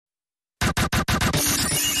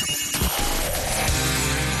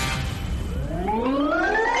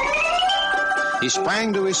He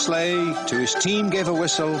sprang to his sleigh, to his team gave a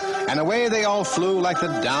whistle, and away they all flew like the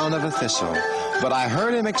down of a thistle. But I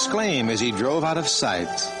heard him exclaim as he drove out of sight,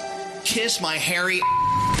 "Kiss my hairy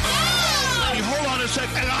Hey, hold on a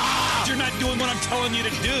second. You're not doing what I'm telling you to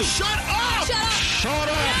do. Shut up! Shut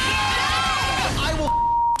up! I will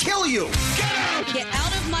kill you! Get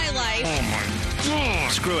out of my life. Oh, my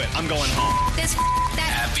God. Screw it. I'm going home.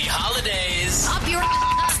 Happy holidays. Up your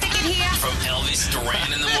stick it here. From Elvis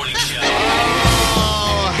Duran in the Morning Show.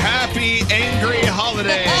 Oh, happy, angry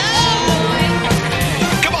holiday.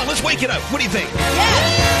 Come on, let's wake it up. What do you think?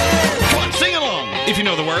 Come on, sing along. If you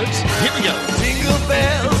know the words. Here we go.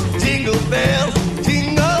 Jingle bells,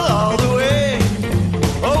 jingle all the way.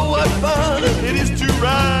 Oh, what fun it is to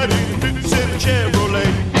ride in a 57 Chevrolet.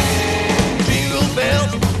 Jingle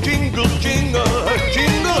bells, jingle, jingle,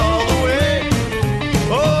 jingle all the way.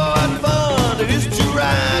 Oh, what fun it is to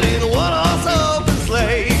ride in a one-horse open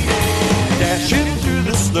sleigh. Dashing through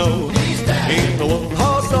the snow in a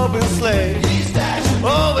one-horse open sleigh.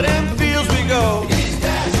 Over them fields we go,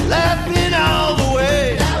 laughing all the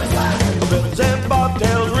way. Bells and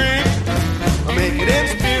bobtails ring, making them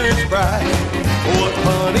spirits bright. What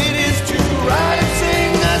fun it is to ride and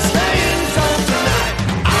sing a sleighing song tonight.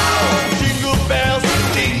 Oh, jingle bells,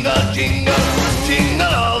 jingle, jingle, jingle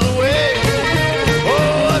all the way.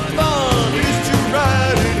 Oh, what fun it is to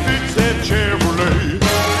ride in a big that Chevrolet.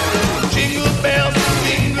 Jingle bells,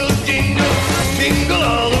 jingle, jingle, jingle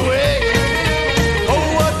all the way. Oh,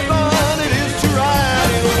 what fun it is to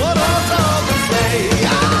ride in a one-horse open sleigh.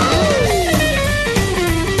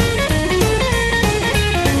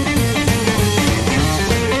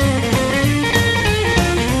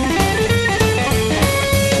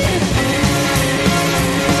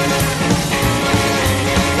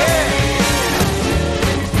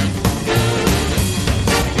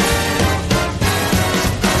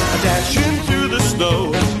 Dashing through the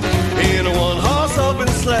snow in a one-horse open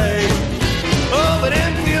sleigh. Over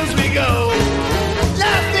them fields we go,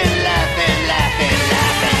 laughing, laughing, laughing,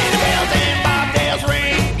 laughing. Bells and bobtails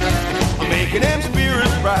ring, making them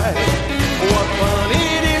spirits bright. What fun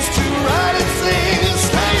it is to ride and sing a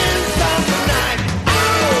sleighing song tonight.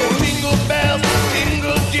 Oh, jingle bells,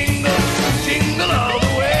 jingle, jingle, jingle all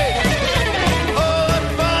the way. Oh, what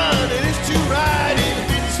fun it is to ride in a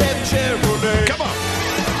 57 Chevrolet. Come on.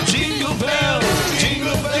 Jingle bells,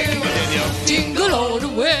 jingle bells. Jingle all the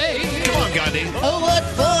way. Come on, Gandhi. Oh, what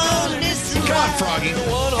fun it is to Come on, Froggy.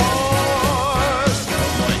 One horse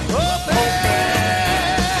open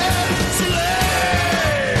sleigh.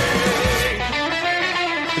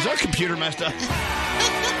 Is our computer messed up?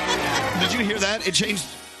 Did you hear that? It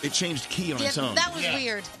changed key on its own. That was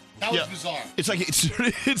weird. That was bizarre. It's like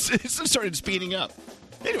it's started speeding up.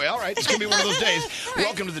 Anyway, all right. It's going to be one of those days. right.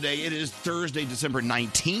 Welcome to the day. It is Thursday, December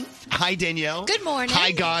 19th. Hi, Danielle. Good morning.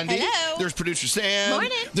 Hi, Gandhi. Hello. There's producer Sam.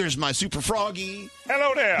 Morning. There's my super froggy.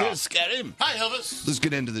 Hello there. Let's get him. Hi, Elvis. Let's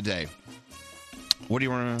get into the day. What do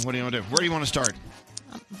you want to do? Where do you want to start?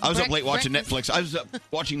 I was up late watching Netflix. I was up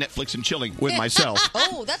watching Netflix and chilling with myself.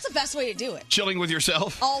 Oh, that's the best way to do it. Chilling with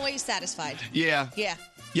yourself? Always satisfied. Yeah. Yeah.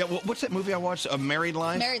 Yeah, well, what's that movie I watched? A Married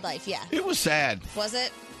Life? Married Life, yeah. It was sad. Was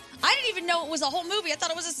it? I didn't even know it was a whole movie. I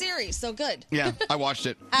thought it was a series. So good. Yeah, I watched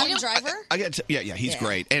it. Adam Driver? Yeah, he's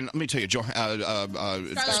great. And let me tell you,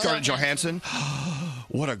 Scarlett Johansson,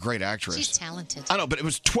 what a great actress. She's talented. I know, but it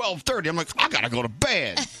was 12:30. I'm like, I gotta go to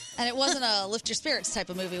bed. And it wasn't a lift your spirits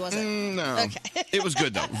type of movie, was it? No. Okay. It was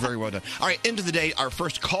good, though. Very well done. All right, end of the day. Our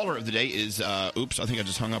first caller of the day is, oops, I think I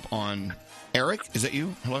just hung up on Eric. Is that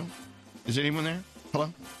you? Hello? Is anyone there?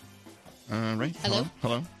 Hello? Right? Hello?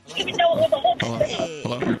 Hello? Hello? Hello?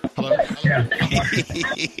 Hello? Hello?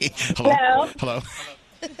 Hello? Hello?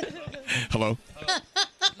 Hello?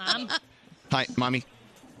 Mom? Hi, Mommy.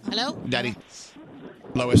 Hello? Daddy.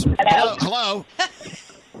 Lois. Hello? Hello?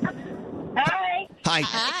 Hi. Hi.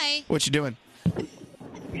 Hi. What you doing?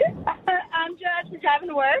 I'm just having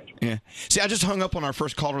to work. Yeah. See, I just hung up on our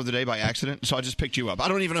first caller of the day by accident, so I just picked you up. I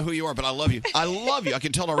don't even know who you are, but I love you. I love you. I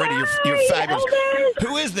can tell already you're fabulous. Elvis.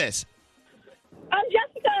 Who is this? I'm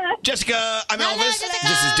Jessica. Jessica, I'm Hello, Elvis. Jessica.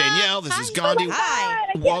 This is Danielle. This is Gandhi. Hi.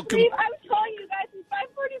 I can't Welcome. believe I was calling you guys since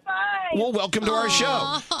 5:45. Well, welcome to our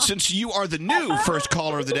show. Since you are the new first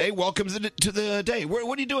caller of the day, welcome to the day. What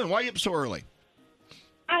are you doing? Why are you up so early?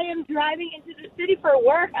 I am driving into the city for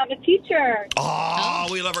work. I'm a teacher. Oh,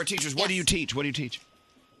 we love our teachers. What do you teach? What do you teach?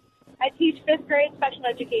 I teach 5th grade special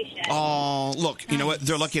education. Oh, look, you know what?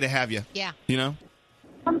 They're lucky to have you. Yeah. You know?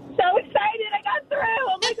 I'm so excited. I got through.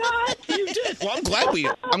 Oh, my God. You did. Well,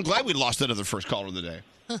 I'm glad we lost that other first caller of the day.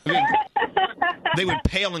 I mean, They would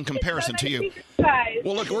pale in comparison to you. Guys.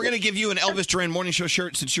 Well, look, we're going to give you an Elvis Duran Morning Show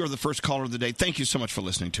shirt since you're the first caller of the day. Thank you so much for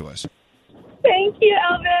listening to us. Thank you,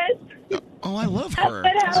 Elvis. Oh, I love her.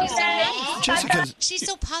 Jessica's, She's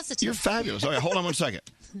so positive. you're fabulous. All right, hold on 1 second.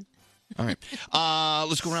 All right.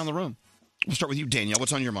 Let's go around the room. We'll start with you, Danielle.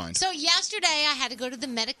 What's on your mind? So yesterday I had to go to the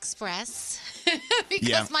Med Express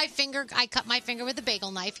because I cut my finger with a bagel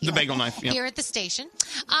knife. The bagel knife, yeah. Here at the station.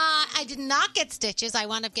 I did not get stitches. I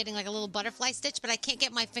wound up getting like a little butterfly stitch, but I can't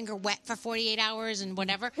get my finger wet for 48 hours and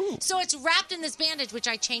whatever. Ooh. So it's wrapped in this bandage, which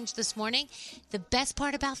I changed this morning. The best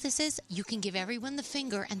part about this is you can give everyone the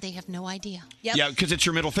finger and they have no idea. Yep. Yeah, because it's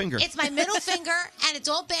your middle finger. It's my middle finger, and it's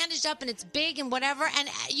all bandaged up, and it's big and whatever, and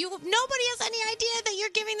nobody has any idea that you're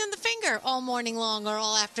giving them the finger all morning long or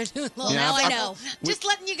all afternoon long. Now I know. Just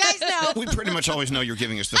letting you guys know. We pretty much always know you're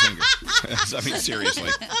giving us the finger. I mean, seriously.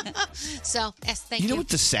 So, yes, thank you. You know what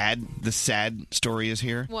the sad story is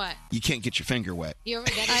here? What? You can't get your finger wet. I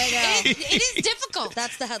know. It is difficult.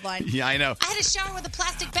 That's the headline. Yeah, I know. I had a shower with a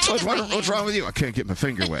plastic bag So in my hand. what's wrong with you? I can't get my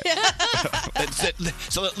finger wet.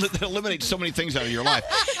 So it eliminates so many things out of your life.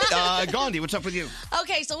 Gandhi, what's up with you?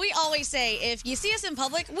 Okay, so we always say if you see us in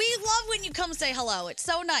public, we love when you come say hello. It's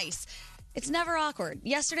so nice. It's never awkward.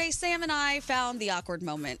 Yesterday, Sam and I found the awkward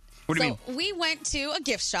moment. What do you mean? We went to a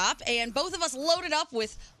gift shop, and both of us loaded up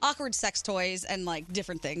with awkward sex toys and like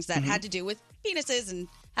different things that had to do with penises and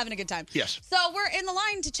having a good time. Yes. So we're in the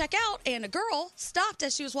line to check out, and a girl stopped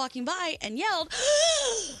as she was walking by and yelled,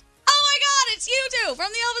 "Oh my God, it's you two from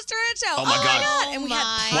the Elvis Duran Show!" Oh my God. And we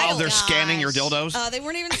had While they're piles. scanning your dildos? They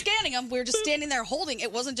weren't even scanning them. We were just standing there holding.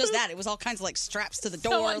 It wasn't just that. It was all kinds of like straps to the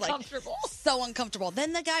door. uncomfortable. Like, so uncomfortable.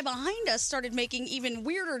 Then the guy behind us started making even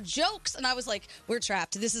weirder jokes, and I was like, "We're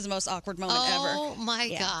trapped. This is the most awkward moment ever." Oh my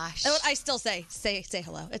gosh. I still say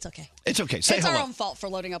hello. It's okay. It's okay. Say it's hello. our own fault for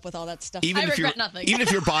loading up with all that stuff. Even I if regret you're, nothing. Even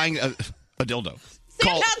if you're buying a dildo.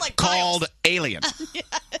 Sam had, like, called piles. Alien.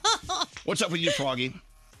 What's up with you, Froggy?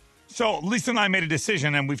 So Lisa and I made a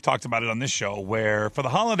decision, and we've talked about it on this show, where for the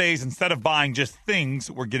holidays, instead of buying just things,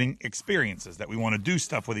 we're getting experiences that we want to do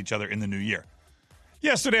stuff with each other in the new year.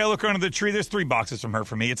 Yesterday, I look under the tree. There's 3 boxes from her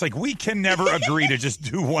for me. It's like we can never agree to just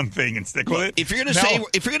do one thing and stick with it. If you're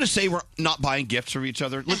gonna say we're not buying gifts for each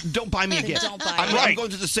other, don't buy me a gift. Don't buy I'm going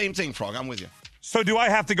to the same thing, Frog. I'm with you. So do I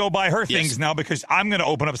have to go buy her things Yes. now because I'm going to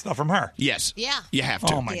open up stuff from her? Yes. Yeah. You have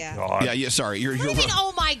to. Oh, my God. Yeah, sorry. You're What do you mean,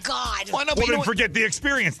 oh my God? Why not? Well, then forget the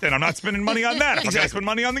experience then. I'm not spending money on that. I'm going to spend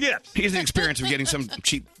money on the gifts. Here's the experience of getting some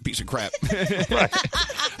cheap piece of crap.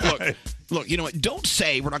 Look, you know what? Don't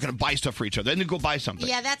say we're not going to buy stuff for each other and then go buy something.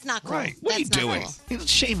 Yeah, that's not cool. Right. What are you That's not doing? cool.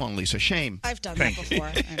 Shame on Lisa. Shame. I've done that before.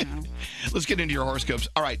 I know. Let's get into your horoscopes.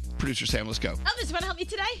 All right, producer Sam, let's go. Elvis, you want to help me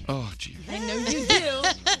today? Oh, gee. I know you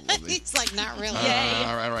do. He's like, not really.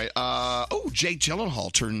 All right. Jake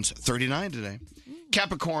Gyllenhaal turns 39 today.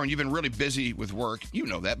 Capricorn, you've been really busy with work. You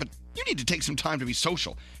know that, but you need to take some time to be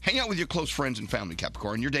social. Hang out with your close friends and family,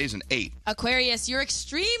 Capricorn. Your day's an 8. Aquarius, you're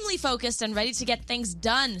extremely focused and ready to get things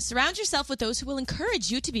done. Surround yourself with those who will encourage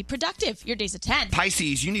you to be productive. Your day's a 10.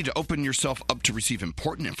 Pisces, you need to open yourself up to receive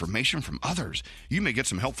important information from others. You may get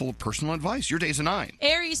some helpful personal advice. Your day's a 9.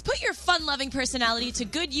 Aries, put your fun-loving personality to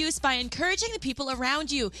good use by encouraging the people around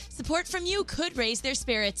you. Support from you could raise their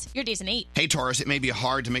spirits. Your day's an 8. Hey, Taurus, it may be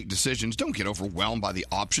hard to make decisions. Don't get overwhelmed by the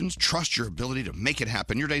options. Trust your ability to make it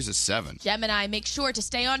happen. Your day's a 7. Gemini, make sure to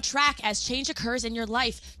stay on track as change occurs in your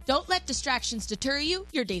life. Don't let distractions deter you.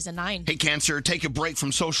 Your day's a 9. Hey, Cancer, take a break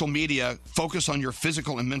from social media. Focus on your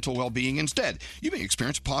physical and mental well-being instead. You may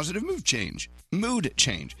experience positive mood change. Your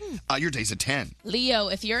day's a 10. Leo,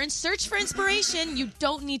 if you're in search for inspiration, you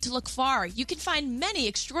don't need to look far. You can find many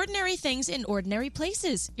extraordinary things in ordinary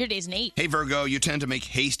places. Your day's an 8. Hey, Virgo, you tend to make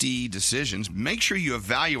hasty decisions. Make sure you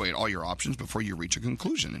evaluate all your options before you reach a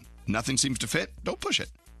conclusion. And nothing seems to fit, don't push it.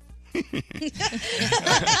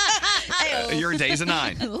 Your day's a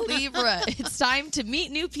 9. Libra, it's time to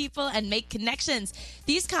meet new people and make connections.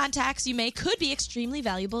 These contacts you make could be extremely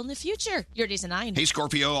valuable in the future. Your day's a 9. Hey,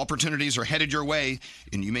 Scorpio, opportunities are headed your way,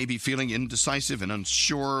 and you may be feeling indecisive and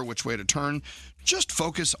unsure which way to turn. Just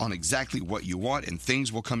focus on exactly what you want, and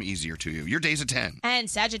things will come easier to you. Your day's a 10. And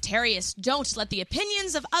Sagittarius, don't let the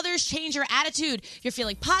opinions of others change your attitude. You're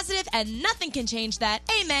feeling positive, and nothing can change that.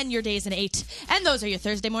 Amen. Your day's an 8. And those are your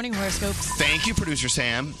Thursday morning horoscopes. Thank you, producer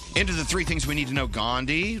Sam. Into the 3 things we need to know.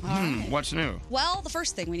 Gandhi, what's new? Well, the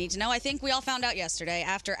first thing we need to know, I think we all found out yesterday,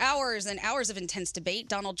 after hours and hours of intense debate,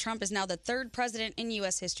 Donald Trump is now the 3rd president in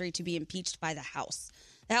U.S. history to be impeached by the House.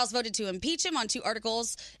 The House voted to impeach him on 2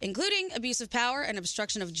 articles, including abuse of power and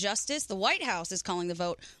obstruction of justice. The White House is calling the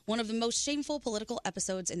vote one of the most shameful political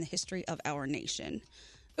episodes in the history of our nation.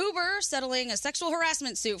 Uber settling a sexual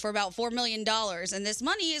harassment suit for about $4 million. And this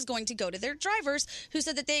money is going to go to their drivers who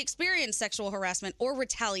said that they experienced sexual harassment or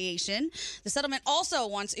retaliation. The settlement also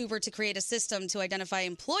wants Uber to create a system to identify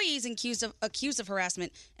employees accused of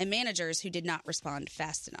harassment and managers who did not respond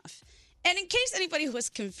fast enough. And in case anybody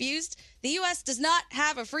was confused, the U.S. does not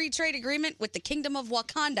have a free trade agreement with the Kingdom of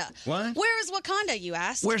Wakanda. What? Where is Wakanda, you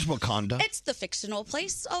ask? Where's Wakanda? It's the fictional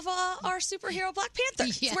place of our superhero Black Panther.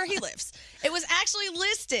 It's where he lives. It was actually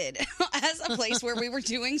listed as a place where we were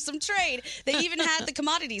doing some trade. They even had the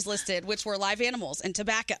commodities listed, which were live animals and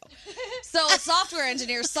tobacco. So a software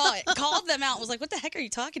engineer saw it, called them out, was like, what the heck are you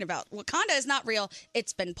talking about? Wakanda is not real.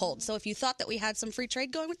 It's been pulled. So if you thought that we had some free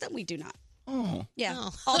trade going with them, we do not. Oh. Yeah.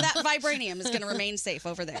 All that vibranium is going to remain safe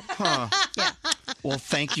over there. Huh. Yeah. Well,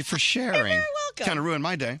 thank you for sharing. You're very welcome. Kind of ruined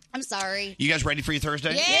my day. I'm sorry. You guys ready for your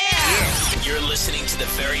Thursday? Yeah. You're listening to the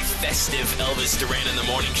very festive Elvis Duran in the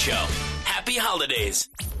Morning Show. Happy holidays.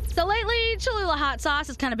 So lately, Cholula hot sauce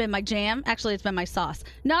has kind of been my jam. Actually, it's been my sauce.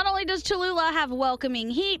 Not only does Cholula have welcoming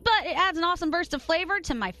heat, but it adds an awesome burst of flavor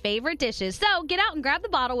to my favorite dishes. So get out and grab the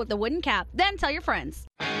bottle with the wooden cap. Then tell your friends.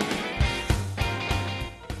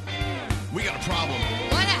 We got a problem.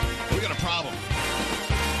 What happened? We got a problem.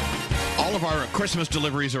 All of our Christmas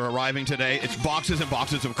deliveries are arriving today. It's boxes and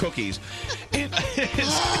boxes of cookies. And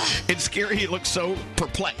it's scary. He looks so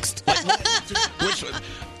perplexed.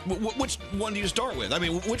 Which one do you start with? I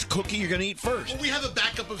mean, which cookie you're going to eat first? Well, we have a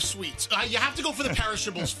backup of sweets. You have to go for the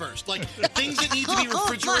perishables first. Like, things that need to be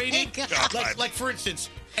refrigerated. Like, for instance,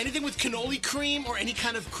 anything with cannoli cream or any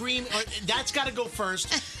kind of cream, that's got to go first.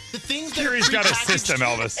 The things that Gary's got a system,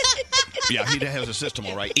 Elvis. Yeah, he has a system,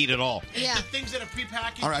 all right. Eat it all. Yeah. The things that are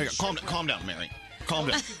prepackaged. All right, calm down, Mary. Calm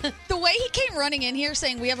down. The way he came running in here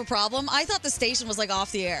saying we have a problem, I thought the station was like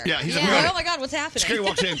off the air. Yeah, he's like, oh my God, what's happening? Scary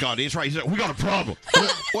walks in, Gandhi. He's right. He's like, we got a problem.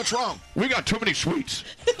 What's wrong? We got too many sweets.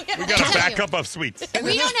 We got a backup of sweets.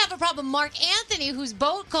 We don't have a problem. Mark Anthony, whose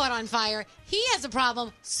boat caught on fire, he has a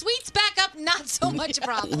problem. Sweets back up, not so much a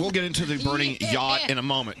problem. We'll get into the burning yacht in a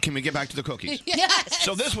moment. Can we get back to the cookies? Yes.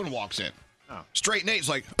 So this one walks in. Straight Nate's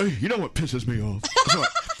like, hey, you know what pisses me off?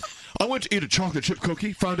 I went to eat a chocolate chip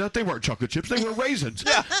cookie, found out they weren't chocolate chips, they were raisins.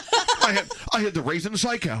 Yeah. I had the raisin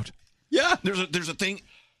psych out. Yeah. There's a thing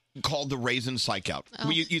called the raisin psych out. Oh.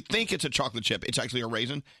 When you think it's a chocolate chip, it's actually a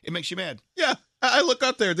raisin. It makes you mad. Yeah. I look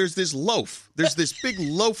up there. There's this loaf. There's this big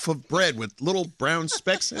loaf of bread with little brown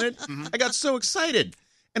specks in it. I got so excited.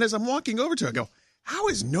 And as I'm walking over to it, I go, how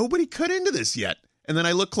has nobody cut into this yet? And then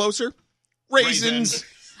I look closer. Raisins.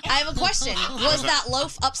 I have a question. Was that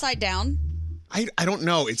loaf upside down? I don't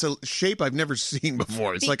know. It's a shape I've never seen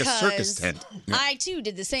before. It's like a circus tent. I, too,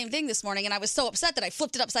 did the same thing this morning, and I was so upset that I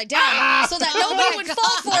flipped it upside down so that nobody would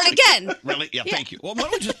fall for it again. Really? Yeah, thank you. Well, why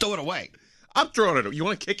don't we just throw it away? I'm throwing it. You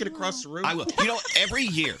want to kick it across the room? I will. You know, every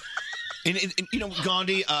year. And you know,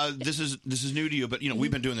 Gandhi, this is new to you, but, you know, we've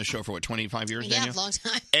been doing this show for, 25 years, Yeah, Daniel? a long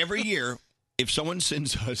time. Every year, if someone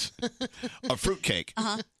sends us a fruitcake,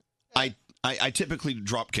 I typically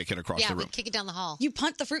drop kick it across Yeah, the we room. kick it down the hall. You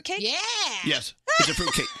punt the fruitcake? Yeah. Yes, it's a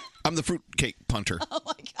fruitcake. I'm the fruitcake punter. Oh,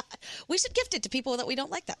 my God. We should gift it to people that we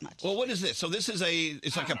don't like that much. Well, what is this? So this is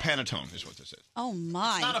it's like a panettone is what this is. Oh,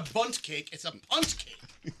 my. It's not a bunt cake. It's a punch cake.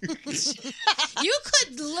 You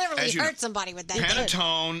could literally As you know, hurt somebody with that.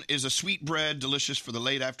 Panettone is a sweet bread, delicious for the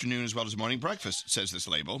late afternoon as well as morning breakfast, says this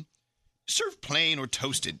label. Served plain or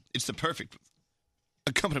toasted. It's the perfect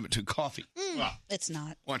accompaniment to coffee. Wow. It's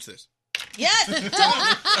not. Watch this. Yes! Don't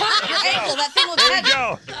hurt your ankle. That thing looks There heavy. you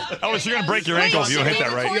go. Elvis, you're going to break your ankle if you don't hit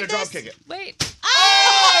that right. You're going to drop kick it. Wait.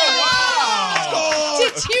 Oh!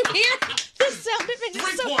 Did you hear the sound of it?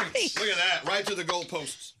 3 So points. funny. Look at that. Right to the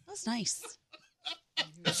goalposts. That's nice.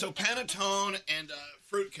 So panettone and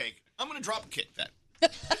fruitcake. I'm going to drop kick that.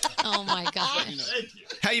 Oh, my God.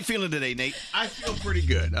 How you feeling today, Nate? I feel pretty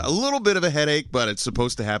good. A little bit of a headache, but it's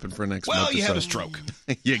supposed to happen for next month. Well, you or had so. a stroke.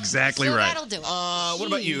 You're exactly So right. that'll do it. What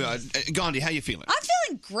about you, Gandhi? How you feeling? I'm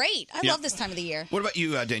feeling great. I Yeah. love this time of the year. What about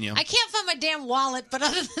you, Danielle? I can't find my damn wallet, but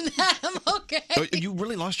other than that, I'm okay. Oh, you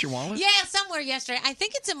really lost your wallet? Yeah, somewhere yesterday. I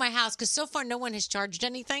think it's in my house because so far no one has charged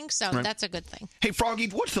anything, so Right. that's a good thing. Hey, Froggy,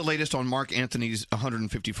 what's the latest on Mark Anthony's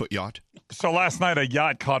 150-foot yacht? So last night, a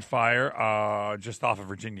yacht caught fire just off of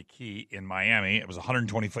Virginia Key in Miami. It was a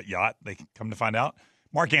 120-foot yacht. They come to find out,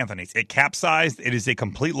 Mark Anthony's. It capsized. It is a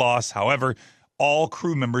complete loss. However, all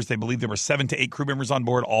crew members, they believe there were 7 to 8 crew members on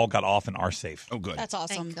board, all got off and are safe. Oh, good. That's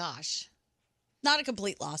awesome. Thank gosh. Not a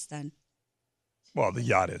complete loss then. Well, the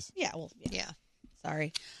yacht is. Yeah, well, yeah.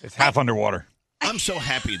 Sorry. It's half underwater. I'm so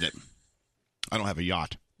happy that I don't have a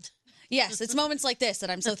yacht. Yes, it's moments like this that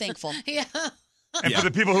I'm so thankful. Yeah. And for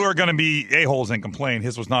the people who are going to be a-holes and complain,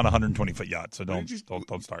 his was not a 120-foot yacht, so don't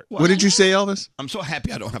start. What did you say, Elvis? I'm so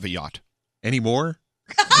happy I don't have a yacht. Anymore?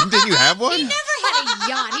 Did you have one? He never had a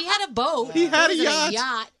yacht. He had a boat. He had a It wasn't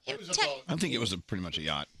yacht. I think it was pretty much a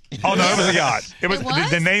yacht. Oh, no, it was a yacht. It was, It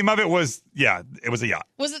was? The name of it was, it was a yacht.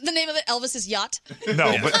 Was it the name of it Elvis's yacht?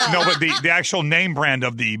 No, but the actual name brand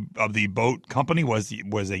of the boat company was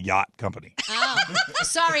a yacht company. Oh,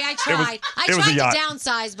 sorry, I tried. I it was a tried yacht. to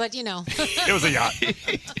downsize, but you know. It was a yacht.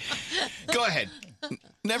 Go ahead.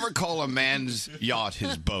 Never call a man's yacht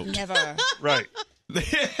his boat. Never. Right.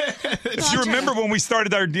 If you remember when we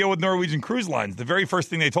started our deal with Norwegian Cruise Lines, the very first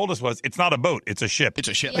thing they told us was, it's not a boat, it's a ship. It's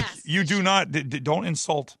a ship. Yes. You do not, don't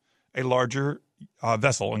insult a larger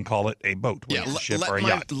vessel and call it a boat, whether it's a ship or a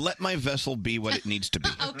yacht. Let my vessel be what it needs to be.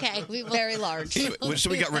 Okay, we will. Very large. Anyway, so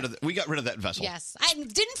we got rid of that vessel. Yes.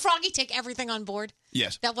 Didn't Froggy take everything on board?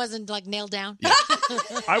 Yes. That wasn't like nailed down.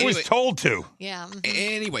 I was told to. Yeah.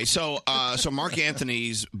 Anyway, so Mark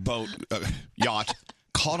Anthony's boat yacht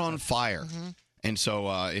caught on fire. And so,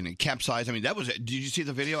 and it capsized. I mean, that was it. Did you see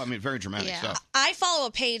the video? I mean, very dramatic stuff. I follow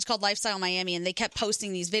a page called Lifestyle Miami, and they kept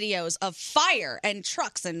posting these videos of fire and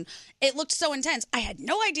trucks, and it looked so intense. I had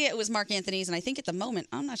no idea it was Mark Anthony's, and I think at the moment,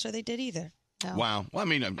 I'm not sure they did either. No. Wow. Well, I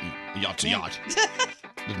mean, a yacht's a yacht.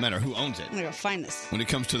 Doesn't matter who owns it. I'm going to go find this. When it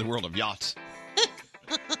comes to the world of yachts.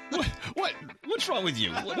 What's wrong with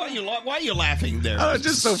you? Why are you laughing there? Oh, it's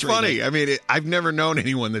just so Straight funny. up? I mean, I've never known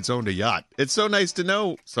anyone that's owned a yacht. It's so nice to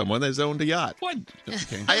know someone that's owned a yacht. What?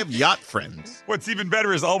 Okay. I have yacht friends. What's even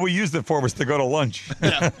better is all we used it for was to go to lunch.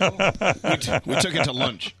 Yeah. we took it to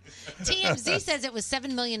lunch. TMZ says it was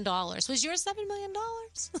 $7 million. Was yours $7 million?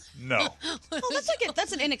 No. Oh,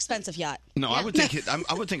 that's an inexpensive yacht. No, I would think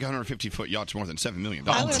I would think 150-foot yacht's more than $7 million.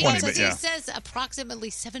 TMZ says approximately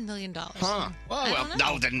 $7 million. Huh. Well,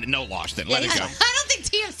 no, then no loss. Then let it go. I don't think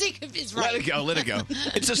TMZ is right. Let it go.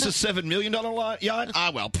 It's just a $7 million yacht.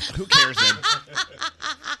 Ah, well, who cares then?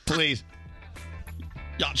 Please,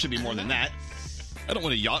 yacht should be more than that. I don't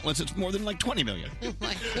want a yacht unless it's more than like $20 million. Oh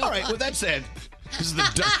my God. All right. With that said.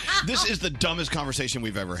 This is the dumbest conversation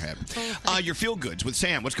we've ever had. Your feel goods with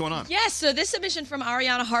Sam. What's going on? Yes, so this submission from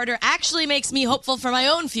Ariana Harder actually makes me hopeful for my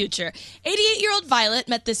own future. 88-year-old Violet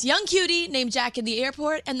met this young cutie named Jack in the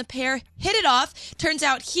airport, and the pair hit it off. Turns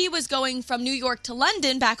out he was going from New York to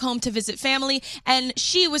London back home to visit family, and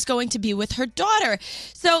she was going to be with her daughter.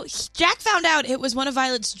 So Jack found out it was one of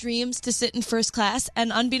Violet's dreams to sit in first class,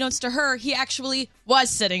 and unbeknownst to her, he actually was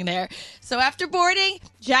sitting there. So after boarding,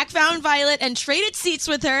 Jack found Violet and traded seats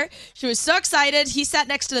with her. She was so excited. He sat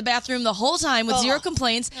next to the bathroom the whole time with zero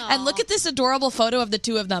complaints. And look at this adorable photo of the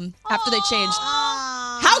two of them after they changed.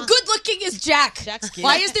 How good looking is Jack? Jack's cute.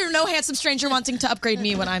 Why is there no handsome stranger wanting to upgrade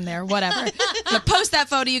me when I'm there? Whatever. I'm gonna post that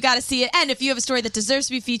photo. You got to see it. And if you have a story that deserves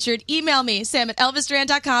to be featured, email me,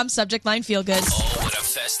 sam@elvisduran.com, subject line feel good. Oh, what a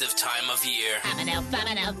festive time of year. I'm an elf, I'm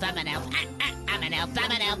an elf, I'm an elf. I'm an elf,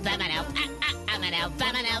 I'm an elf, I'm an elf. I'm an elf,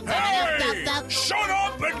 I'm an elf, I'm an elf. Shut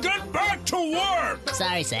up and get back to work!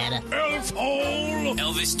 Sorry, Santa. Elf hole!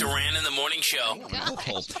 Elvis Duran in the Morning Show.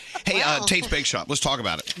 Hey, Tate's Bake Shop. Let's talk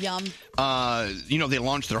about it. Yum. They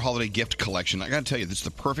launched their holiday gift collection. I got to tell you, this is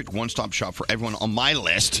the perfect one-stop shop for everyone on my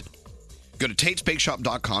list. Go to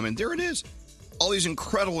Tate'sBakeShop.com, and there it is. All these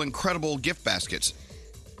incredible gift baskets.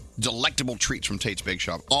 Delectable treats from Tate's Bake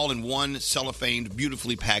Shop. All in one cellophane,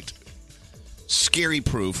 beautifully packed,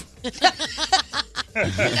 scary-proof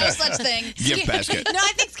No such thing. gift basket. No,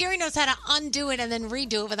 I think Scary knows how to undo it and then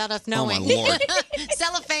redo it without us knowing. Oh, my Lord.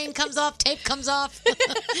 Cellophane comes off, tape comes off,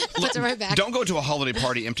 puts it right back. Don't go to a holiday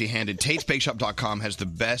party empty-handed. Tate'sBakeShop.com has the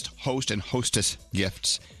best host and hostess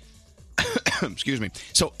gifts. Excuse me.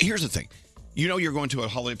 So here's the thing. You know you're going to a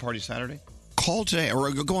holiday party Saturday? Call today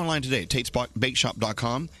or go online today at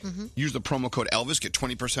Tate'sBakeShop.com. Use the promo code Elvis. Get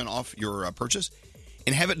 20% off your purchase.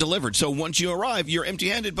 And have it delivered. So once you arrive, you're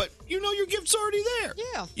empty-handed, but you know your gift's already there.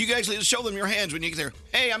 Yeah. You guys need to show them your hands when you get there.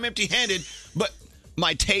 Hey, I'm empty-handed, but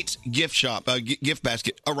my Tate's gift shop, gift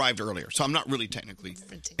basket arrived earlier, so I'm not really technically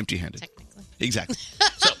empty-handed. Technically. Exactly.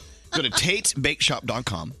 So go to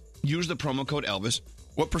Tate'sBakeShop.com. Use the promo code Elvis.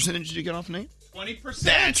 What percentage did you get off, Nate? 20%.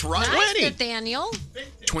 That's right. Nice, Nathaniel.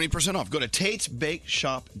 20% off. Go to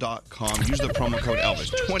Tate'sBakeShop.com. Use the promo code Elvis.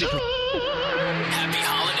 20%. Happy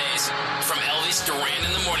holidays from Elvis Duran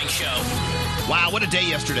in the Morning Show. Wow, what a day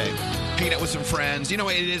yesterday. Hanging out with some friends. You know,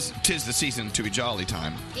 tis the season to be jolly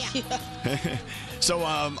time. Yeah. So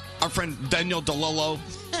our friend Daniel DeLolo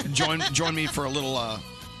joined me for a little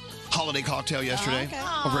holiday cocktail yesterday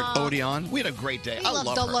over at Odeon. We had a great day. I love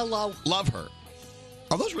her. DeLolo. Love her.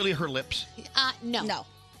 Are those really her lips? No. No.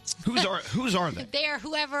 Whose are they? They're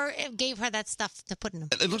whoever gave her that stuff to put in them.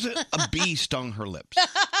 It looks like a bee stung her lips.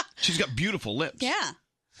 She's got beautiful lips. Yeah.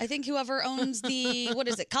 I think whoever owns the, what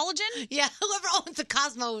is it, collagen? Yeah, whoever owns the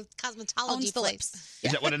cosmetology owns the place. lips.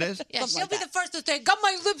 Is that what it is? Yeah, she'll be the first to say, got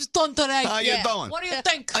my lips done today. How you doing? What do you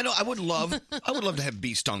think? I know. I would love to have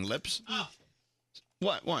bee stung lips.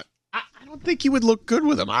 What? I don't think you would look good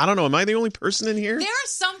with them. I don't know. Am I the only person in here? There are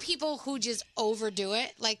some people who just overdo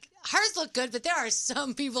it. Like, hers look good, but there are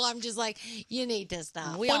some people I'm just like, you need to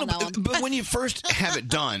stop. We all know them. But when you first have it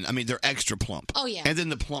done, I mean, they're extra plump. Oh, yeah. And then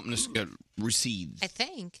the plumpness recedes. I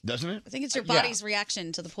think. Doesn't it? I think it's your body's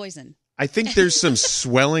reaction to the poison. I think there's some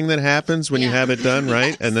swelling that happens when you have it done,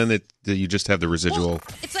 right? And then you just have the residual.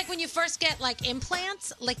 It's like when you first get like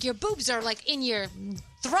implants, like your boobs are like in your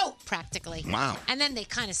throat practically. Wow. And then they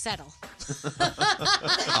kind of settle.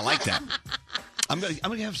 I like that. I'm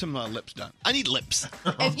gonna have some lips done. I need lips.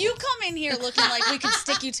 If you come in here looking like we could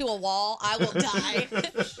stick you to a wall, I will die.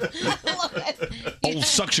 I love it. Old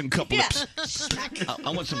suction cup lips.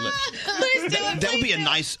 I want some lips. Please do it. That would be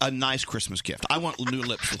a nice Christmas gift. I want new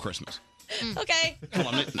lips for Christmas. Okay. Hold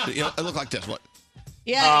on. It look like this. What?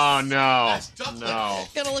 Yes. Oh, no. No.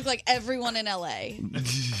 Gonna look like everyone in LA.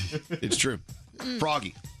 It's true.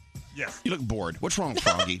 Froggy. Yes. You look bored. What's wrong,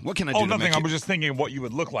 Froggy? What can I do to nothing. make I you... was just thinking of what you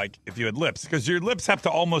would look like if you had lips, because your lips have to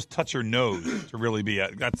almost touch your nose to really be.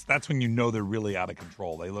 That's when you know they're really out of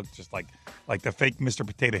control. They look just like the fake Mr.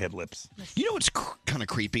 Potato Head lips. You know what's kind of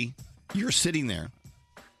creepy? You're sitting there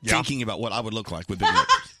thinking about what I would look like with big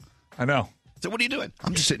lips. I know. So what are you doing?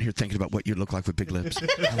 I'm just sitting here thinking about what you'd look like with big lips.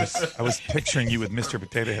 I was picturing you with Mr.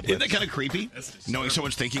 Potato Head lips. Isn't that kind of creepy? Knowing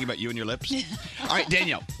someone's thinking about you and your lips? All right,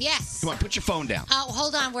 Danielle. Yes. Come on, put your phone down.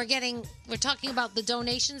 Hold on. We're talking about the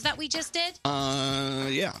donations that we just did.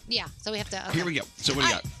 Yeah. Yeah, so we have to. Okay. Here we go. So what do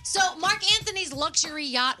you got? So Mark Anthony's luxury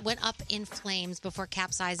yacht went up in flames before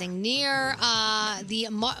capsizing near the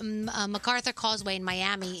MacArthur Causeway in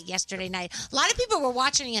Miami yesterday night. A lot of people were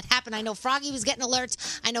watching it happen. I know Froggy was getting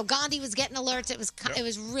alerts. I know Gandhi was getting alerts. It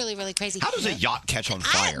was really, really crazy. How does a yacht catch on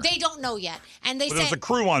fire? They don't know yet, and they But say there's a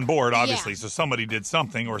crew on board, obviously, so somebody did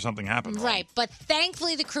something or something happened. Right, but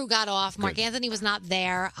thankfully the crew got off. Mark Anthony was not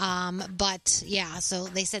there, but yeah, so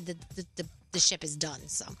they said that the ship is done.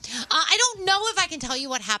 So I don't know if I can tell you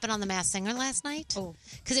what happened on The Masked Singer last night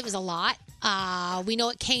because it was a lot. We know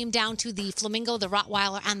it came down to the flamingo, the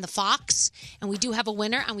Rottweiler, and the fox, and we do have a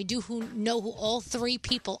winner, and we do know who all three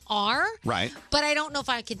people are. Right. But I don't know if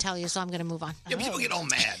I can tell you, so I'm going to move on. Yeah, people get all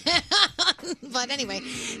mad. But anyway,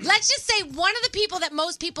 let's just say one of the people that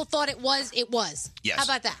most people thought it was. Yes. How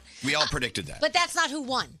about that? We all predicted that. But that's not who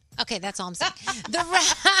won. Okay, that's all I'm saying. Tekashi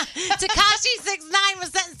 6ix9ine was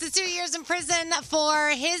sentenced to 2 years in prison for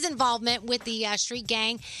his involvement with the street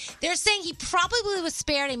gang. They're saying he probably was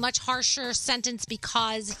spared a much harsher sentence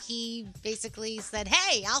because he basically said,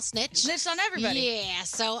 "Hey, I'll snitch." Snitched on everybody. Yeah,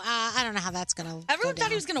 so I don't know how that's gonna. Everyone thought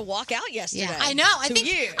he was gonna walk out yesterday. Yeah, I know. I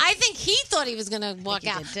think he thought he was gonna walk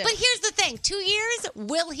out. did too. But here's the thing: 2 years.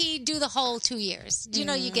 Will he do the whole 2 years? Do you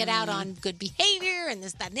know you get out on good behavior and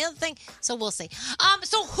this, that, and the other thing? So we'll see.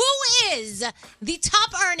 So who is the top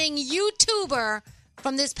earning YouTuber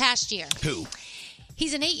from this past year? Who?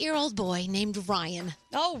 He's an 8-year-old boy named Ryan.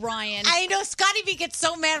 Oh, Ryan. I know Scotty B gets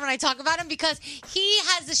so mad when I talk about him because he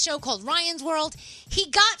has a show called Ryan's World. He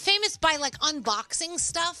got famous by like unboxing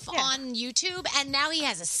stuff on YouTube, and now he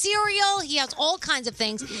has a cereal. He has all kinds of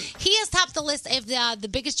things. He has topped the list of the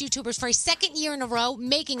biggest YouTubers for a second year in a row,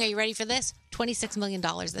 making, are you ready for this? $26 million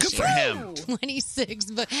this Good year. for him.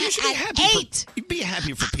 26, but You should be happy. 8. Be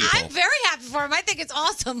happy for people. I'm very happy for him. I think it's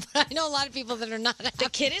awesome, but I know a lot of people that are not happy. The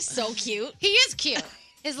kid is so cute. He is cute.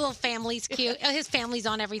 His little family's cute. His family's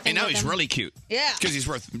on everything. And now with he's him. really cute. Yeah. Because he's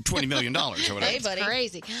worth $20 million or whatever. Hey, buddy.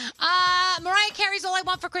 Crazy. Mariah Carey's All I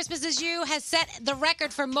Want for Christmas Is You has set the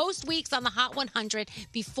record for most weeks on the Hot 100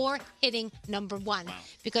 before hitting number 1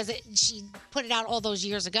 because she put it out all those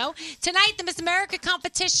years ago. Tonight, the Miss America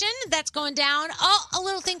competition that's going down. Oh, a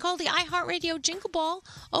little thing called the iHeartRadio Jingle Ball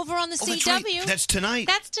over on the That's CW. right. That's tonight.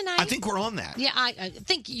 That's tonight. I think we're on that. Yeah, I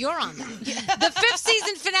think you're on that. The 5th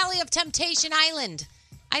season finale of Temptation Island.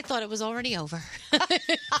 I thought it was already over.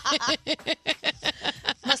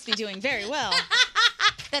 Must be doing very well.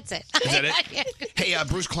 That's it. Is that it? Hey,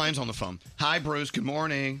 Bruce Klein's on the phone. Hi, Bruce. Good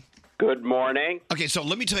morning. Good morning. Okay, so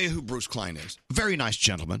let me tell you who Bruce Klein is. Very nice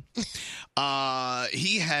gentleman.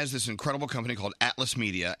 He has this incredible company called Atlas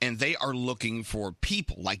Media, and they are looking for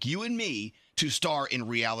people like you and me to star in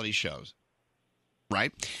reality shows.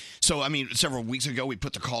 Right? So, I mean, several weeks ago, we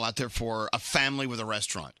put the call out there for A Family with a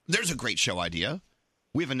Restaurant. There's a great show idea.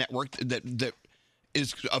 We have a network that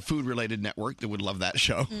is a food-related network that would love that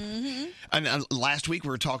show. Mm-hmm. And last week we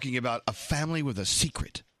were talking about a family with a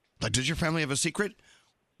secret. Like, does your family have a secret?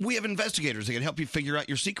 We have investigators that can help you figure out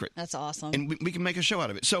your secret. That's awesome. And we can make a show out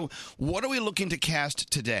of it. So what are we looking to cast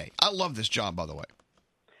today? I love this job, by the way.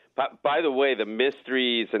 By the way, the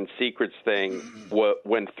mysteries and secrets thing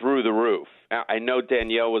went through the roof. I know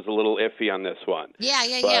Danielle was a little iffy on this one.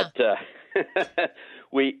 Yeah. But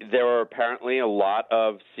there are apparently a lot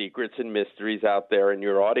of secrets and mysteries out there in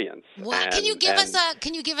your audience. What? Can you give us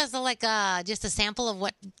just a sample of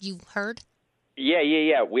what you heard?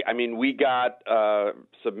 Yeah. We got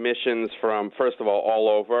submissions from, first of all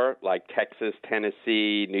over, like Texas,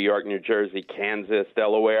 Tennessee, New York, New Jersey, Kansas,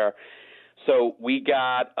 Delaware. So we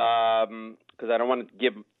got, because I don't want to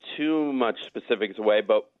give too much specifics away,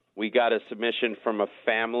 but we got a submission from a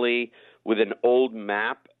family with an old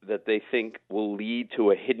map that they think will lead to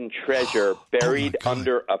a hidden treasure buried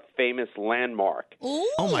under a famous landmark.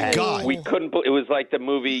 Oh, my And God. We couldn't. It was like the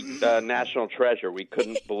movie National Treasure. We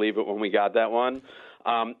couldn't believe it when we got that one.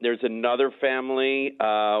 There's another family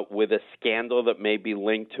with a scandal that may be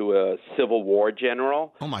linked to a Civil War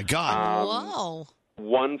general. Oh, my God. Whoa.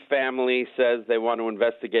 One family says they want to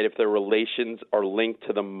investigate if their relations are linked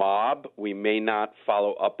to the mob. We may not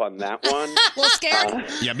follow up on that one. A little scared?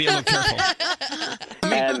 Yeah, be a little careful.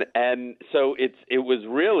 And so it was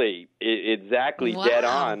really exactly dead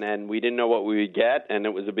on, and we didn't know what we would get, and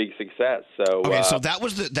it was a big success. So Okay, so that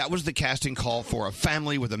was the casting call for a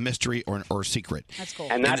family with a mystery or secret. That's cool.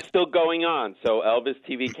 And that's still going on. So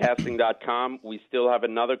ElvisTVCasting.com. We still have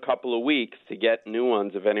another couple of weeks to get new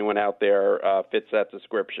ones if anyone out there fits that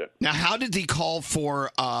description. Now, how did the call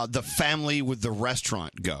for the family with the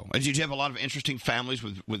restaurant go? Did you have a lot of interesting families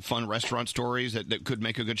with fun restaurant stories that could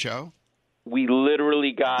make a good show? We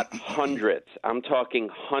literally got hundreds. I'm talking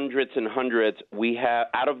hundreds and hundreds. We have,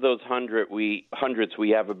 out of those hundreds, we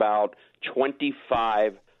have about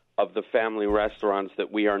 25 of the family restaurants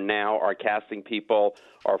that we are now, our casting people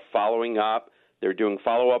are following up. They're doing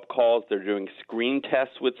follow-up calls. They're doing screen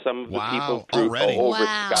tests with some of the people already. over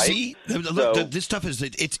Skype. See, look, this stuff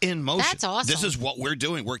it's in motion. That's awesome. This is what we're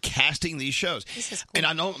doing. We're casting these shows. This is cool. And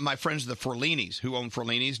I know my friends, the Ferlinis, who own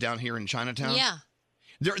Ferlinis down here in Chinatown. Yeah.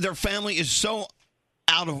 Their family is so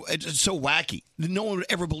it's so wacky. No one would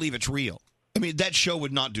ever believe it's real. I mean, that show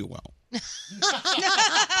would not do well.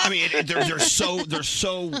 I mean, they're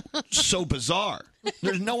so bizarre.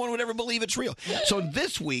 No one would ever believe it's real. So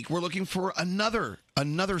this week we're looking for another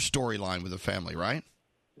storyline with a family, right?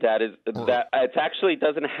 That it actually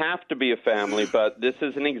doesn't have to be a family, but this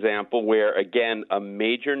is an example where, again, a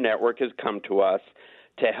major network has come to us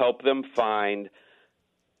to help them find.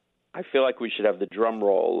 I feel like we should have the drum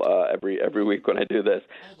roll every week when I do this.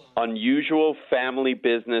 Unusual family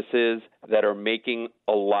businesses that are making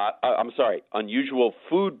a lot. Unusual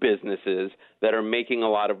food businesses that are making a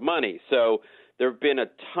lot of money. So there have been a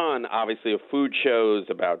ton, obviously, of food shows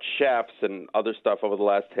about chefs and other stuff over the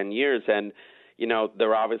last 10 years. And,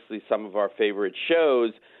 they're obviously some of our favorite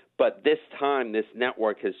shows. But this time, this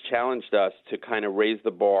network has challenged us to kind of raise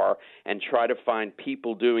the bar and try to find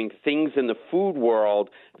people doing things in the food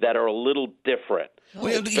world that are a little different.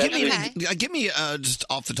 Well, give me just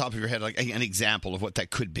off the top of your head, like an example of what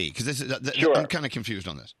that could be, because Sure. I'm kind of confused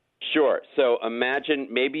on this. Sure. So imagine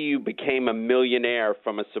maybe you became a millionaire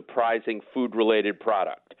from a surprising food-related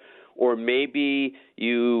product. Or maybe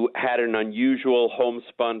you had an unusual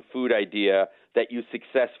homespun food idea that you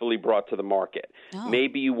successfully brought to the market. Oh.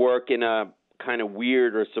 Maybe you work in a kind of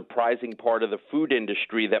weird or surprising part of the food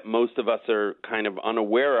industry that most of us are kind of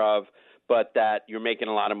unaware of, but that you're making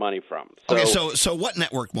a lot of money from. So what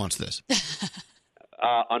network wants this?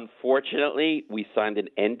 Unfortunately, we signed an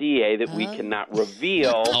NDA that we cannot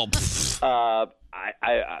reveal.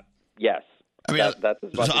 Yes. I mean, that's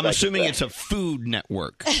as much so as I'm I can assuming say. it's a food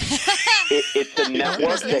network. It's a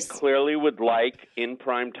network that clearly would like, in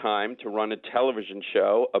prime time, to run a television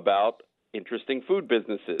show about interesting food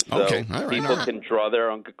businesses. So Okay, all right, people all right. can draw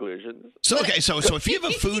their own conclusions. So if you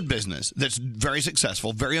have a food business that's very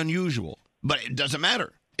successful, very unusual, but it doesn't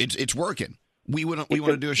matter, it's working. We want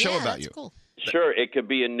to do a show about you. Sure, it could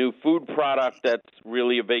be a new food product that's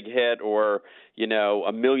really a big hit, or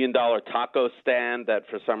 $1 million taco stand that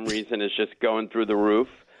for some reason is just going through the roof.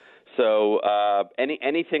 so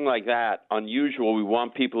anything like that, unusual, we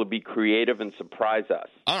want people to be creative and surprise us.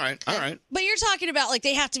 All right. But you're talking about like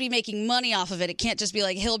they have to be making money off of it. It can't just be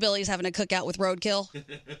like hillbillies having a cookout with roadkill.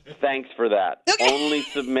 Thanks for that. Okay. Only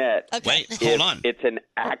submit. Wait, if hold on. It's an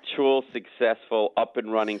actual successful up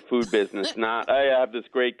and running food business, not I have this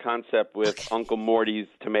great concept with Uncle Morty's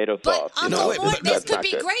tomato sauce. This could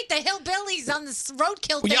be great. The hillbillies on this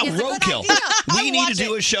roadkill thing is a good roadkill. idea. We need to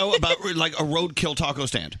do a show about like a roadkill taco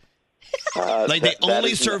stand. Like they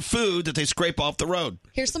only serve food that they scrape off the road.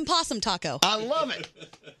 Here's some possum taco. I love it.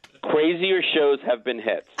 Crazier shows have been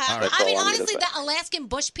hits. I mean, honestly, the Alaskan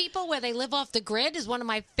bush people where they live off the grid is one of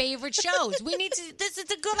my favorite shows. We need to. This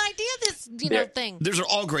is a good idea. This thing. These are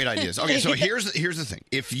all great ideas. Okay, so here's the thing.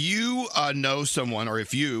 If you know someone, or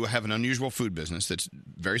if you have an unusual food business that's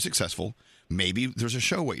very successful, maybe there's a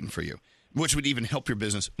show waiting for you, which would even help your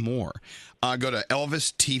business more. Go to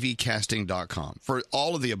ElvisTVCasting.com for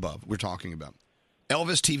all of the above we're talking about.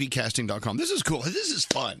 ElvisTVCasting.com. This is cool. This is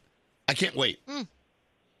fun. I can't wait.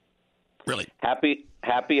 Really. Happy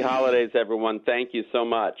holidays, everyone. Thank you so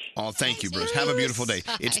much. Oh, thank you, Bruce. Have a beautiful day.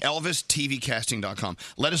 It's ElvisTVCasting.com.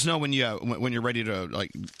 Let us know when you're ready to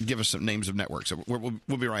give us some names of networks.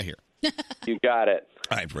 We'll be right here. You got it.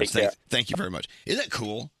 All right, Bruce. Thank you very much. Isn't that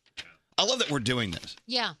cool? I love that we're doing this.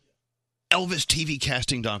 Yeah.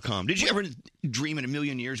 ElvisTVCasting.com. Did you ever dream in a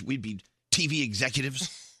million years we'd be TV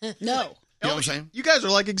executives? No. You know what I'm saying? You guys are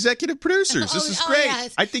like executive producers. This is great.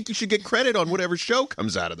 yes. I think you should get credit on whatever show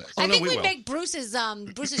comes out of this. I think we make Bruce's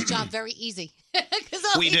job very easy.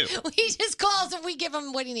 We do. He just calls and we give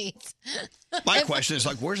him what he needs. My question is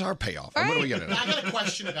where's our payoff? Right. What do we get? I got a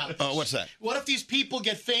question about this. Oh, what's that? What if these people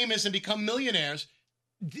get famous and become millionaires?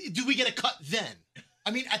 Do we get a cut then? I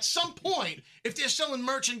mean, at some point, if they're selling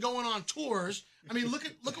merch and going on tours, I mean, look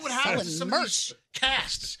at what happens to some of these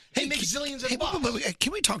casts. They make zillions of bucks.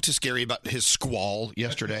 Can we talk to Scary about his squall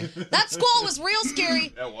yesterday? That squall was real scary.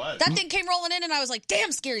 That was. That thing came rolling in, and I was like,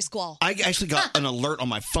 "Damn, scary squall!" I actually got an alert on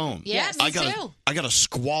my phone. Yeah, me too. I got a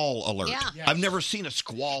squall alert. Yeah. I've never seen a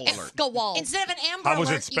squall alert. Squall. Instead of an Amber How was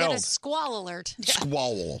it Alert, you got a spelled? squall alert.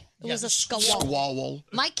 Squall. It was a squall. Squall.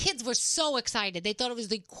 My kids were so excited. They thought it was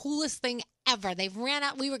the coolest thing ever. They ran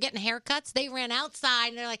out. We were getting haircuts. They ran outside,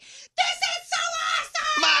 and they're like, "This is so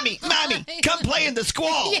awesome! Mommy, come play in the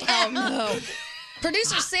squall." Yeah. Oh, no.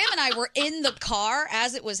 Producer Sam and I were in the car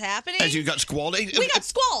as it was happening. As you got squalled? We got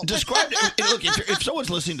squalled. Describe it. Look, if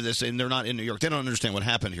someone's listening to this and they're not in New York, they don't understand what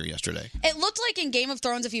happened here yesterday. It looked like in Game of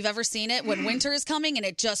Thrones, if you've ever seen it, when winter is coming and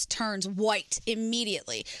it just turns white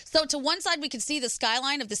immediately. So to one side, we could see the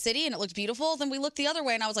skyline of the city and it looked beautiful. Then we looked the other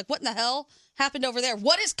way and I was like, what in the hell happened over there?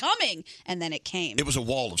 What is coming? And then it came. It was a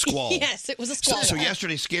wall of squall. Yes, it was a squall. So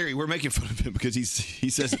yesterday, Scary, we're making fun of him because he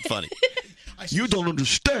says it funny. You don't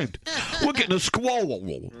understand. We're getting a squall.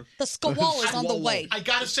 The squall is on the way. I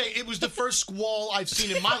gotta say, it was the first squall I've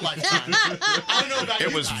seen in my lifetime. I don't know about It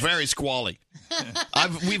you was guys. very squally.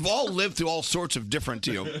 We've all lived through all sorts of different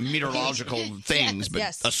meteorological things, but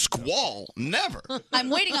Yes. a squall, never.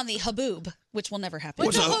 I'm waiting on the haboob, which will never happen.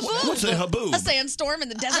 What's a haboob? A sandstorm in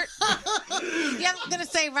the desert. Yeah, I'm gonna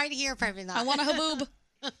say right here, perfect. I want a haboob.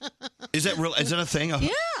 Is that real? Is that a thing? Yeah,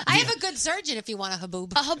 I have a good surgeon if you want a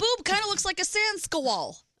haboob. A haboob kind of looks like a sand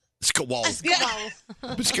squall. Squall. A squall.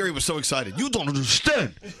 But Scary was so excited. You don't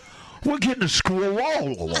understand. We're getting a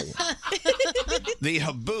squall. The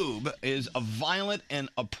haboob is a violent and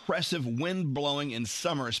oppressive wind blowing in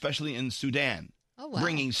summer, especially in Sudan. Oh, wow.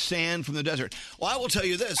 Bringing sand from the desert. Well, I will tell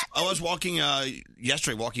you this. I was walking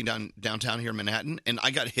yesterday, downtown here in Manhattan, and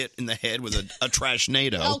I got hit in the head with a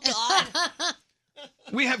trashnado. Oh, God.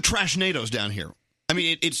 We have trashnados down here. I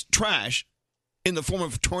mean, it's trash in the form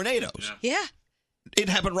of tornadoes. Yeah. It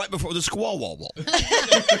happened right before the squall wall.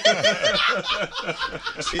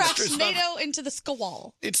 Trashnado into the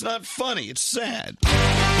squall. It's not funny. It's sad.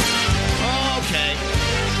 Okay.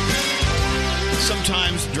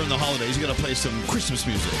 Sometimes during the holidays, you got to play some Christmas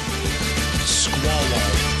music. Squall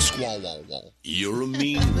wall. Squall wall wall. You're a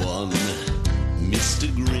mean one, Mr.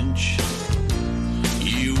 Grinch.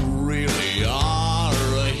 You really are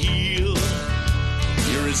a heel.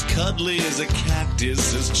 You're as cuddly as a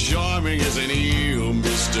cactus, as charming as an eel,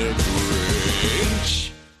 Mr. Grinch.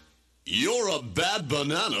 You're a bad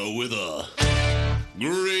banana with a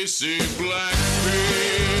greasy black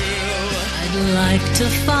peel. I'd like to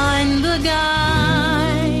find the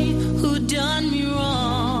guy who done me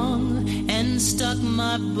wrong and stuck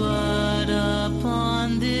my butt up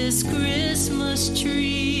on this Christmas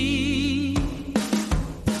tree.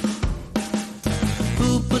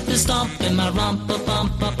 Who put the stomp in my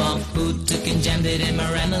rumpa-bumpa-bump? Who took and jammed it in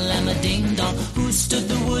my ram-a-lam-a-ding-dong? Who stood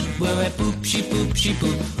the wood where I poop, she poop, she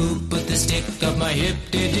poop? Who put the stick up my hip,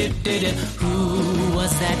 did? Who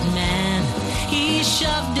was that man? He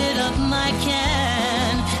shoved it up my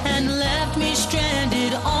can and left me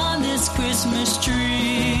stranded on this Christmas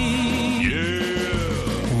tree.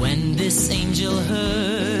 When this angel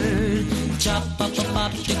heard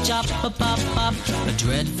chop-a-pop-pop, chop-a-pop-pop, a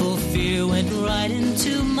dreadful fear went right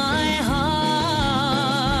into my heart.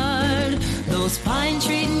 Those pine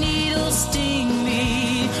tree needles sting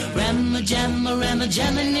me.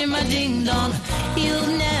 Ram-a-jam-a near my ding-dong. You'll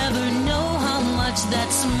never know how much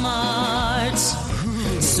that smarts.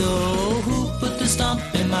 So who put the stomp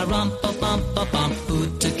in my rumpa-bumpa-bump? Who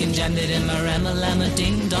took and jammed it in my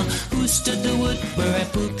ram-a-lam-a-ding-dong? Who stood the wood where I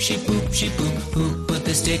poop, she poop, she poop? Who put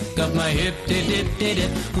the stick up my hip, did?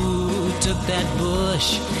 Who took that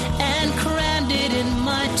bush and crammed it in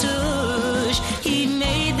my tush? He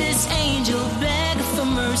made this angel beg for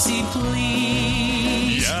mercy,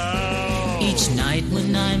 please. Each night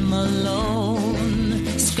when I'm alone,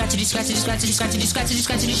 scratchity, scratchity, scratchity, scratchity, scratchity,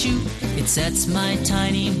 scratchity shoe, it sets my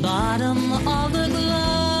tiny bottom all aglow.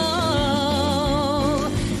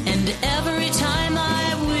 And every time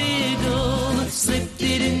I wiggle, slipped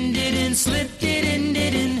it in, didn't, slipped it in,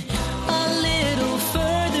 didn't, a little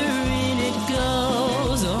further in it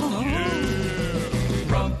goes. Oh.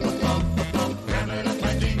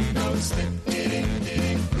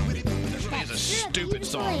 It's a stupid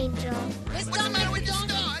song.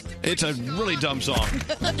 It's a really dumb song.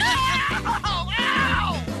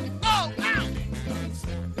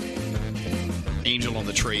 Angel on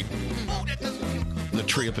the tree. The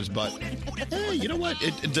tree up his butt. Hey, you know what?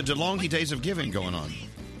 The DeLonghi Days of Giving going on.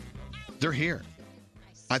 They're here.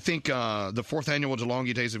 I think the 4th annual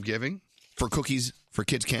DeLonghi Days of Giving for Cookies for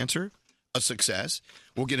Kids Cancer, a success.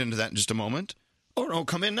 We'll get into that in just a moment. Oh, no,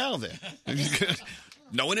 come in now then.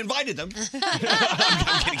 No one invited them.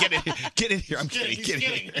 I'm kidding. Get in here. I'm kidding. Get in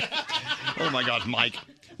here. Oh, my God, Mike.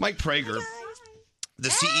 Mike Prager, the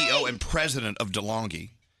CEO and president of DeLonghi.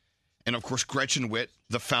 And, of course, Gretchen Witt,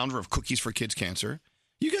 the founder of Cookies for Kids Cancer.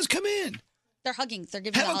 You guys come in. They're hugging. They're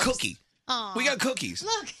giving Have a hugs. cookie. Aw. We got cookies.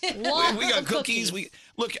 Look. We got cookies.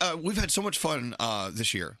 We've had so much fun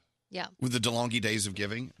this year. Yeah. With the DeLonghi Days of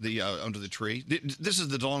Giving, under the tree. This is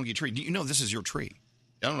the DeLonghi tree. Do you know this is your tree?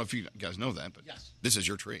 I don't know if you guys know that, but this is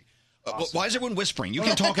your tree. Why is everyone whispering? You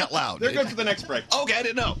can talk out loud. They're good for the next break. Okay, I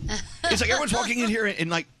didn't know. It's like everyone's walking in here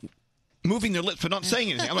and like moving their lips but not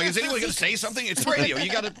saying anything. I'm like, is anyone going to say something? It's radio.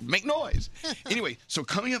 You got to make noise. Anyway, so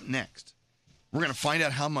coming up next, we're going to find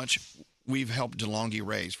out how much we've helped DeLonghi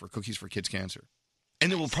raise for Cookies for Kids Cancer.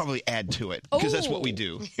 And then we'll probably add to it because that's what we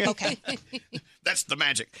do. Okay. That's the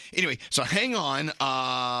magic. Anyway, so hang on.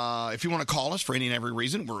 If you want to call us for any and every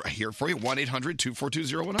reason, we're here for you.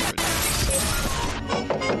 1-800-242-0100.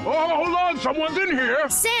 Oh, hold on. Someone's in here.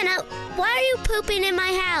 Santa, why are you pooping in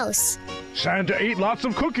my house? Santa ate lots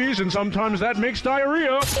of cookies, and sometimes that makes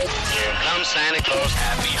diarrhea. Here comes Santa Claus.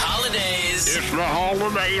 Happy holidays. It's the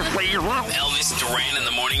holiday season. Elvis Duran in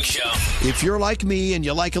the Morning Show. If you're like me and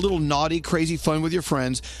you like a little naughty, crazy fun with your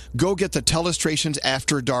friends, go get the Telestrations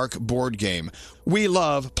After Dark board game. We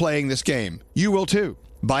love playing this game. You will too.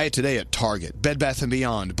 Buy it today at Target, Bed Bath &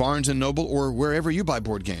 Beyond, Barnes & Noble, or wherever you buy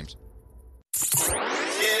board games. Giddy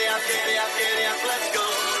up, let's go.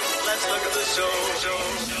 Let's look at the show.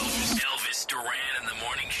 Elvis Duran in the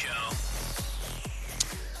Morning Show.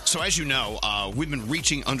 So as you know, we've been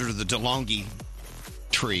reaching under the DeLonghi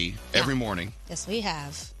tree every morning. Yes, we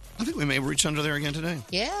have. I think we may reach under there again today.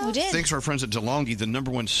 Yeah, we did. Thanks to our friends at DeLonghi, the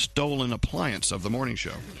 #1 stolen appliance of the morning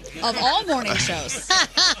show. Of all morning shows.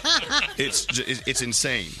 It's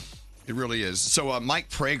insane. It really is. So Mike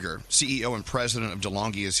Prager, CEO and president of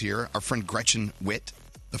DeLonghi, is here. Our friend Gretchen Witt,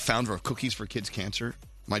 the founder of Cookies for Kids Cancer.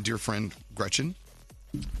 My dear friend Gretchen,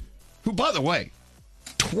 who, by the way,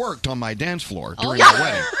 twerked on my dance floor during my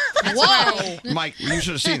wedding. Whoa. Mike, you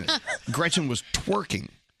should have seen it. Gretchen was twerking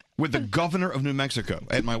with the governor of New Mexico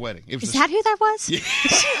at my wedding. Is that who that was? Yeah.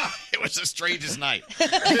 It was the strangest night.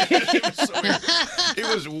 It was so weird. It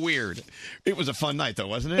was weird. It was a fun night, though,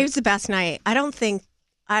 wasn't it? It was the best night. I don't think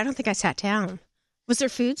I sat down. Was there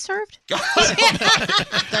food served?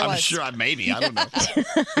 I'm sure. Maybe. I don't know.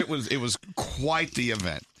 It was quite the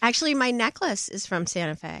event. Actually, my necklace is from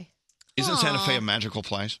Santa Fe. Isn't Santa Fe a magical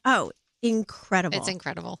place? Oh, incredible. It's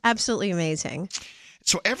incredible. Absolutely amazing.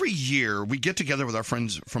 So every year we get together with our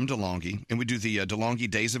friends from DeLonghi and we do the DeLonghi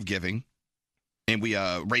Days of Giving, and we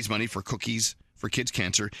raise money for Cookies for Kids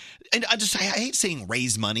Cancer. And I hate saying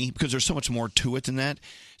raise money because there's so much more to it than that.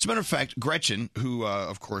 As a matter of fact, Gretchen, who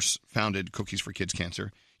of course founded Cookies for Kids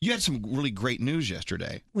Cancer, You had some really great news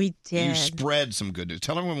yesterday. We did. You spread some good news.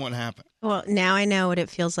 Tell everyone what happened. Well, now I know what it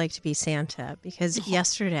feels like to be Santa because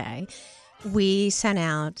yesterday we sent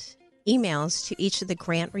out emails to each of the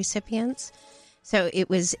grant recipients. So it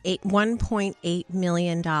was $1.8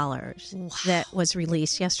 million that was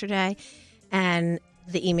released yesterday. And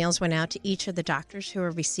the emails went out to each of the doctors who are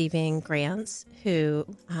receiving grants,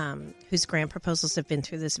 whose grant proposals have been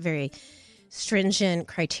through this very stringent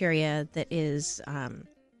criteria that is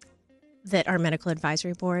that our medical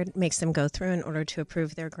advisory board makes them go through in order to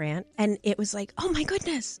approve their grant. And it was like, oh my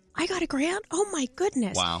goodness, I got a grant. Oh my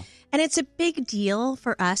goodness. Wow. And it's a big deal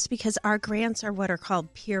for us because our grants are what are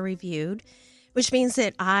called peer reviewed, which means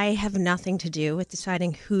that I have nothing to do with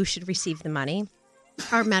deciding who should receive the money.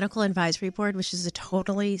 Our medical advisory board, which is a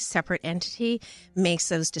totally separate entity, makes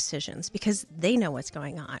those decisions because they know what's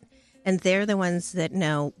going on. And they're the ones that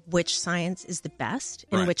know which science is the best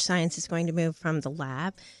and which science is going to move from the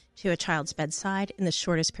lab to a child's bedside in the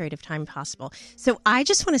shortest period of time possible. So I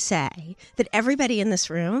just want to say that everybody in this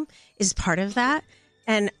room is part of that,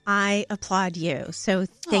 and I applaud you. So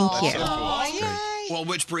thank you. Well,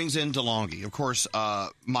 which brings in DeLonghi. Of course,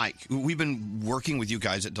 Mike, we've been working with you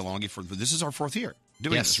guys at DeLonghi for this is our 4th year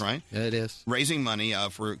doing this, right? Yeah, it is. Raising money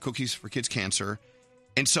for Cookies for Kids Cancer.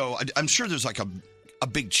 And so I'm sure there's like a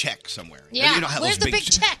big check somewhere. Yeah, you know how where's those the big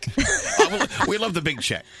check? We love the big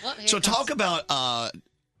check. Well, here So it talk comes. about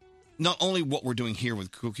not only what we're doing here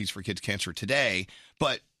with Cookies for Kids Cancer today,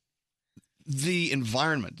 but the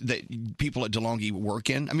environment that people at DeLonghi work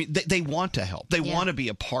in. I mean, they want to help. They want to be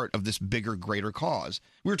a part of this bigger, greater cause.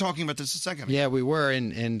 We were talking about this a second ago. Yeah, we were,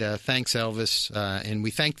 and thanks, Elvis. And we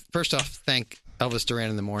thank Elvis Duran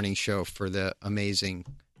in the Morning Show for the amazing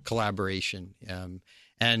collaboration.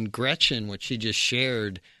 And Gretchen, what she just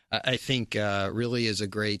shared, I think really is a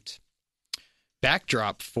great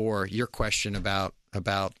backdrop for your question about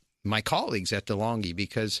my colleagues at DeLonghi,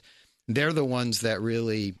 because they're the ones that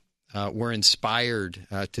really were inspired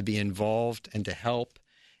to be involved and to help.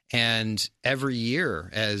 And every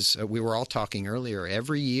year, as we were all talking earlier,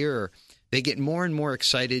 every year they get more and more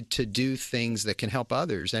excited to do things that can help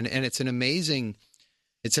others. And it's an amazing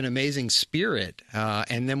spirit.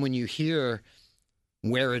 And then when you hear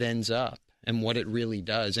where it ends up and what it really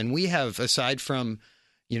does, and we have, aside from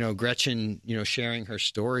Gretchen, sharing her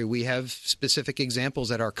story, we have specific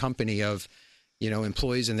examples at our company of,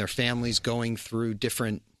 employees and their families going through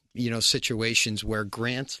different, situations where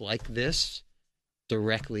grants like this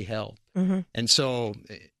directly help. Mm-hmm. And so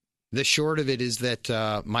the short of it is that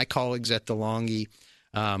my colleagues at DeLonghi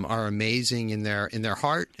are amazing in their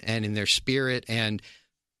heart and in their spirit. And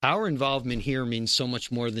our involvement here means so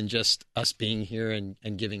much more than just us being here and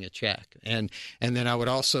giving a check. And then I would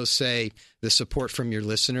also say the support from your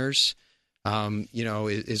listeners,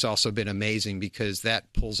 has also been amazing because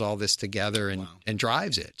that pulls all this together and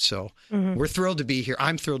drives it. So we're thrilled to be here.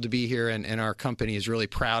 I'm thrilled to be here, and our company is really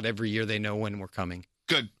proud every year. They know when we're coming.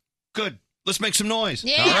 Good. Let's make some noise.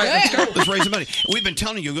 Yeah. All right, let's go. Let's raise some money. We've been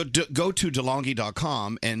telling you, go to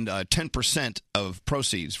DeLonghi.com, and 10% of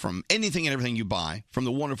proceeds from anything and everything you buy, from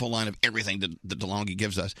the wonderful line of everything that DeLonghi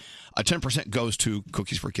gives us, 10% goes to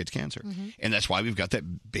Cookies for Kids Cancer. And that's why we've got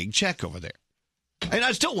that big check over there. And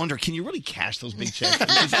I still wonder, can you really cash those big checks? Is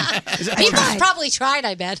that People have probably tried,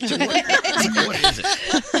 I bet. what is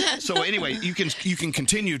it? So anyway, you can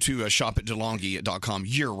continue to shop at DeLonghi.com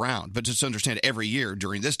year round, but just understand every year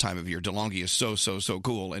during this time of year, DeLonghi is so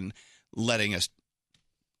cool and letting us.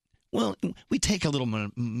 Well, we take a little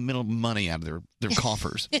money out of their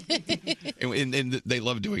coffers, and they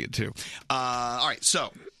love doing it too. All right,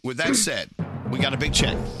 so with that said, we got a big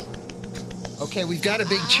check. Okay, we've got a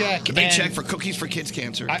big check. A big check for Cookies for Kids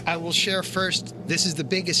Cancer. I will share first, this is the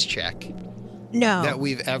biggest check that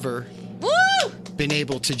we've ever been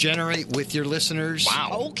able to generate with your listeners.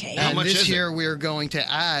 Wow. Okay. And How much this is year it? we're going to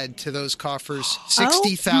add to those coffers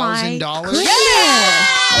 $60,000. Oh,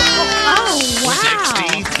 wow.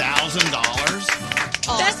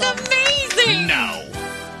 $60,000? That's amazing. No.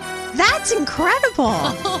 That's incredible.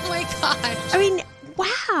 Oh, my gosh. I mean,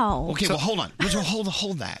 wow. Okay, well, hold on.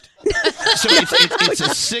 Hold that. So it's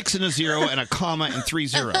a 6 and a 0 and a comma and 3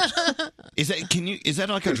 zeros. Is that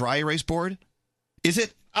like a dry erase board? Is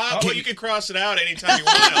it? Well, you can cross it out anytime you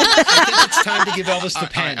want. I think it's time to give Elvis the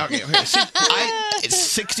pen. Okay. It's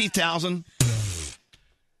 60,000.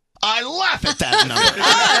 I laugh at that number.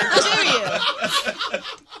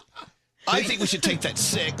 I think we should take that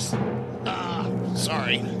 6.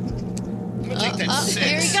 Sorry. I'm going to take that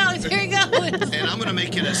 6. Here he goes. And I'm going to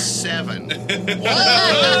make it a 7.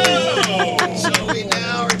 Whoa! So we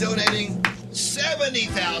now are donating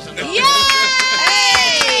 $70,000. Yay!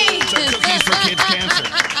 To Cookies for Kids Cancer.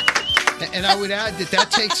 And I would add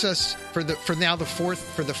that takes us for the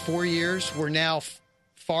 4 years. We're now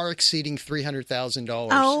far exceeding $300,000.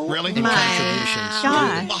 Oh, really? In my contributions.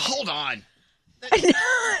 gosh. Well, hold on.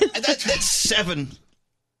 That's 7.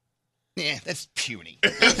 Yeah, that's puny.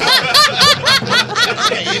 It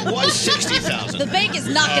was 60,000. The bank is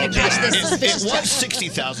not going to catch this suspicious It was check.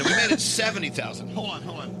 60,000. We made it 70,000. Hold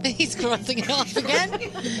on. He's crossing it off again.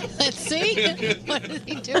 Let's see. What is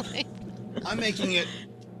he doing? I'm making it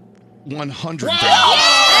 100,000.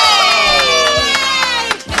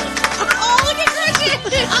 Oh, look at Gretchen!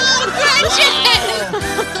 Oh,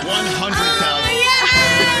 Gretchen! 100,000.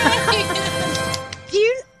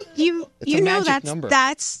 You a know magic number.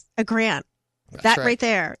 that's a grant. That right. right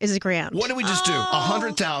there is a grant. What did we just do?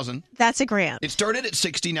 100,000. That's a grant. It started at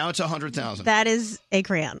 60. Now it's 100,000. That is a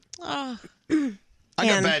grant. Oh. I got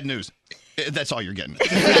and- bad news. That's all you're getting.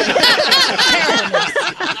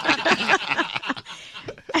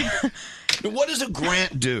 What does a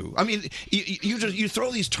grant do? I mean, you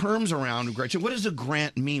throw these terms around, Gretchen. What does a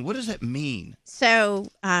grant mean? What does that mean? So,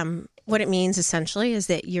 what it means essentially is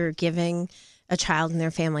that you're giving a child and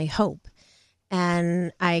their family hope.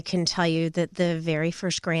 And I can tell you that the very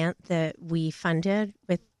first grant that we funded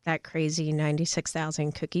with that crazy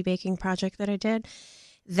 96,000 cookie baking project that I did,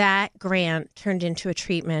 that grant turned into a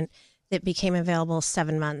treatment that became available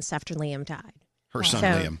 7 months after Liam died. Her son, So,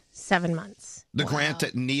 Liam. 7 months. The grant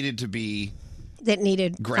that needed to be That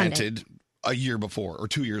needed granted funding. a year before or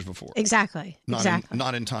 2 years before. Exactly. Exactly.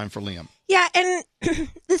 Not in time for Liam. Yeah, and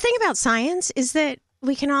the thing about science is that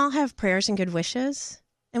we can all have prayers and good wishes,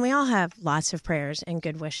 and we all have lots of prayers and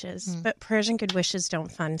good wishes, but prayers and good wishes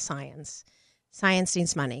don't fund science. Science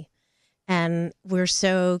needs money, and we're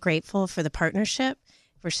so grateful for the partnership.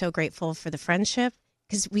 We're so grateful for the friendship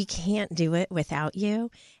because we can't do it without you.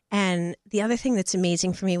 And the other thing that's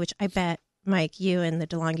amazing for me, which I bet, Mike, you and the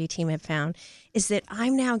DeLonghi team have found, is that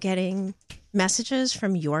I'm now getting messages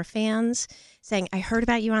from your fans saying, I heard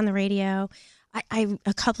about you on the radio. I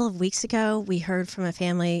a couple of weeks ago, we heard from a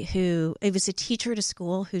family who, it was a teacher at a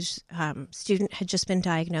school whose student had just been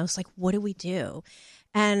diagnosed. Like, what do we do?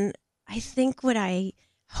 And I think what I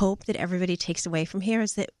hope that everybody takes away from here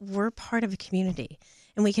is that we're part of a community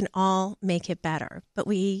and we can all make it better. But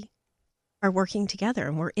we are working together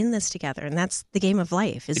and we're in this together. And that's the game of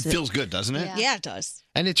life. It feels good, doesn't it? Yeah, it does.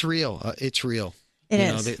 And it's real. It's real. It you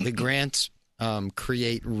is. know, the grants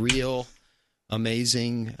create real,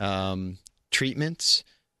 amazing treatments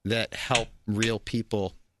that help real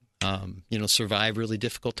people, survive really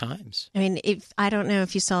difficult times. I mean, I don't know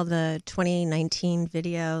if you saw the 2019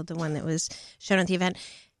 video, the one that was shown at the event.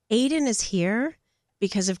 Aiden is here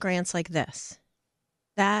because of grants like this.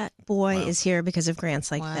 That boy is here because of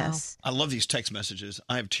grants like this. I love these text messages.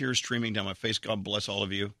 I have tears streaming down my face. God bless all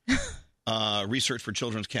of you. Research for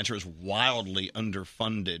children's cancer is wildly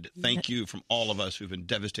underfunded. Thank you from all of us who've been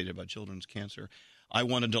devastated by children's cancer. I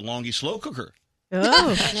won a DeLonghi slow cooker.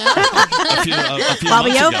 Oh. a few While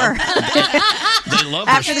we months over. ago. They love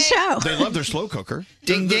After the show. They love their slow cooker.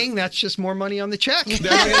 Ding, ding. That's just more money on the check.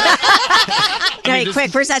 Hey,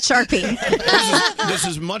 quick, where's that Sharpie? This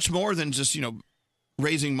is much more than just,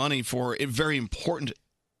 raising money for very important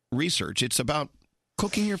research. It's about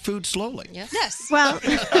cooking your food slowly. Yes. Well,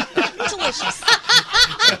 delicious.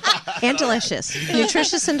 And delicious.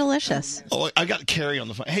 Nutritious and delicious. Oh, I got Carrie on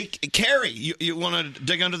the phone. Hey, Carrie, you want to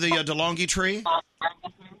dig under the DeLonghi tree?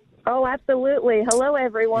 Oh, absolutely. Hello,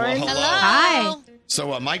 everyone. Well, hello. Hi.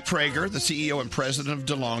 So Mike Prager, the CEO and president of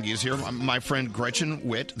DeLonghi, is here. My friend Gretchen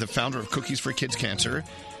Witt, the founder of Cookies for Kids Cancer.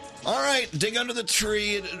 All right, dig under the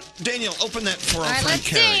tree. Daniel, open that for our friend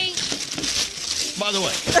Carrie. By the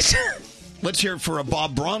way, let's hear it for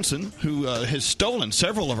Bob Bronson, who has stolen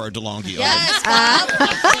several of our DeLonghi ovens.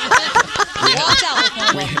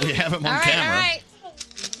 We have him on camera. All right.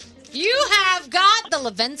 You have got the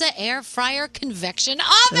Lavenza Air Fryer Convection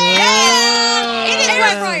Oven. It is Air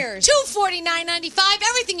worth fryers. $249.95.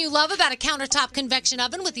 Everything you love about a countertop convection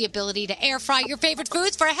oven with the ability to air fry your favorite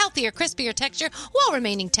foods for a healthier, crispier texture while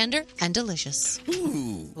remaining tender and delicious.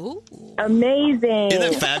 Ooh. Amazing. Isn't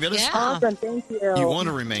that fabulous? Yeah. Awesome. Thank you. You want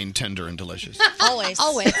to remain tender and delicious. Always.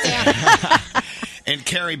 Always. Yeah. And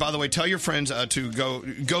Carrie, by the way, tell your friends to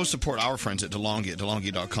go support our friends at DeLonghi at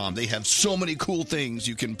DeLonghi.com. They have so many cool things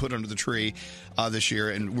you can put under the tree this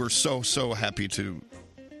year, and we're so happy to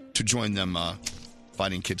join them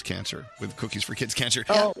fighting kids cancer with Cookies for Kids Cancer.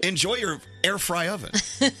 Oh. Enjoy your air fry oven.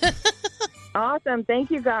 Awesome.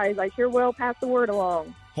 Thank you, guys. I sure will pass the word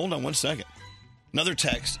along. Hold on one second. Another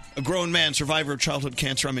text. A grown man, survivor of childhood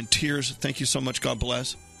cancer. I'm in tears. Thank you so much. God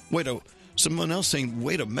bless. Someone else saying,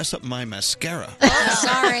 way to mess up my mascara. Oh,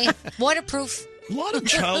 sorry. Waterproof. A lot of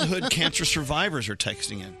childhood cancer survivors are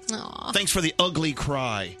texting in. Aw. Thanks for the ugly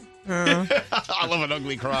cry. I love an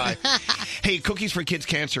ugly cry. Hey, Cookies for Kids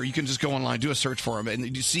Cancer, you can just go online, do a search for them,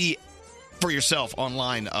 and you see for yourself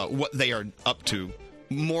online what they are up to,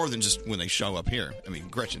 more than just when they show up here. I mean,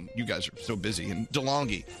 Gretchen, you guys are so busy. And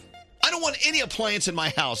DeLonghi, I don't want any appliance in my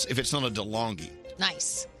house if it's not a DeLonghi.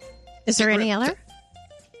 Nice. Is there any other?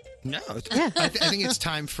 No. I think it's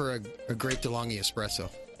time for a great DeLonghi espresso.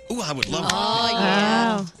 Ooh, I would love that. Oh,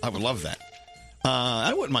 yeah. I would love that.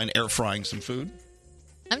 I wouldn't mind air frying some food.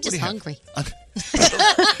 I'm just hungry.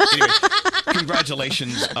 Anyway,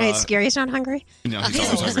 congratulations. Wait, Gary's not hungry? No, he's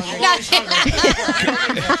always hungry.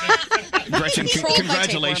 Gretchen,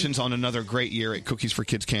 congratulations on another great year at Cookies for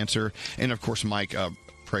Kids Cancer. And, of course, Mike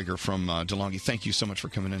Prager from DeLonghi. Thank you so much for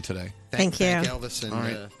coming in today. Thank you. Thank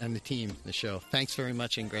Elvis and the team, the show. Thanks very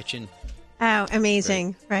much, and Gretchen. Oh,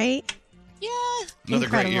 amazing, right? Yeah. Another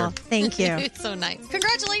great year. Thank you. It's so nice.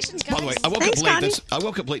 Congratulations, guys. By the way, I woke up late. I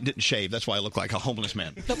woke up late and didn't shave. That's why I look like a homeless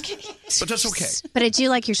man. Okay. But that's okay. But I do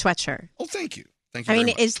like your sweatshirt. Oh, thank you. Thank you I very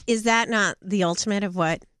mean, much. is that not the ultimate of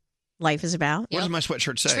what life is about? What does my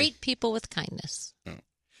sweatshirt say? Treat people with kindness.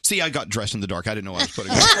 See, I got dressed in the dark. I didn't know I was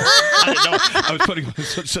putting on. I didn't know I was putting on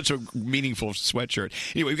such a meaningful sweatshirt.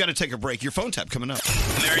 Anyway, we've got to take a break. Your phone tap coming up.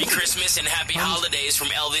 Merry Christmas and happy holidays from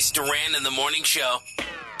Elvis Duran and the Morning Show.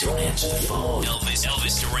 Don't answer the phone.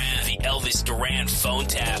 Elvis Duran, the Elvis Duran phone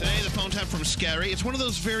tap. Today, the phone tap from Scary. It's one of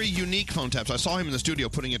those very unique phone taps. I saw him in the studio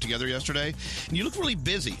putting it together yesterday, and you look really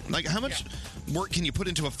busy. Like, how much work can you put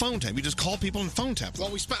into a phone tap? You just call people and phone tap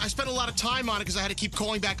them. Well, I spent a lot of time on it because I had to keep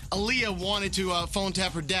calling back. Aaliyah wanted to phone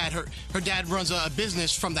tap her dad. Her dad runs a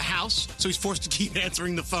business from the house, so he's forced to keep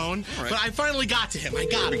answering the phone. All right. But I finally got to him. I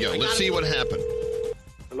got him. Here we go. Let's see what happened.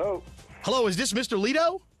 Hello? Hello, is this Mr.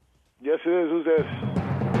 Lito? Yes, it is. Who's this?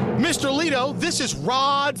 Mr. Lito, this is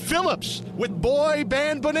Rod Phillips with Boy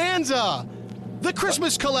Band Bonanza, the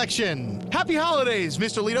Christmas collection. Happy holidays,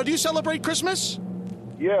 Mr. Lito. Do you celebrate Christmas?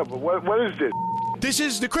 Yeah, but what is this? This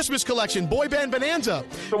is the Christmas collection, Boy Band Bonanza.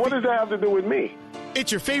 So what does that have to do with me?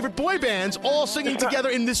 It's your favorite boy bands all singing together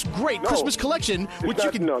in this great Christmas collection, which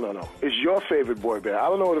you can... No. It's your favorite boy band. I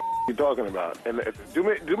don't know what the you're talking about. And do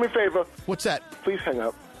me a favor. What's that? Please hang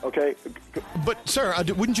up, okay? But, sir,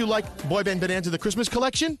 wouldn't you like Boy Band Bonanza, the Christmas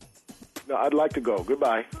collection? No, I'd like to go.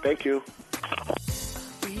 Goodbye. Thank you.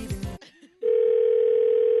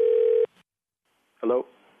 Hello?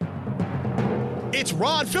 It's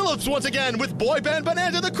Rod Phillips once again with Boy Band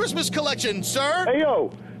Bonanza, the Christmas collection, sir. Hey,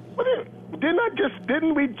 yo.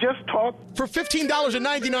 Didn't we just talk? For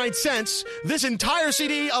 $15.99, this entire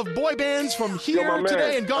CD of boy bands from here Yo,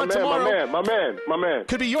 today and gone tomorrow. My man.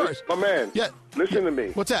 Could be yours. My man. Yeah. Listen to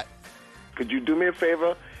me. What's that? Could you do me a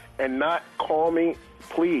favor and not call me,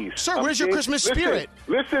 please? Sir, where's your Christmas spirit?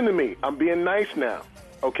 Listen to me. I'm being nice now,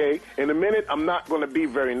 okay? In a minute, I'm not going to be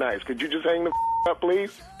very nice. Could you just hang the up,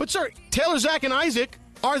 please? But, sir, Taylor, Zach, and Isaac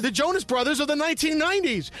are the Jonas Brothers of the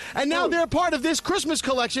 1990s. And now they're part of this Christmas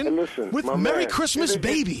collection with Merry Christmas,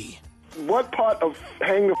 Baby. What part of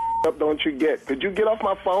hang the up don't you get? Could you get off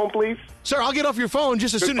my phone, please? Sir, I'll get off your phone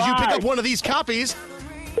just as soon as you pick up one of these copies.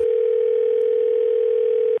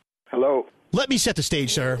 Hello? Let me set the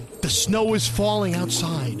stage, sir. The snow is falling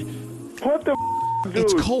outside. What the dude?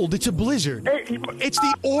 It's cold. It's a blizzard. Hey, it's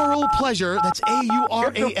the oral pleasure, that's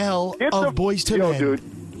A-U-R-A-L, of Boys to Men. Dude.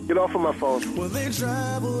 Get off of my phone.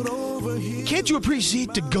 Can't you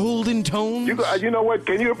appreciate the golden tones? You know what?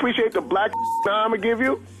 Can you appreciate the black I'm going to give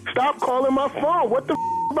you? Stop calling my phone. What the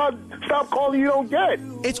about stop calling you don't get?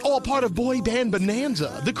 It's all part of Boy Band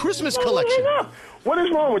Bonanza, the Christmas collection. Hang up. What is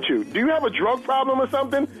wrong with you? Do you have a drug problem or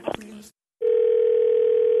something?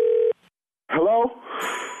 Hello?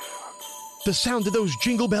 The sound of those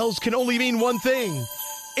jingle bells can only mean one thing.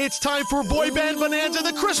 It's time for Boy Band Bonanza,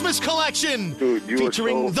 the Christmas collection,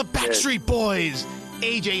 featuring the Backstreet Boys,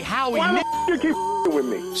 AJ, Howie, Why Nick. You keep with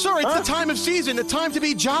me? Sir, it's the time of season, a time to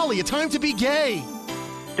be jolly, a time to be gay.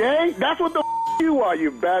 Gay? That's what the you are, you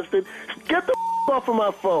bastard. Get the off of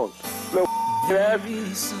my phone. No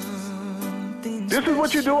ass. This is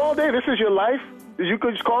what you do all day? This is your life? You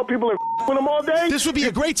could just call people and with them all day? This would be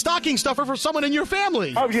a great stocking stuffer for someone in your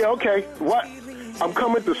family. Oh, yeah, okay. What? I'm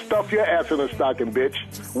coming to stuff your ass in a stocking, bitch.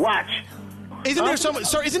 Watch. Isn't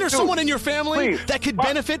there someone in your family that could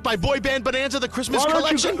benefit by Boy Band Bonanza, the Christmas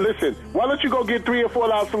collection? Listen, why don't you go get $3 or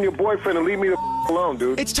 $4 from your boyfriend and leave me the alone,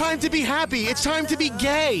 dude? It's time to be happy. It's time to be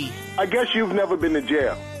gay. I guess you've never been to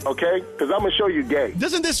jail, okay? Because I'm going to show you gay.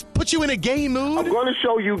 Doesn't this put you in a gay mood? I'm going to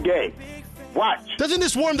show you gay. Watch. Doesn't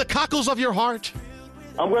this warm the cockles of your heart?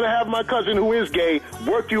 I'm going to have my cousin who is gay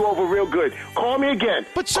work you over real good. Call me again.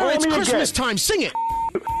 But, sir, it's Christmas time. Sing it.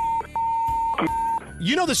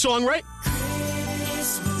 You know the song, right?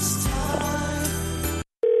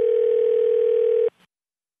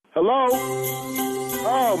 Hello?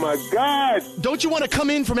 Oh, my God. Don't you want to come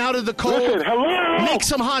in from out of the cold? Listen, hello? Make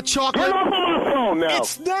some hot chocolate. Get off of my phone now.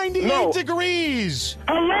 It's 98 degrees.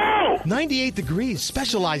 Hello? 98 degrees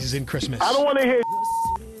specializes in Christmas. I don't want to hear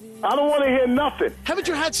I don't want to hear nothing. Haven't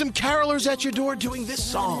you had some carolers at your door doing this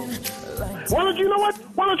song? Why don't you know what?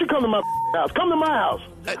 Why don't you come to my house? Come to my house.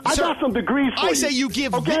 I sir, got some degrees for you. I say you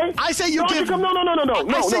give. Okay? I say you Don't give. Come, no.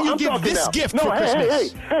 I say you I'm give talking this now. gift no, for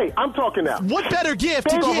Christmas. Hey, I'm talking now. What better gift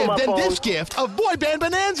to Stand off of give my than phone. this gift of Boy Band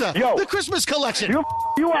Bonanza, Yo. the Christmas collection?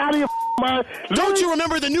 You out of your mind? Don't you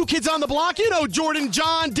remember the new kids on the block? You know Jordan,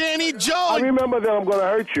 John, Danny, Joe. I remember that I'm going to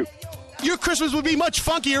hurt you. Your Christmas would be much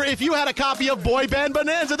funkier if you had a copy of Boy Band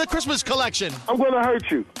Bonanza, the Christmas collection. I'm going to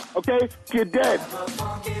hurt you, okay? You're dead.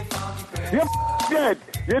 You're dead.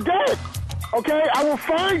 You're dead. Okay? I will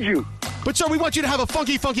find you. But, sir, we want you to have a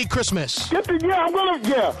funky Christmas. You're going to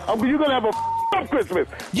have a Christmas.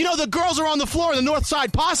 You know, the girls are on the floor and the North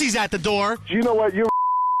Side Posse's at the door. You know what?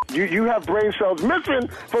 You have brain cells missing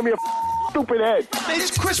from your stupid head.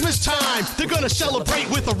 It's Christmas time. They're going to celebrate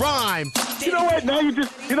with a rhyme. You know what? Now you know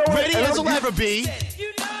what? Ready as I'll ever be.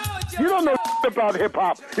 You don't know about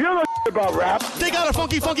hip-hop. You don't know about rap. They got a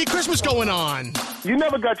funky Christmas going on. You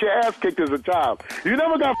never got your ass kicked as a child. You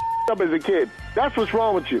never got up as a kid. That's what's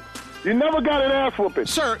wrong with you. You never got an ass whooping.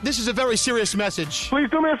 Sir, this is a very serious message. Please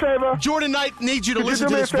do me a favor. Jordan Knight needs you to listen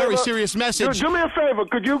to this very serious message. Do me a favor.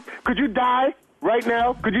 Could you die right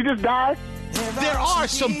now? Could you just die? There are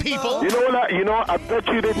some people. You know what? I bet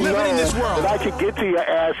you didn't know in this world that I could get to your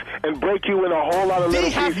ass and break you in a whole lot of little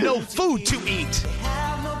pieces. They have no food to eat.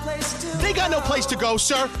 They got no place to go,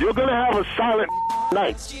 sir. You're going to have a silent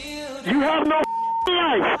night. You have no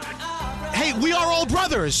life. Hey, we are all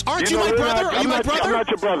brothers. Aren't you my brother? Are you my brother? I'm not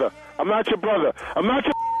your brother. I'm not your brother. I'm not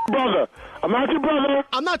your brother. I'm not your brother.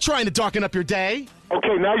 I'm not trying to darken up your day.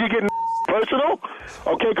 Okay, now you're getting personal?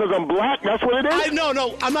 Okay, because I'm black? That's what it is?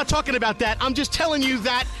 No, I'm not talking about that. I'm just telling you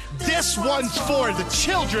that this one's for the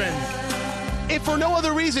children. If for no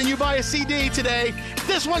other reason you buy a CD today,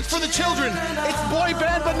 this one's for the children. It's Boy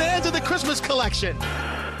Band Bonanza, the Christmas collection.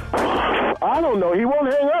 I don't know. He won't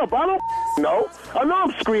hang up. I don't know. I know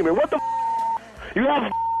I'm screaming. What the You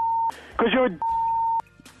have because you're a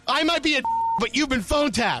I might be a but you've been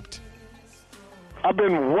phone tapped. I've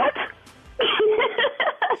been what?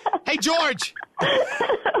 Hey, George.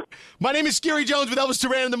 My name is Scary Jones with Elvis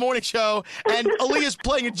Duran in the Morning Show, and Aaliyah's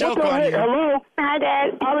playing a joke on you. Hello? Hi,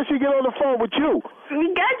 Dad. How did she get on the phone with you?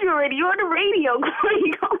 We got you already. You're on the radio.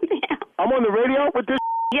 Calm down. I'm on the radio with this?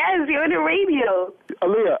 Yes, you're on the radio.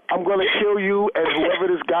 Aaliyah, I'm going to kill you and whoever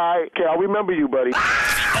this guy... Okay, I'll remember you, buddy.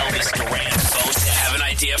 Elvis Duran phone tap. Have an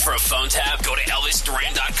idea for a phone tap? Go to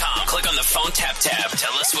ElvisDuran.com. Click on the phone tap tab.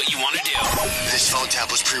 Tell us what you want to do. This phone tap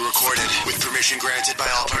was pre-recorded with permission granted by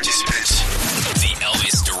all participants. The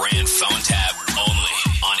Elvis Duran phone tap only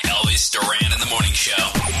on Elvis Duran in the Morning Show.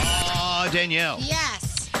 Danielle. Yes.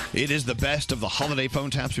 It is the best of the holiday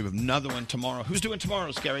phone taps. We have another one tomorrow. Who's doing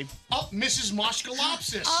tomorrow, Scary? Oh, Mrs.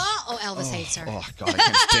 Moshkalopsis. Elvis hates her. Oh, God, I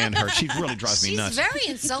can't stand her. She really drives me nuts. She's very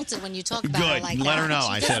insulted when you talk about her Good. like Let that. her know. She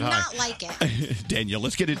I does said hi. not like it. Danielle,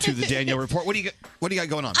 let's get into the Danielle report. What do you got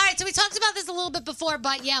going on? All right, so we talked about this a little bit before,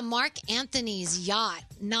 but yeah, Mark Anthony's yacht,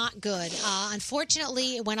 not good.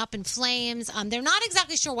 Unfortunately, it went up in flames. They're not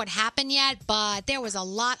exactly sure what happened yet, but there was a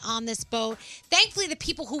lot on this boat. Thankfully, the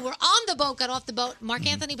people who were on the boat got off the boat. Mark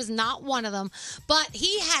Anthony was not one of them, but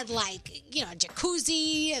he had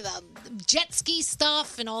jacuzzi, jet ski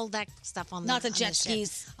stuff, and all that stuff on Not the on jet ship.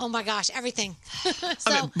 skis. Oh my gosh, everything.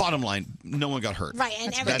 I mean, bottom line, no one got hurt. Right,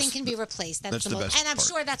 and everything can be replaced. That's the most, best and I'm part.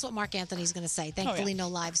 sure that's what Mark Anthony's going to say. Thankfully, no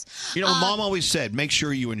lives. You know, Mom always said, make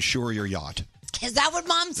sure you insure your yacht. Is that what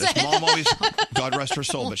Mom said? That's Mom always, God rest her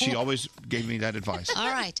soul, but she always gave me that advice. All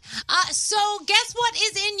right. So guess what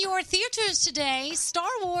is in your theaters today? Star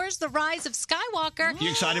Wars: The Rise of Skywalker. You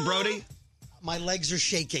excited, Brody? My legs are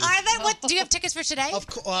shaking. Are they? What? Do you have tickets for today?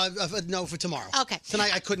 No, for tomorrow. Okay.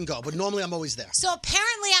 Tonight I couldn't go, but normally I'm always there. So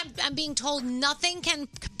apparently, I'm being told nothing can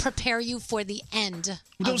prepare you for the end.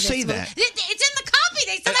 Don't of this say movie. that. It's in the copy.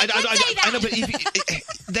 They said I could say that. I know, but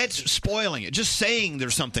that's spoiling it. Just saying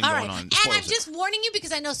there's something All going right. on. And spoils I'm it. just warning you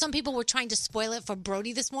because I know some people were trying to spoil it for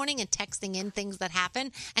Brody this morning and texting in things that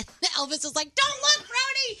happen. And Elvis was like, "Don't look,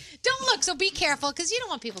 Brody! Don't look." So be careful because you don't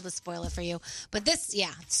want people to spoil it for you. But this,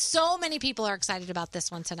 so many people are excited about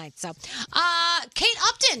this one tonight. So, Kate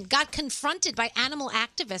Upton got confronted by animal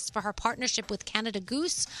activists for her partnership with Canada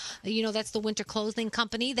Goose. That's the winter clothing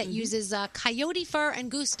company that uses coyote fur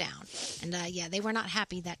and goose down. And they were not happy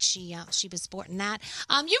happy that she was sporting that.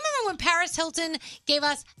 You remember when Paris Hilton gave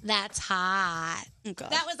us "That's hot"?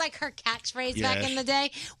 That was like her catchphrase back in the day.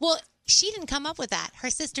 Well, she didn't come up with that. Her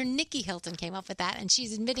sister Nikki Hilton came up with that, and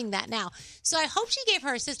she's admitting that now. So I hope she gave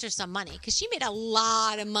her sister some money because she made a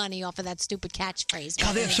lot of money off of that stupid catchphrase.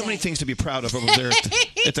 God, they have so many things to be proud of over there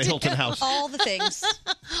at the Hilton House. All the things.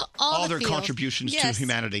 All their fields. contributions to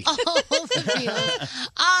humanity. All the fields.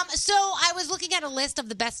 So I was looking at a list of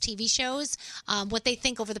the best TV shows, what they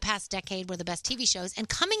think over the past decade were the best TV shows. And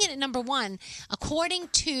coming in at number one, according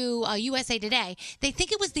to USA Today, they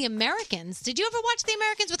think it was The Americans. Did you ever watch The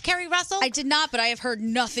Americans with Kerry Russell? I did not, but I have heard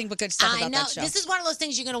nothing but good stuff I about know. that show. This is one of those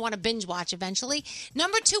things you're going to want to binge watch eventually.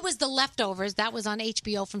 Number two was The Leftovers. That was on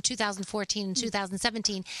HBO from 2014 and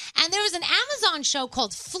 2017. And there was an Amazon show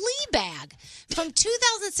called Fleabag from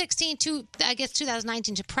 2016 to, I guess,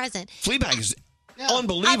 2019 to present. Fleabag is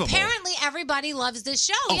unbelievable. Apparently, everybody loves this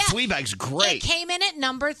show. Oh, yeah. Fleabag's great. It came in at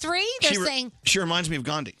number 3. They're saying She reminds me of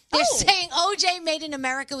Gandhi. they're saying OJ Made in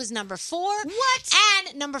America was number 4. What?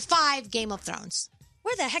 And number 5, Game of Thrones.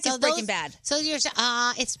 Where the heck is Breaking Bad? So you're,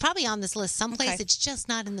 it's probably on this list someplace. Okay. It's just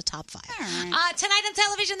not in the top 5. Tonight on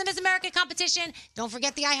television, the Miss America competition. Don't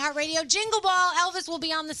forget the iHeartRadio Jingle Ball. Elvis will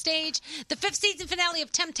be on the stage. The 5th season finale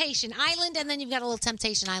of Temptation Island, and then you've got a little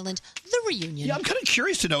Temptation Island, the reunion. Yeah, I'm kind of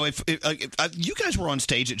curious to know if you guys were on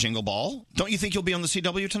stage at Jingle Ball. Don't you think you'll be on the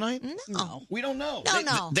CW tonight? No. We don't know.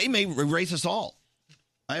 No. They may erase us all.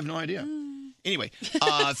 I have no idea. Anyway,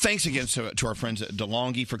 thanks again to our friends at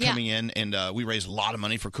DeLonghi for coming in, and we raised a lot of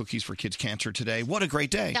money for Cookies for Kids Cancer today. What a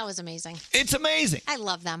great day. That was amazing. It's amazing. I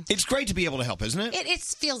love them. It's great to be able to help, isn't it? It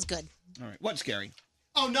feels good. All right. What's scary?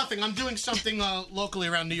 Oh, nothing. I'm doing something locally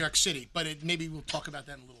around New York City, but maybe we'll talk about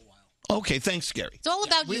that in a little while. Okay, thanks, Scary. It's all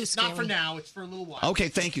about you, Scary. Not for now. It's for a little while. Okay,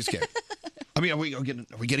 thank you, Scary. I mean, are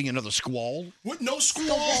we getting another squall? What? No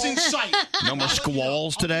squalls in sight. No more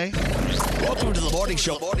squalls today? Welcome to the Morning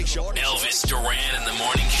Show. Elvis Duran in the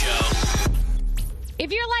Morning Show.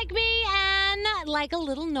 If you're like me and like a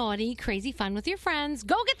little naughty, crazy fun with your friends,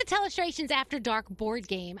 go get the Telestrations After Dark board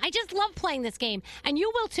game. I just love playing this game, and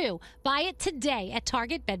you will too. Buy it today at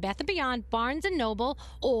Target, Bed Bath & Beyond, Barnes & Noble,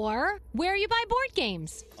 or where you buy board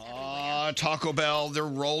games. Taco Bell, their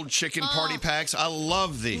rolled chicken party packs. I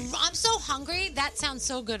love these. I'm so hungry. That sounds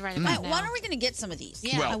so good right about now. When are we going to get some of these?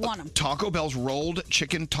 Yeah, I want them. Taco Bell's rolled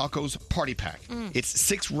chicken tacos party pack. It's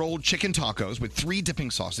 6 rolled chicken tacos with 3 dipping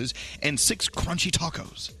sauces and 6 crunchy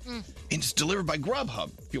tacos. And it's delivered by Grubhub.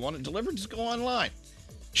 If you want it delivered, just go online.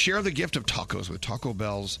 Share the gift of tacos with Taco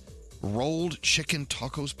Bell's rolled chicken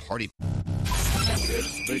tacos party.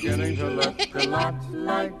 It's beginning to look a lot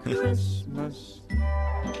like Christmas.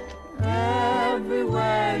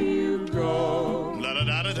 Everywhere you go.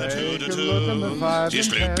 Take a look in the 5 and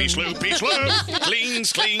 10. Sling,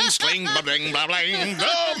 sling, sling, ba-bling, ba-bling.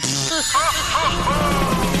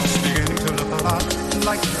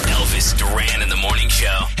 Elvis Duran in the Morning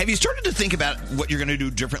Show. Have you started to think about what you're going to do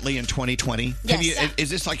differently in 2020? Yes. Is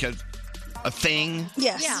this like a thing?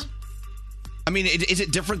 Yes. Yeah. I mean, is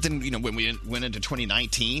it different than, when we went into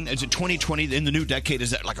 2019? Is it 2020 in the new decade?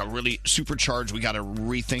 Is that like a really supercharged, we got to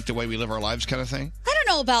rethink the way we live our lives kind of thing? I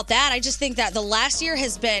don't know about that. I just think that the last year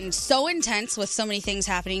has been so intense with so many things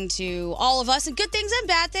happening to all of us, and good things and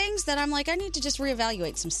bad things, that I'm like, I need to just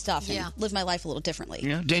reevaluate some stuff and live my life a little differently.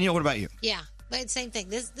 Yeah. Danielle, what about you? Yeah, but same thing.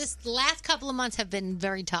 This last couple of months have been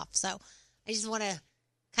very tough, so I just want to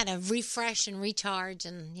kind of refresh and recharge,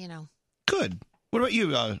 and Good. What about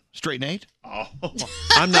you, Straight Nate? Oh,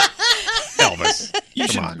 I'm not Elvis. You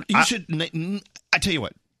should. I tell you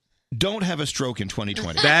what. Don't have a stroke in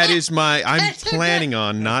 2020. That is I'm planning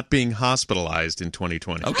on not being hospitalized in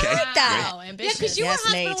 2020. Okay. I like that. Oh, Yeah, ambitious. because you were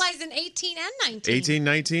Nate. hospitalized in 18 and 19. 18,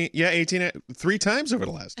 19. Yeah, 18. 3 times over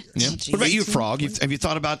the last year. Yeah. What about you, Frog? Have you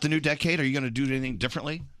thought about the new decade? Are you going to do anything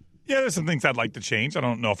differently? Yeah, there's some things I'd like to change. I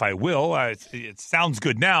don't know if I will. It sounds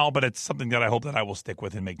good now, but it's something that I hope that I will stick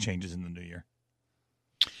with and make changes in the new year.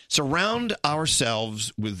 Surround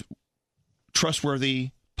ourselves with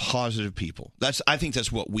trustworthy, positive people. I think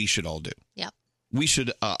that's what we should all do. Yep. We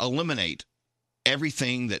should eliminate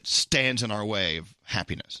everything that stands in our way of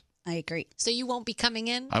happiness. I agree. So you won't be coming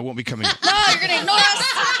in? I won't be coming in. No, you're going to ignore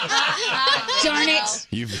us. Darn it.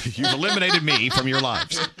 You've eliminated me from your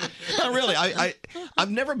lives. Not really.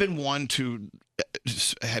 I've never been one to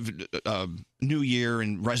have New Year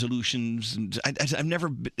and resolutions, and I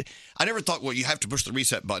never thought, well, you have to push the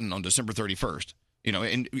reset button on December 31st.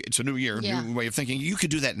 And it's a new year, new way of thinking. You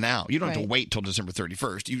could do that now. You don't have to wait till December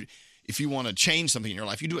 31st. If you want to change something in your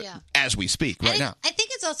life, you do it as we speak right now. I think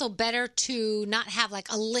it's also better to not have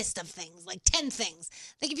like a list of things, like 10 things.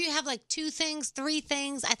 Like if you have like 2 things, 3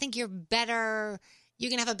 things, I think you're better. you're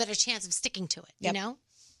going to have a better chance of sticking to it, you know?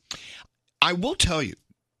 I will tell you,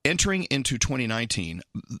 entering into 2019,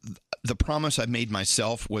 the promise I made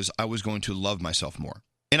myself was I was going to love myself more.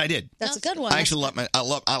 And I did. That's a good one. I actually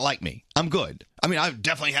I like me. I'm good. I mean, I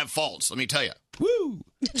definitely have faults, let me tell you. Woo!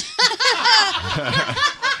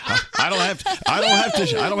 I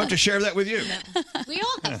don't have to share that with you. We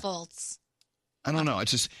all have faults. I don't know. It's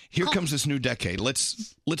just here comes this new decade.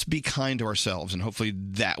 Let's be kind to ourselves, and hopefully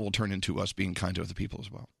that will turn into us being kind to other people as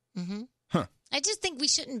well. Mm-hmm. Huh. I just think we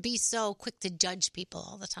shouldn't be so quick to judge people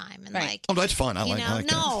all the time. And like, Oh, that's fun. I you like know,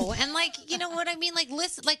 that. no, and like, you know what I mean? Like,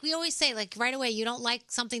 listen, like we always say, like right away, you don't like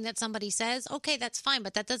something that somebody says. Okay, that's fine,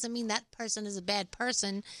 but that doesn't mean that person is a bad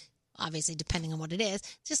person. Obviously, depending on what it is,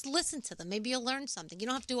 just listen to them. Maybe you'll learn something. You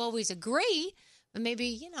don't have to always agree, but maybe,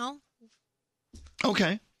 you know.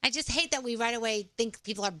 Okay. I just hate that we right away think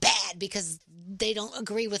people are bad because they don't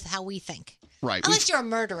agree with how we think. Right. Unless you're a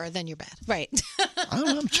murderer, then you're bad. Right.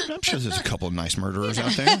 I'm sure there's a couple of nice murderers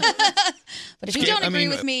out there. But if you don't agree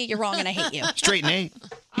with me, you're wrong and I hate you. Straight Nate.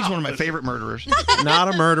 He's one of my favorite murderers.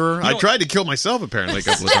 Not a murderer. I tried to kill myself apparently a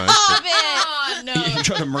couple of times. Oh, no. You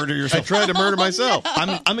tried to murder yourself. I tried to murder myself.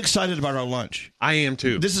 I'm excited about our lunch. I am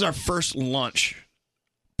too. This is our first lunch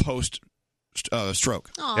post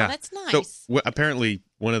stroke. Oh, Yeah. that's nice. So apparently,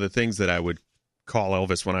 one of the things that I would call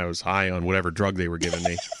Elvis when I was high on whatever drug they were giving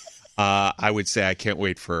me, I would say I can't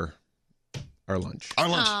wait for our lunch. Our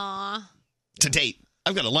lunch. Aw. To date.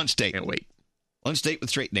 I've got a lunch date. Can't wait. Lunch date with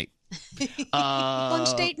Straight Nate.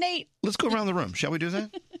 Lunch date, Nate. Let's go around the room. Shall we do that?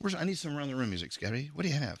 I need some around the room music, Scary. What do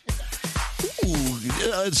you have?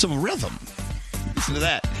 Ooh, some rhythm. Listen to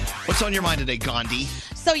that. What's on your mind today, Gandhi?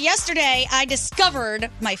 So yesterday, I discovered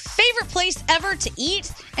my favorite place ever to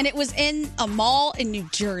eat, and it was in a mall in New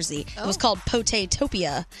Jersey. It was called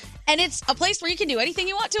Potatopia. And it's a place where you can do anything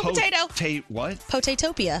you want to a potato. What?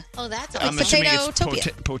 Potatopia. Oh, that's I'm assuming it's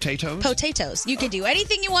Potatopia. potatoes? Potatoes. You can do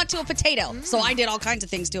anything you want to a potato. So I did all kinds of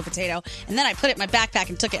things to a potato, and then I put it in my backpack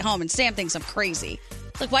and took it home, and Sam thinks I'm crazy.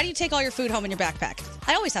 Like, why do you take all your food home in your backpack?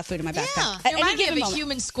 I always have food in my backpack. It reminds me of a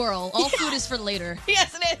human squirrel. All food is for later.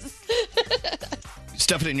 Yes, it is.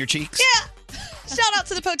 Stuff it in your cheeks? Yeah. Shout out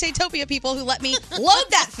to the Potatopia people who let me load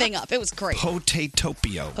that thing up. It was great.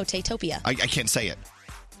 Potatopia. Potatopia. I can't say it.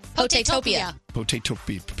 Potatopia.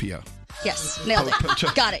 Potatopia. Yes, nailed it.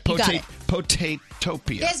 Got it. You got it.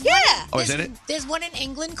 Potatopia. There's Oh, is that it? There's one in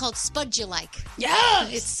England called Spudulike.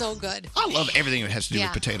 Yes! It's so good. I love everything that has to do Yeah.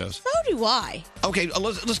 with potatoes. So do I. Okay,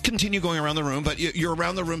 let's continue going around the room, but your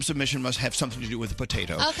around the room submission must have something to do with the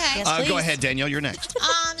potato. Okay. Yes, Go please. ahead, Danielle. You're next.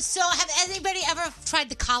 So have anybody ever tried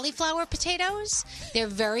the cauliflower potatoes? They're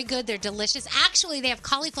very good. They're delicious. Actually, they have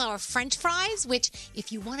cauliflower French fries, which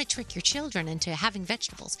if you want to trick your children into having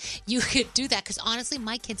vegetables, you could do that. Because honestly,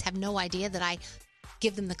 my kids have no idea that I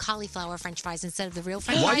give them the cauliflower French fries instead of the real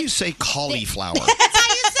French fries. Why do you say cauliflower? That's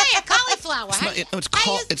how you say it, cauliflower.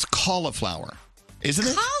 It's cauliflower, isn't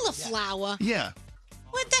it? Cauliflower? Yeah.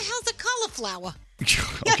 What the hell's a cauliflower?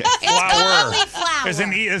 Okay. Flower. Cauliflower. There's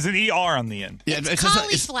an ER on the end. Yeah,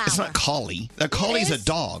 it's not collie. A collie's a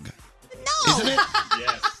dog. No. Isn't it?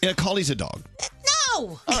 Yes. Yeah, collie's a dog.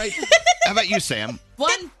 No. All right. How about you, Sam?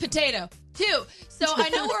 One, potato. Two, so I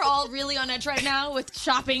know we're all really on edge right now with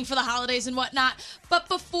shopping for the holidays and whatnot, but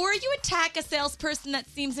before you attack a salesperson that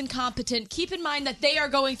seems incompetent, keep in mind that they are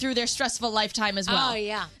going through their stressful lifetime as well. Oh,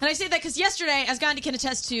 yeah. And I say that because yesterday, as Gandhi can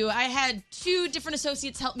attest to, I had 2 different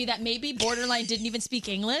associates help me that maybe borderline didn't even speak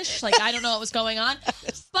English. Like, I don't know what was going on.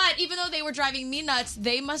 But even though they were driving me nuts,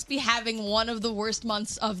 they must be having one of the worst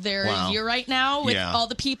months of their year right now with all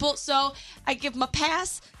the people. So I give them a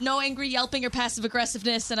pass, no angry yelping or passive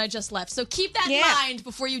aggressiveness, and I just left. So keep that in mind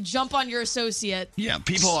before you jump on your associate. Yeah,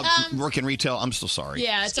 people work in retail. I'm so sorry.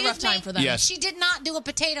 Yeah, it's a rough time for them. Yes. She did not do a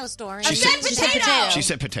potato story. She said potato. She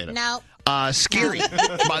said potato. No. Scary.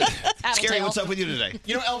 Scary, what's up with you today?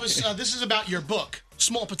 You know, Elvis, this is about your book,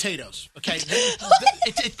 Small Potatoes. Okay,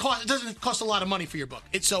 it doesn't cost a lot of money for your book.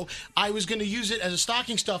 So I was going to use it as a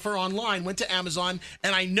stocking stuffer online. Went to Amazon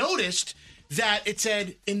and I noticed that it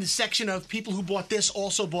said in the section of people who bought this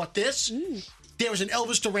also bought this. There was an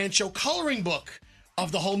Elvis Duran Show coloring book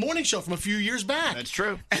of the whole morning show from a few years back. That's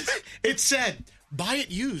true. And it said, buy it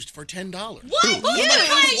used for $10. What? What?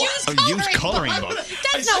 A used coloring book.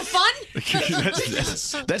 That's no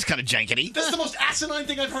fun. That's kind of jankety. That's the most asinine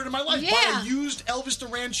thing I've heard in my life. Yeah. Buy a used Elvis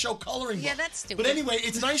Duran Show coloring book. Yeah, that's stupid. But anyway,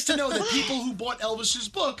 it's nice to know that people who bought Elvis's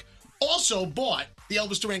book also bought the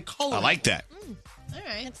Elvis Duran coloring I like that. All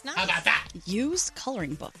right. That's nice. How about that? Used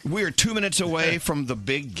coloring book. We're 2 minutes away from the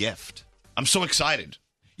big gift. I'm so excited.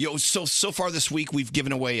 So far this week, we've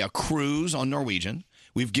given away a cruise on Norwegian.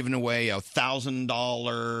 We've given away a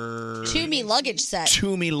 $1,000 Toomey luggage set.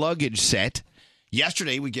 Toomey luggage set.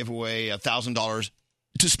 Yesterday, we gave away $1,000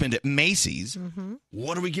 to spend at Macy's. Mm-hmm.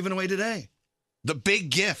 What are we giving away today? The big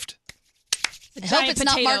gift. I hope it's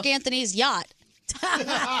not Mark Anthony's yacht.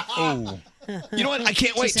 Oh. You know what? I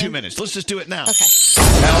can't wait 2 minutes. Let's just do it now. Okay.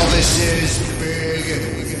 Elvis's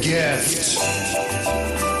big gift.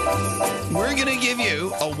 We're going to give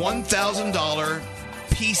you a $1,000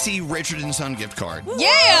 PC Richard & Son gift card.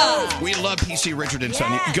 Yeah! We love PC Richard &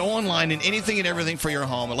 Son. Yes. Go online and anything and everything for your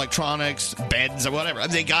home, electronics, beds, or whatever.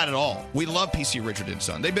 They got it all. We love PC Richard &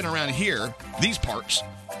 Son. They've been around here, these parts,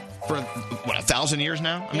 for, 1,000 years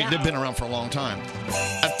now? I mean, they've been around for a long time.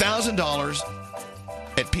 $1,000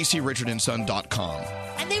 at PCRichardandSon.com.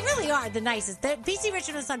 And they really are the nicest. The PC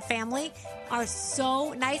Richard & Son family are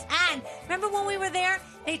so nice. And remember when we were there,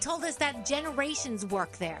 they told us that generations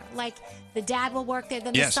work there. Like, the dad will work there,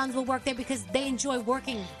 then the sons will work there because they enjoy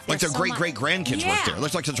working there. Like their so great-great-grandkids work there.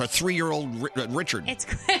 Looks like it's our 3-year-old Richard. It's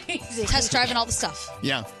crazy. Test driving all the stuff.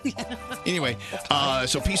 Yeah. Anyway,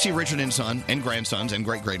 so PC Richard & Son and grandsons and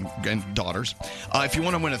great-great-granddaughters. If you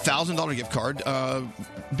want to win a $1,000 gift card,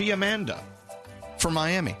 be Amanda from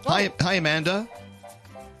Miami. Hi, Amanda.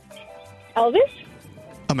 Elvis?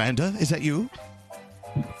 Amanda, is that you?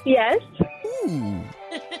 Yes. Ooh.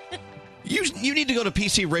 You need to go to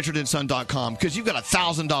PCRichardandSon.com because you've got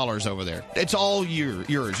 $1,000 over there. It's all yours.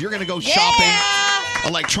 You're going to go shopping,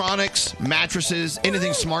 electronics, mattresses,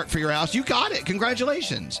 anything smart for your house. You got it.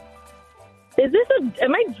 Congratulations. Is this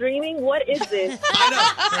am I dreaming? What is this?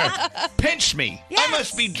 I know. Pinch me. I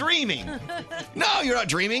must be dreaming. No, you're not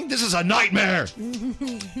dreaming. This is a nightmare.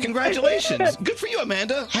 Congratulations. Good for you,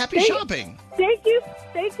 Amanda. Happy shopping. Thank you.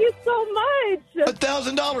 Thank you so much.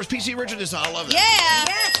 $1,000 PC Richard & Son. I love it. Yeah.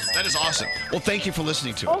 Yes. That is awesome. Well, thank you for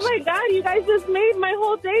listening to us. Oh my God, you guys just made my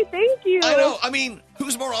whole day. Thank you. I know. I mean,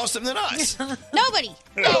 who's more awesome than us? Nobody.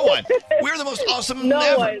 No one. We're the most awesome No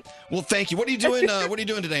ever. one. Well, thank you. What are you doing? What are you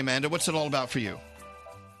doing today, Amanda? What's it all about for you?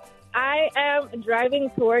 I am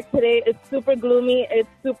driving to work today. It's super gloomy. It's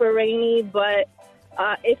super rainy, but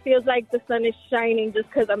it feels like the sun is shining just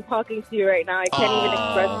because I'm talking to you right now. I can't even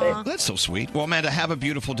express it. That's so sweet. Well, Amanda, have a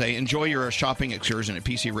beautiful day. Enjoy your shopping excursion at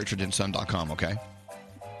PCRichardandSon.com, okay?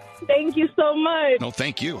 Thank you so much. No,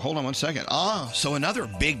 thank you. Hold on one second. So another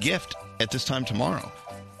big gift at this time tomorrow.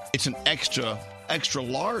 It's an extra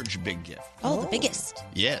large big gift. Oh, the biggest.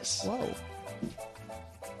 Yes. Whoa.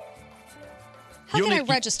 How can I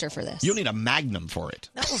register for this? You'll need a Magnum for it.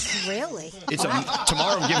 Oh, really? It's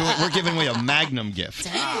tomorrow we're giving away a Magnum gift.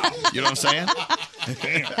 You know what I'm saying?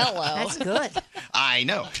 Hello. That's good. I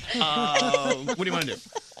know. What do you want to do?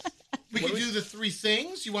 We can do the three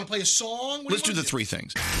things. You want to play a song? Let's do the three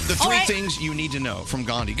things. The three things you need to know from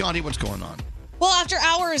Gandhi. Gandhi, what's going on? Well, after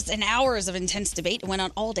hours and hours of intense debate, it went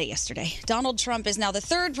on all day yesterday. Donald Trump is now the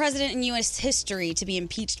third president in U.S. history to be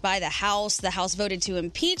impeached by the House. The House voted to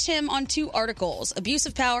impeach him on 2 articles, abuse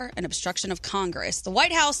of power and obstruction of Congress. The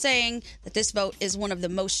White House saying that this vote is one of the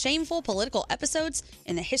most shameful political episodes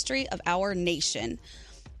in the history of our nation.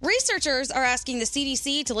 Researchers are asking the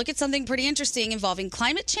CDC to look at something pretty interesting involving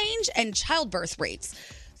climate change and childbirth rates.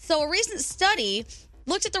 So a recent study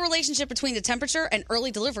looked at the relationship between the temperature and early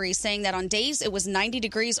delivery, saying that on days it was 90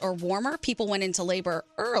 degrees or warmer, people went into labor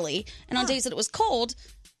early. And on days that it was cold,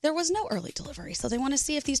 there was no early delivery. So they want to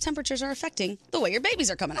see if these temperatures are affecting the way your babies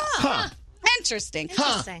are coming out. Interesting.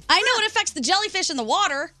 I know it affects the jellyfish in the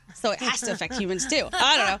water, so it has to affect humans too.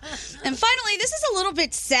 I don't know. And finally, this is a little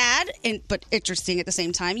bit sad, but interesting at the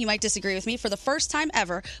same time. You might disagree with me. For the first time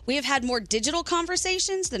ever, we have had more digital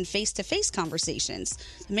conversations than face-to-face conversations.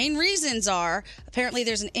 The main reasons are, apparently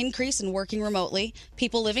there's an increase in working remotely,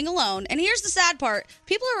 people living alone, and here's the sad part.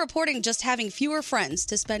 People are reporting just having fewer friends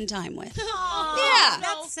to spend time with. Yeah.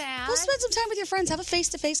 That's sad. Go spend some time with your friends. Have a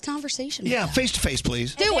face-to-face conversation. Yeah, face-to-face,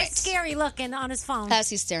 please. Do it. It's scary looking on his phone. As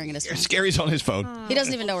he's staring at his phone. Scary's on his phone. He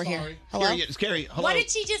doesn't even know we're here. Hello? Scary. Hello. What did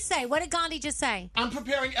she just say? What did Gandhi just say? I'm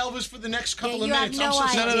preparing Elvis for the next couple of you have minutes. no I'm so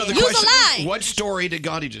idea. sorry. No. The Use question a lie. is, what story did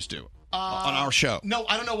Gandhi just do on our show? No,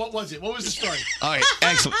 I don't know. What was it? What was the story? All right,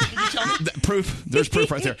 excellent. Proof. There's proof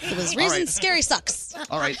right there. It was All reason right. Scary sucks.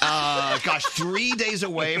 All right. 3 days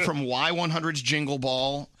away from Y100's Jingle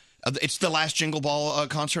Ball. It's the last Jingle Ball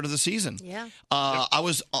concert of the season. Yeah. I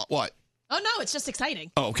was what? Oh, no, it's just exciting.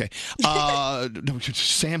 Oh, okay.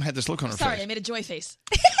 Sam had this look on her Sorry, face. I made a joy face.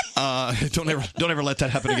 Don't ever let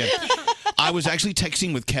that happen again. I was actually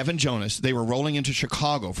texting with Kevin Jonas. They were rolling into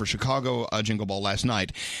Chicago for Chicago Jingle Ball last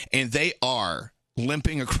night, and they are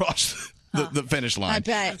limping across the finish line. I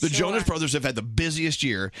bet. The Jonas Brothers have had the busiest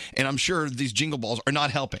year, and I'm sure these Jingle Balls are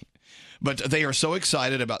not helping. But they are so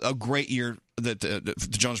excited about a great year that the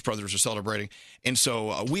Jonas Brothers are celebrating. And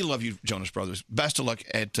so we love you, Jonas Brothers. Best of luck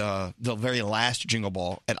at the very last Jingle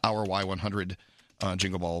Ball at our Y100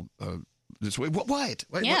 Jingle Ball this week. What?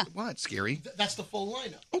 Yeah. What? Scary. That's the full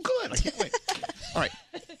lineup. Oh, good. I can't wait. All right.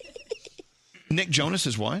 Nick Jonas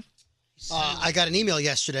is what? I got an email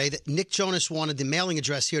yesterday that Nick Jonas wanted the mailing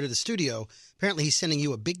address here to the studio. Apparently, he's sending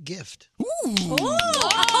you a big gift. Ooh,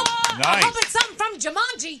 I hope it's something from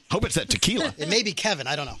Jumanji. Hope it's that tequila. It may be Kevin.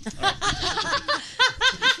 I don't know.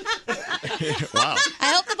 Wow.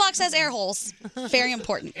 I hope the box has air holes. Very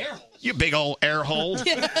important. You big old air hole.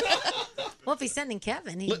 Well, if he's sending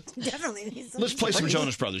Kevin, he definitely needs some. Let's play some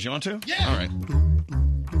Jonas Brothers. You want to? Yeah. All right.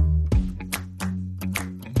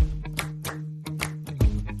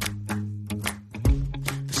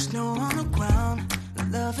 The snow on the ground,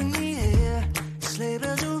 love in the air, sleigh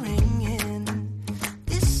bells are ringing.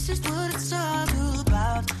 This is what it's all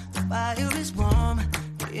about. The fire is warm,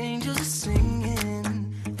 the angels are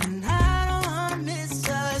singing, and I don't wanna miss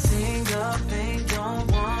a single thing.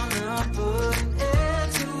 Don't wanna put an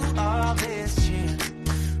end to all this cheer,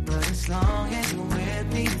 but as long as you're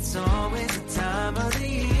with me, it's always the time of the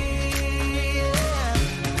year.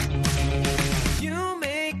 You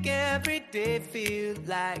make every day feel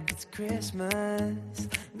like it's Christmas.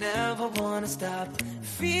 Never wanna stop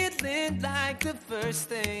feeling like the first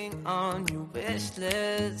thing on your wish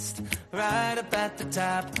list. Right up at the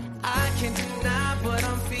top, I can't deny what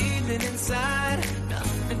I'm feeling inside.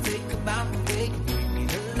 Nothing fake about the way you bring me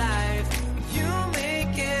to life. You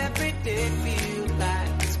make every day feel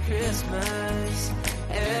like it's Christmas.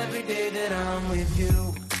 Every day that I'm with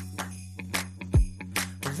you.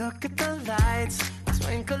 Look at the lights,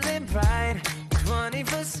 twinkling bright,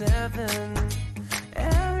 24/7.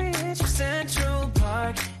 Every inch of Central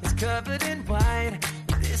Park is covered in white.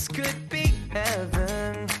 This could be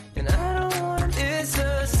heaven, and I don't wanna miss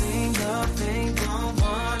a single thing. Don't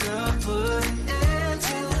wanna put an end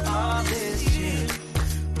to all this year,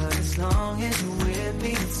 but as long as you're with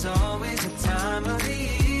me, it's always the time of the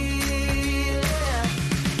year.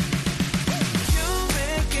 You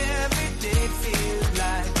make every day feel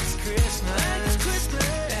like it's Christmas.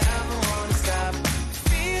 Never wanna stop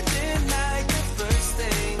feeling like the first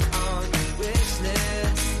thing on your wish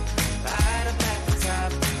list. Right up at the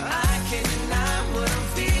top, I can't deny what I'm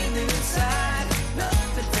feeling inside.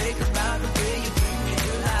 Nothing fake about the way you bring me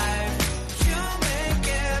to life. You make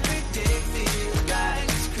every day feel like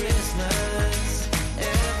it's Christmas.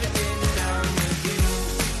 Every day that I'm with you.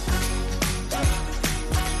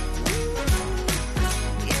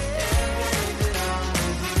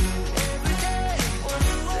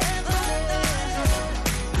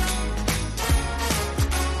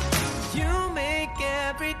 You make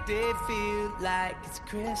every day feel like it's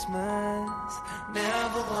Christmas.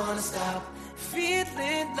 Never wanna stop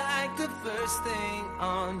feeling like the first thing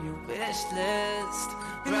on your wish list.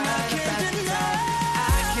 Right up at the top,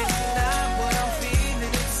 I can't deny what I'm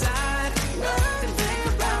feeling inside. Nothing fake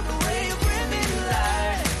about the way you bring me to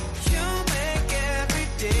life. You make every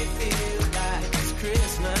day feel like it's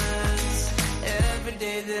Christmas. Every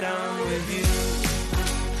day that I'm with you.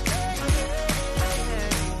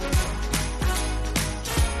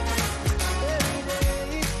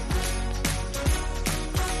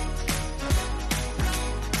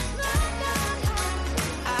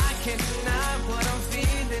 I can't deny what I'm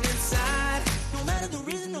feeling inside. No matter the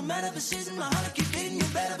reason, no matter the season, my heart keep hitting you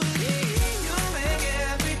better believe. You make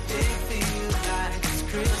every day feel like it's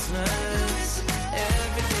Christmas.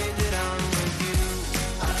 Every day that I'm with you.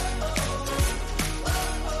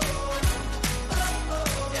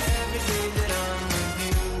 Every day that I'm with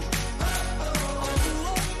you.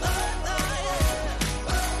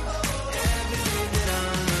 Every day that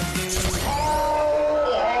I'm with you.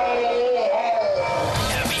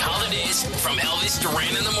 Happy holidays from Elvis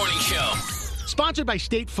Duran in the Morning Show. Sponsored by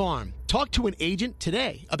State Farm. Talk to an agent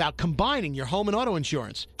today about combining your home and auto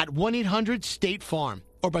insurance at 1-800-STATE-FARM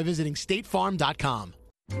or by visiting statefarm.com.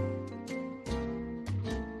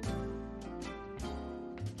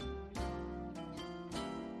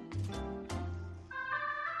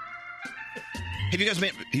 Have you guys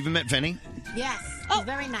even met Vinny? Yes. Oh,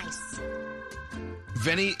 very nice.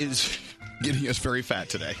 Vinny is getting us very fat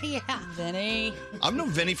today. Yeah. Vinny. I've known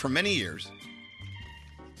Vinny for many years.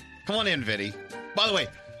 Come on in, Vinny. By the way,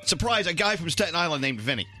 surprise, a guy from Staten Island named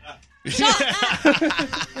Vinny. What's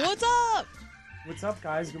up? What's up,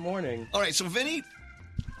 guys? Good morning. All right, so Vinny,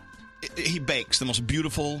 he bakes the most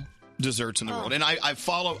beautiful desserts in the world. And I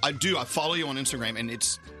follow you on Instagram, and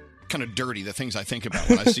it's kind of dirty, the things I think about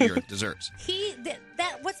when I see your desserts.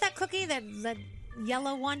 What's that cookie that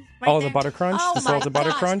yellow one. Oh, there. the Butter Crunch? Oh The my salted Butter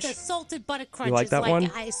gosh, Crunch? The salted butter crunch. like is that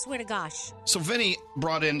one? I swear to gosh. So Vinny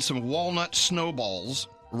brought in some walnut snowballs,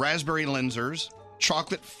 raspberry Linzers,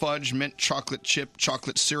 chocolate fudge, mint chocolate chip,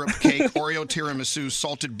 chocolate syrup cake, Oreo tiramisu,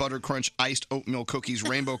 salted butter crunch, iced oatmeal cookies,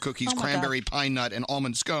 rainbow cookies, Oh, my cranberry pine nut, and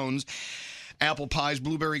almond scones, apple pies,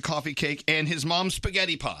 blueberry coffee cake, and his mom's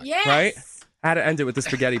spaghetti pie. Yes. Right? I had to end it with the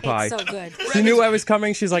spaghetti pie. so good. She knew I was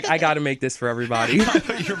coming. She's like, I got to make this for everybody.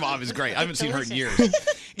 Your mom is great. I haven't seen her in years.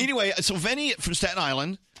 Anyway, so Vinny from Staten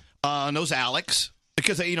Island knows Alex.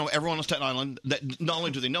 Because everyone on Staten Island, that not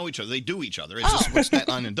only do they know each other, they do each other. It's just what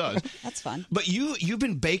Staten Island does. That's fun. But you've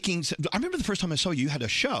been baking. I remember the first time I saw you, you had a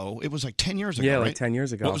show. It was like 10 years ago, Yeah, right? like 10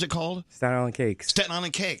 years ago. What was it called? Staten Island Cakes. Staten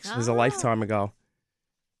Island Cakes. It was a lifetime ago.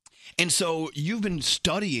 And so you've been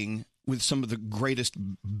studying with some of the greatest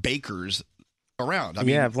bakers around. I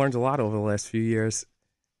mean, Yeah, I've learned a lot over the last few years.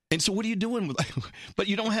 And so what are you doing with? But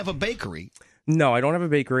you don't have a bakery. No, I don't have a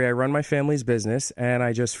bakery. I run my family's business, and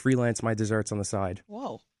I just freelance my desserts on the side.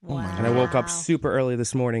 Whoa. And I woke up super early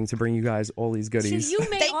this morning to bring you guys all these So goodies. you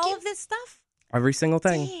made all of this stuff? Every single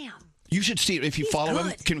thing. Damn. You should see it if you follow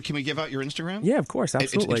him. Can we give out your Instagram? Yeah, of course,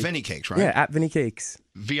 absolutely. It's Vinny Cakes, right? Yeah, at Vinny Cakes.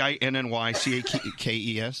 VINNYCAKES.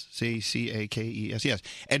 CAKES. Yes,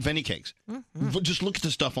 at Vinny Cakes. Mm-hmm. Just look at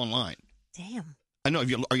the stuff online. Damn. I know.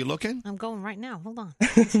 Are you looking? I'm going right now. Hold on.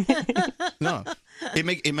 No.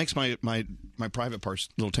 It makes my private parts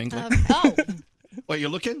a little tingly. Oh. Wait, you're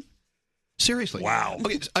looking? Seriously? Wow.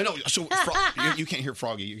 Okay, I know. So you can't hear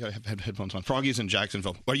Froggy. You gotta have headphones on. Froggy's in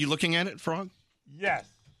Jacksonville. Are you looking at it, Frog? Yes.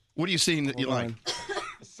 What are you seeing that you like?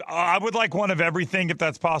 I would like one of everything if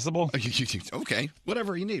that's possible. Okay,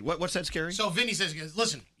 whatever you need. What's that, Scary? So Vinny says,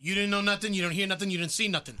 listen, you didn't know nothing, you don't hear nothing, you didn't see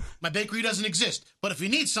nothing. My bakery doesn't exist. But if you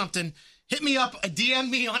need something, hit me up, DM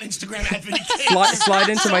me on Instagram at Vinny Cakes. Slide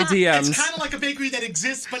into my DMs. It's kind of like a bakery that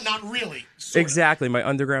exists, but not really. Exactly, my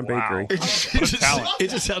underground bakery. It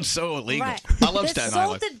just sounds so illegal. Right. I love the Staten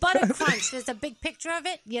Island. salted butter crunch. There's a big picture of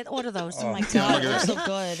it. Yeah, order those. Oh my god, they're so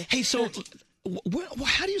good. Hey, so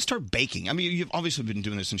how do you start baking? I mean, you've obviously been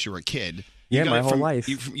doing this since you were a kid. Yeah, You got my it whole life.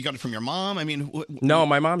 You got it from your mom? I mean, No,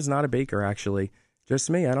 my mom's not a baker, actually. Just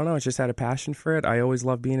me. I don't know. I just had a passion for it. I always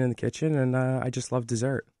loved being in the kitchen, and I just love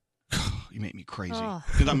dessert. You make me crazy. Oh.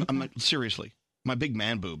 Because I'm seriously, my big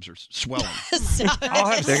man boobs are swelling. I'll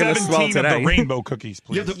have They're gonna swell 17 of today. the rainbow cookies,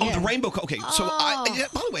 please. Yeah, the rainbow. Okay, so by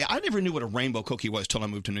the way, I never knew what a rainbow cookie was till I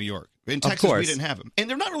moved to New York. In Of Texas, we course. didn't have them, and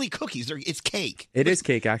they're not really cookies. It's cake. It is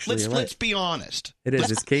cake, actually. Let's You're right. let's be honest. It is.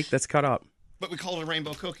 It's cake that's cut up. But we call it a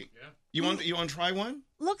rainbow cookie. Yeah. You want to try one?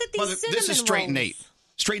 Look at these By the- cinnamon This is Straight rolls. Nate.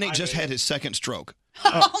 Straight Nate just had his second stroke.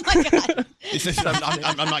 Oh my god.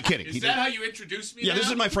 I'm not kidding. Is that how you introduce me? Yeah, now? this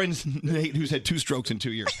is my friend Nate, who's had 2 strokes in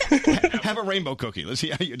 2 years. Have a rainbow cookie. Let's see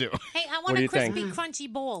how you do. Hey, I What want do a you think? crispy,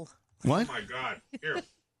 crunchy bowl. What? Oh my God! Here.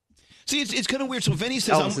 See, it's kind of weird. So Vinny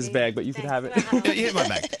says, Elvis's bag, but you can have it. Yeah, my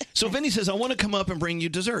bag. So Vinny says, I want to come up and bring you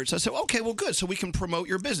desserts. I said, okay, well, good. So we can promote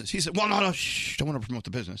your business. He said, well, no, shh, don't want to promote the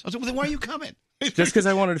business. I said, well, then why are you coming? Just because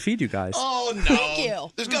I wanted to feed you guys. Oh, no. Thank you.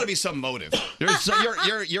 There's got to be some motive.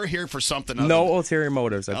 You're here for something other No than- ulterior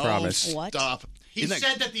motives, I promise. Stop. He Isn't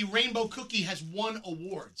that- said that the rainbow cookie has won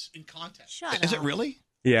awards in contests. Shut Is it really?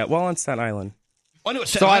 Yeah, well, on Staten Island. I know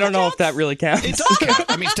it's So Staten I don't Island. know if that really counts. It does count.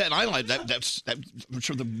 I mean, Staten Island, that's I'm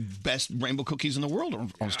sure the best rainbow cookies in the world are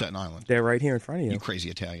on Staten Island. They're right here in front of you. You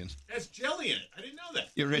crazy Italians. That's jelly in it. I didn't know that.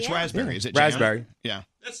 It's Yeah. raspberry. Yeah. Is it jam? Raspberry. Yeah.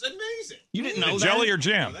 That's amazing. You didn't know that? Jelly or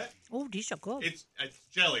jam? Oh, these are good. It's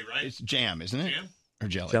jelly, right? It's jam, isn't it? Jam? Or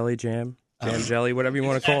jelly? Jelly, jam, jelly, whatever you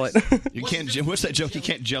want to call it. You can't. What's that joke? You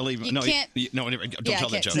can't jelly. You no, can't- no. Don't Yeah, I tell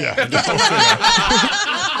that can't joke. say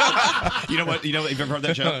You know what? You've ever heard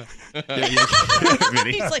that joke?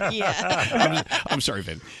 Vinny. He's like, yeah. I'm sorry,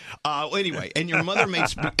 Vin. Well, anyway, and your mother made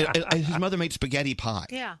his mother made spaghetti pie.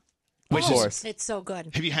 Yeah. Which Of is- course. It's so good.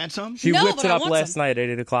 Have you had some? She No, whipped but it I up want last some. night at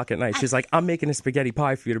 8 o'clock at night. She's like, I'm making a spaghetti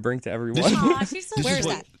pie for you to bring to everyone. This is, Aw, she's so this Where is is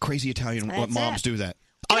what that? crazy Italian what That's moms it. do that.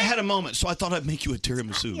 I had a moment, so I thought I'd make you a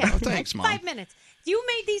tiramisu. Yeah. Oh, thanks, Mom. 5 minutes. You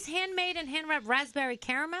made these handmade and hand-wrapped raspberry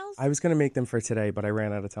caramels? I was going to make them for today, but I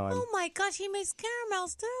ran out of time. Oh my gosh, he makes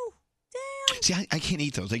caramels too. Damn. See, I can't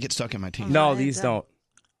eat those. They get stuck in my teeth. No, these don't.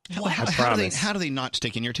 How, I how do they, promise. how do they not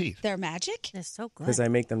stick in your teeth? They're magic? They're so good. Because I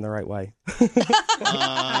make them the right way. You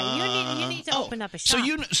need to open up a So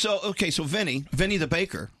shop. so Vinny the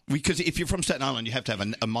baker, because if you're from Staten Island, you have to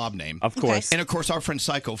have a mob name. Of course. And of course, our friend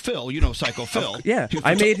Psycho Phil, you know Psycho Phil. Yeah,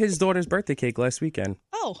 I made his daughter's birthday cake last weekend.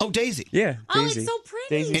 Oh, Daisy. Yeah, Oh, it's Daisy. so pretty.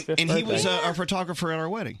 Daisy's fifth And he was birthday. our photographer at our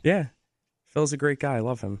wedding. Yeah, Phil's a great guy. I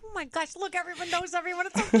love him. Oh my gosh, look, everyone knows everyone.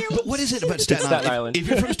 It's so cute. But what is it about Staten Staten Island? Island. If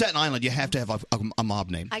you're from Staten Island, you have to have a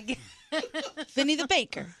mob name. I get Vinny the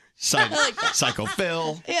Baker. Psycho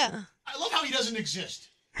Phil. Yeah. I love how he doesn't exist.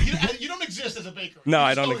 You don't exist as a baker. No,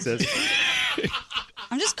 I don't exist.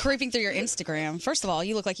 I'm just creeping through your Instagram. First of all,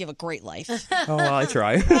 you look like you have a great life. Oh, well, I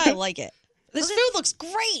try. I like it. This food looks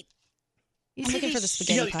great. I'm looking for the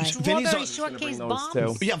spaghetti pie. Strawberry shortcake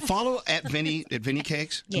bombs. Yeah, follow at Vinny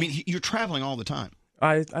Cakes. I mean, you're traveling all the time.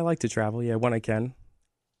 I like to travel, yeah, when I can.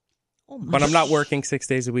 Oh my But I'm not working 6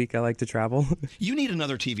 days a week. I like to travel. You need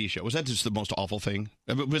another TV show. Was that just the most awful thing?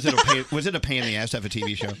 Was it a pain in the ass to have a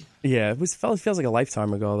TV show? Yeah, it feels like a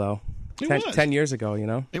lifetime ago, though. It 10 years ago, you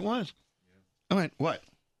know? It was. All right, what?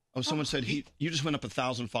 Oh, someone said you just went up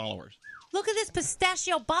 1,000 followers. Look at this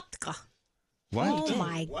pistachio babka. What? Oh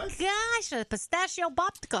my gosh, a pistachio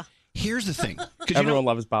babka. Here's the thing. Everyone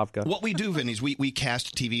loves babka. What we do, Vinny, is we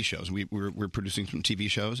cast TV shows. We're producing some TV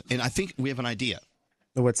shows, and I think we have an idea.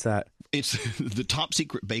 What's that? It's the Top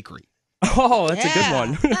Secret Bakery. Oh, that's a good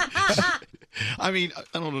one. I mean,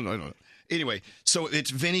 I don't know. Anyway, so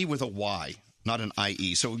it's Vinny with a Y, not an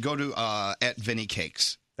IE. So go to at Vinny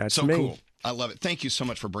Cakes. That's so me. cool. I love it. Thank you so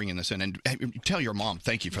much for bringing this in. And tell your mom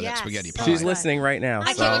thank you for that spaghetti pie. She's listening right now.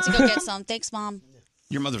 I so. can't wait to go get some. Thanks, Mom.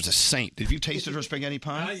 Your mother's a saint. Have you tasted her spaghetti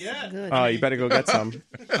pie? Not yet. Oh, you better go get some. Something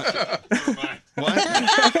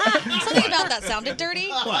about that sounded dirty.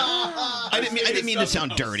 What? I didn't mean to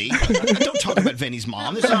sound dirty. Don't talk about Vinny's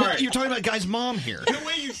mom. You're talking about a guy's mom here. The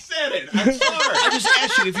way you said it, I'm sorry. I just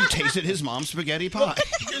asked you if you tasted his mom's spaghetti pie.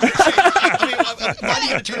 I mean, why do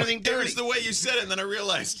you have to turn everything It dirty? was the way you said it, and then I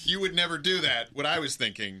realized you would never do that. What I was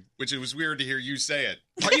thinking, which it was weird to hear you say it.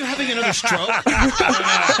 Are you having another stroke?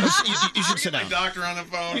 You should sit down. My doctor on the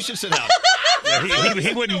phone. You should sit down. Yeah,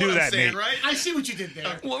 he wouldn't do that, saying, Nate. right? I see what you did there.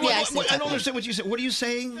 I don't understand what you said. What are you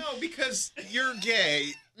saying? No, because you're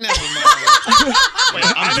gay. Never mind. Wait,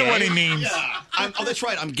 I know gay? what he means. Oh, that's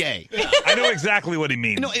right. I'm gay. I know exactly what he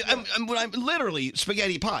means. No, I'm literally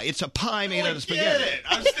spaghetti pie. It's a pie made out of spaghetti. Get it.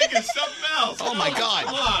 I was thinking something else. Oh, my God.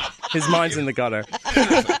 Come on. His mind's in the gutter.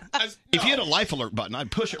 If you had a life alert button,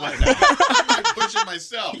 I'd push it right now. I push it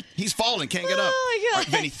myself. He's falling, can't get up. Oh, my God. All right,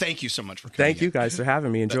 Vinny, thank you so much for coming. Thank you guys for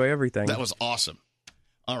having me. Enjoy everything. That was awesome.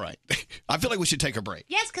 All right. I feel like we should take a break.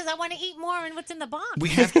 Yes, because I want to eat more and what's in the box. We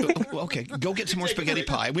have to. Okay, go get some more spaghetti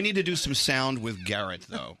pie. We need to do some sound with Garrett,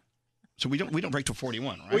 though. So we don't break till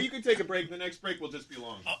 41, right? Well, you can take a break. The next break will just be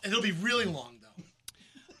long. Oh, it'll be really long,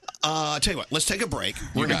 though. Tell you what, let's take a break.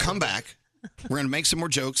 We're going to come back. We're going to make some more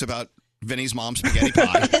jokes about Vinny's mom's spaghetti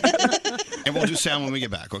pie. And we'll do sound when we get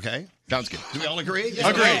back, okay? Sounds good. Do we all agree? Yes,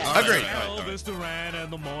 agree. Elvis Duran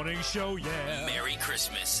and the Morning Show, yeah. Merry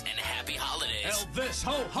Christmas and happy holidays. Elvis,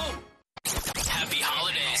 ho, ho. Happy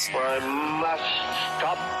holidays. I must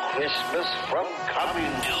stop Christmas from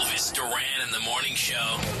coming. Elvis Duran and the Morning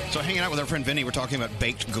Show. So hanging out with our friend Vinny, we're talking about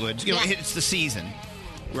baked goods. You know, it's the season.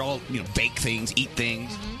 We're all, bake things, eat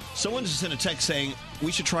things. Mm-hmm. Someone just sent a text saying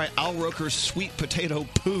we should try Al Roker's sweet potato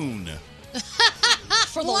poon.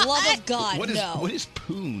 For the love of God, What is no. what is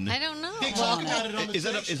poon? I don't know. They talk about it on the Is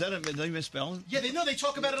that Today did they misspell it? Yeah, they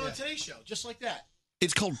talk about it on the Today Show, just like that.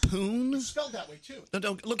 It's called poon? It's spelled that way, too.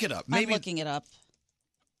 No, look it up. I'm looking it up.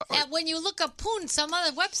 And when you look up poon, some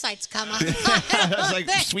other websites come up. It's like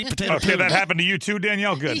sweet potato Okay, poon. that happened to you too,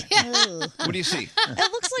 Danielle. Good. What do you see?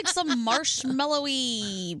 It looks like some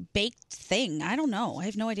marshmallowy baked thing. I don't know. I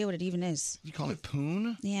have no idea what it even is. You call it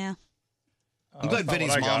poon? Yeah. I'm glad that's not Vinny's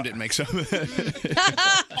what I mom got. didn't make some.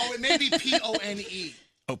 Oh, it may be P-O-N-E.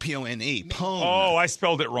 Oh, P-O-N-E. Pone. Oh, I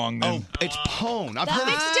spelled it wrong then. Oh, it's pone. I've That heard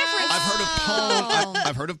makes a difference. I've heard of pone.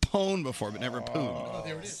 I've heard of pone before, but never poon. Oh,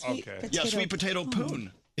 there it is. Okay. Yeah, sweet potato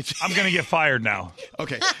poon. I'm going to get fired now.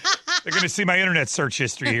 Okay. They're going to see my internet search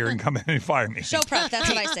history here and come in and fire me. Show prep. That's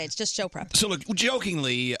what I say. It's just show prep. So look,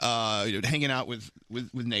 jokingly, hanging out with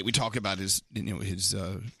Nate, we talk about his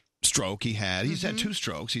stroke he had. He's had 2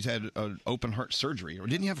 strokes. He's had an open heart surgery. Or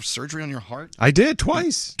didn't you have surgery on your heart? I did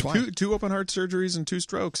twice. Twice. Two open heart surgeries and 2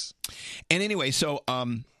 strokes. And anyway, so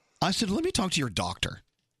I said, let me talk to your doctor.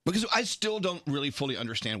 Because I still don't really fully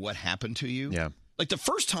understand what happened to you. Yeah. Like the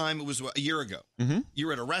first time, it was a year ago. Mm-hmm. You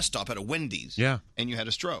were at a rest stop at a Wendy's. Yeah. And you had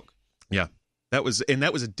a stroke. Yeah. That was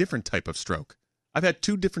a different type of stroke. I've had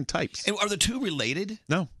 2 different types. And are the 2 related?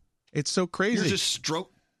 No. It's so crazy. You're just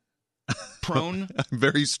stroke prone? I'm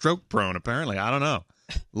very stroke prone, apparently. I don't know.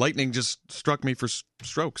 Lightning just struck me for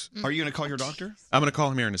strokes. Are you going to call your doctor? I'm going to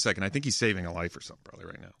call him here in a second. I think he's saving a life or something probably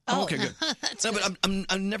right now. Oh, okay, good. No, but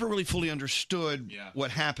I've never really fully understood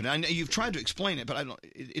what happened. I know you've tried to explain it, but I don't.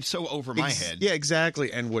 It's so over my head. Yeah,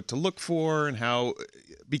 exactly. And what to look for and how.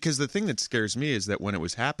 Because the thing that scares me is that when it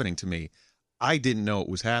was happening to me, I didn't know it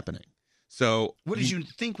was happening. So what did you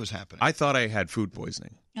think was happening? I thought I had food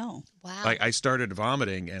poisoning. Oh, wow. Like, I started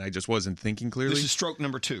vomiting, and I just wasn't thinking clearly. This is stroke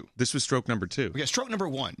number 2. This was stroke number 2. Okay, stroke number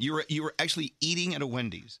 1. You were actually eating at a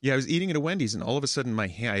Wendy's. Yeah, I was eating at a Wendy's, and all of a sudden, I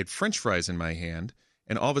had French fries in my hand,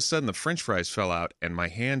 and all of a sudden, the French fries fell out, and my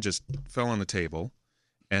hand just fell on the table,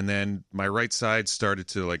 and then my right side started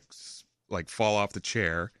to like fall off the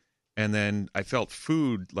chair, and then I felt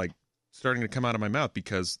food like starting to come out of my mouth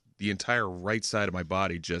because the entire right side of my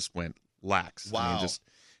body just went lax. Wow. I mean,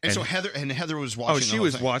 And so Heather was watching. Oh, the she whole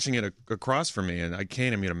was thing. watching it across from me, and I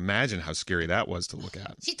can't even imagine how scary that was to look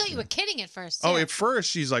at. She thought you were kidding at first. Oh, too. at first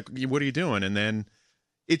she's like, "What are you doing?" And then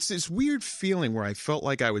it's this weird feeling where I felt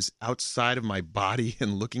like I was outside of my body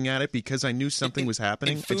and looking at it because I knew something was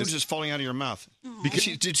happening. And food was just falling out of your mouth. Because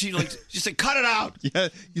Did she say, "Cut it out"? Yeah,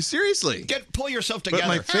 you seriously Pull yourself together. But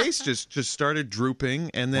my face just started drooping,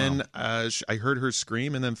 and then I heard her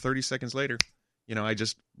scream, and then 30 seconds later,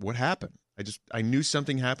 what happened? I knew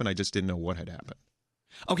something happened. I just didn't know what had happened.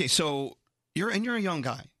 Okay, so you're a young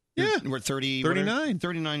guy. We're 30, 39.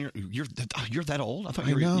 39. You're that old? I thought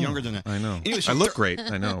you I were know. younger than that. I know. Anyway, so I look great.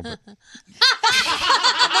 I know. But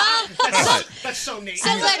That's so neat.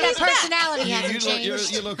 Sounds like that personality hasn't you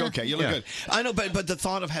changed. look okay. You look Yeah. good. I know, but the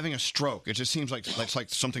thought of having a stroke, it just seems like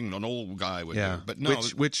something an old guy would yeah, do. But no,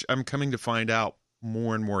 which I'm coming to find out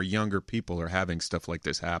more and more younger people are having stuff like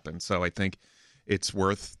this happen. So I think it's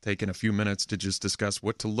worth taking a few minutes to just discuss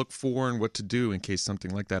what to look for and what to do in case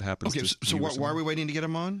something like that happens. okay. to So you or why are someone. we waiting to get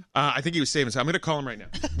him on? I think he was saving. I'm going to call him right now.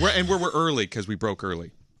 We're early because we broke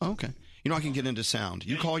early. Okay. I can get into sound.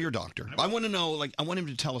 You call your doctor. I want to know, I want him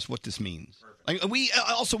to tell us what this means. We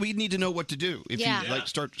need to know what to do if you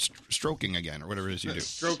start stroking again or whatever it is you do.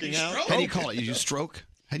 Stroking out? How do you call it? You use stroke?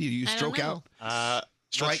 How do you use I don't stroke know. out?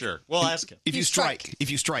 Strike. Not sure. We'll ask him. If you strike.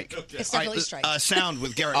 If you strike. It's All right, definitely strike. sound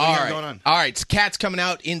with Garrett. All What do you right. got going on? All right. So Cats coming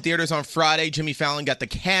out in theaters on Friday. Jimmy Fallon got the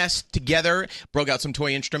cast together, broke out some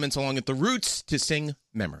toy instruments along with the Roots to sing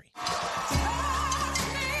Memory.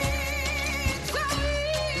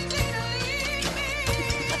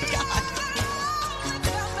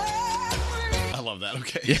 I love that.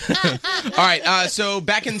 Okay. All right. So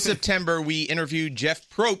back in September, we interviewed Jeff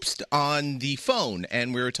Probst on the phone,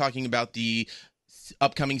 and we were talking about the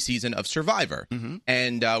upcoming season of Survivor.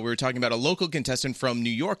 And we were talking about a local contestant from New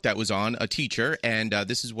York that was on, a teacher, and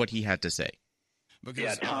this is what he had to say.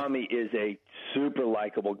 Yeah, Tommy is a super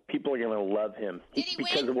likable. People are going to love him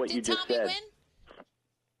because of what you just said.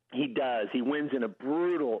 He does. He wins in a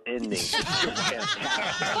brutal ending.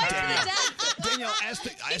 Danielle, ask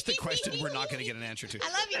the question we're not going to get an answer to. I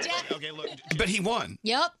love you, Jeff. Okay, look. But he won.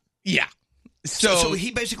 Yep. Yeah. So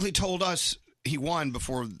he basically told us he won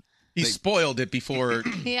before he spoiled it before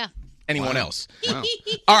Yeah. anyone Wow. else. Wow.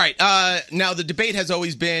 All right. Now, the debate has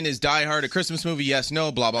always been, is Die Hard a Christmas movie? Yes,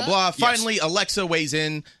 no, blah, blah, blah. Finally, Alexa weighs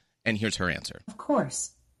in, and here's her answer. Of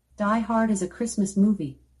course. Die Hard is a Christmas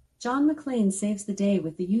movie. John McClane saves the day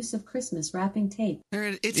with the use of Christmas wrapping tape.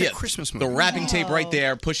 It's a Christmas movie. The wrapping tape right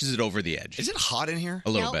there pushes it over the edge. Is it hot in here?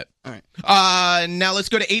 A little bit. All right. Now let's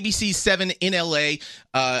go to ABC 7 in LA.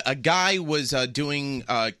 A guy was doing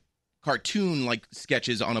cartoon-like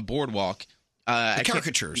sketches on a boardwalk.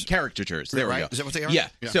 Caricatures. Caricatures. There we Right? go. Is that what they are? Yeah.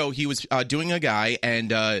 Yeah. So he was doing a guy, and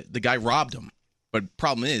the guy robbed him. But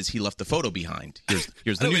problem is, he left the photo behind. Here's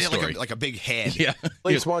the I know, news he had story. like a big head. Yeah.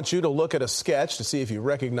 Police want you to look at a sketch to see if you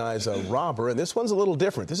recognize a robber, and this one's a little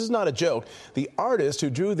different. This is not a joke. The artist who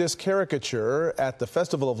drew this caricature at the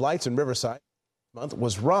Festival of Lights in Riverside month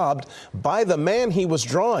was robbed by the man he was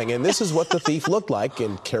drawing, and this is what the thief looked like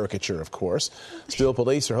in caricature, of course. Still,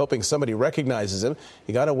 police are hoping somebody recognizes him.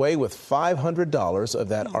 He got away with $500 of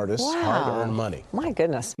that artist's hard-earned money. My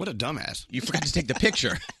goodness. What a dumbass. You forgot to take the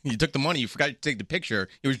picture. You took the money. You forgot to take the picture.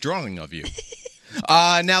 He was drawing of you.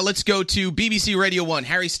 Now let's go to BBC Radio 1.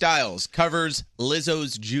 Harry Styles covers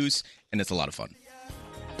Lizzo's Juice, and it's a lot of fun.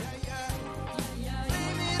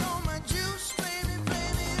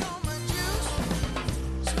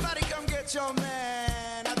 Your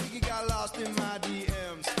man, I think he got lost in my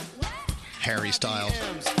DMs. Harry Styles.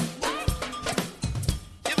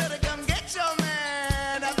 You better come get your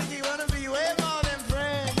man. I think he wanna be way more than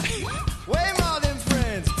friends. Way more than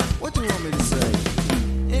friends. What do you want me to say?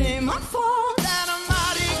 It ain't my fault that I'm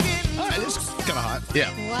getting. All right, this is kind of hot.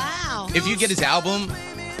 Yeah. Wow. If you get his album,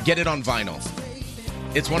 get it on vinyl.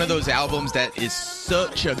 It's one of those albums that is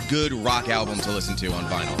such a good rock album to listen to on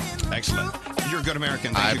vinyl. Excellent. You're a good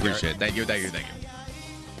American. I Thank you, appreciate Garrett. it. Thank you.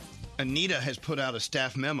 Anita has put out a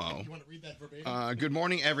staff memo. You want to read that verbatim? Good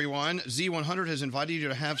morning, everyone. Z100 has invited you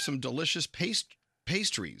to have some delicious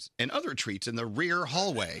pastries and other treats in the rear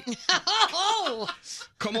hallway.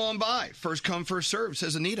 Come on by. First come, first serve,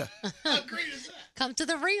 says Anita. Come to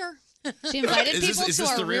the rear. She invited Is this- people is to this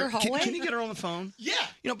our the rear rear- hallway. Can you get her on the phone? Yeah.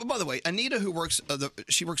 You know, but by the way, Anita, who works,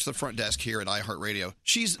 she works the front desk here at iHeartRadio.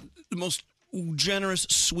 She's the most generous,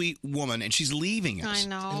 sweet woman, and she's leaving us. I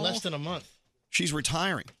know. In less than a month. She's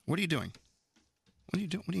retiring. What are you doing? What are you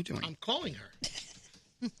doing? What are you doing? I'm calling her.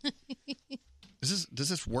 Does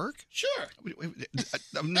this work? Sure.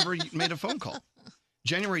 I've never made a phone call.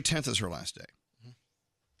 January 10th is her last day.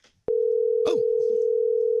 Oh.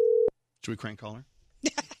 Should we crank call her?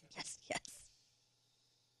 Yes.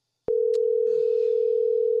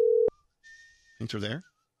 Think they're there?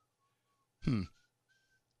 I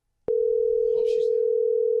hope she's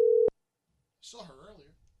there. I saw her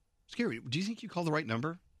earlier. Scary. Do you think you called the right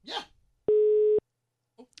number? Yeah.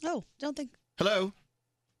 Oh, don't think. Hello?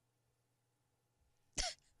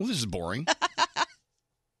 Well, this is boring.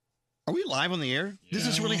 Are we live on the air? This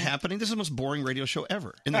is really happening? This is the most boring radio show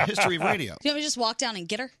ever in the history of radio. Do you want me to just walk down and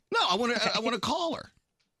get her? No, I want to call her.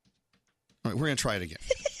 All right, we're going to try it again.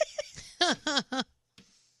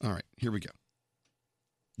 All right, here we go.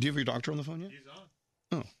 Do you have your doctor on the phone yet? He's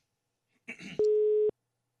on.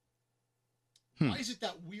 Oh. Why is it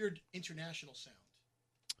that weird international sound?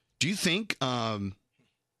 Do you think our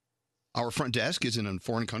front desk is in a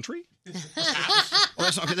foreign country? Well,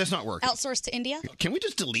 that's not working. Outsourced to India? Can we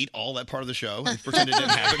just delete all that part of the show and pretend it didn't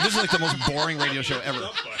happen? This is like the most boring radio show ever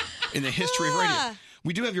in the history of radio.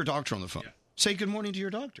 We do have your doctor on the phone. Say good morning to your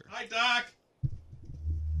doctor. Hi, Doc.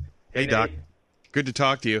 Hey, Doc. Good to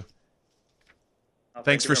talk to you.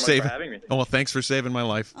 Thanks for saving. Oh, well, thanks for saving my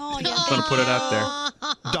life. Oh, yeah. I'm going to put it out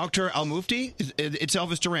there. Dr. Al-Mufti, it's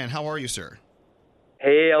Elvis Duran. How are you, sir?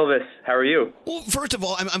 Hey, Elvis. How are you? Well, first of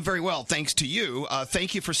all, I'm very well, thanks to you.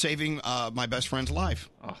 Thank you for saving my best friend's life.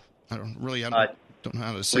 Oh, I don't know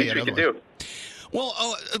how to say it What we otherwise. do?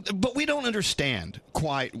 Well, but we don't understand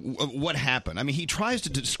quite what happened. I mean, he tries to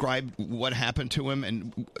describe what happened to him,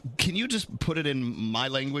 and can you just put it in my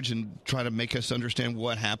language and try to make us understand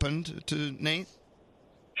what happened to Nate?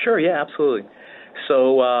 Sure, yeah, absolutely.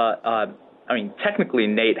 So, technically,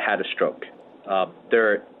 Nate had a stroke.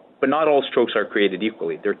 But not all strokes are created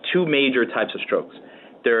equally. There are two major types of strokes.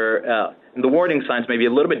 The warning signs may be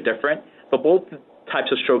a little bit different, but both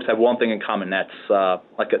types of strokes have one thing in common. That's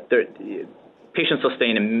patients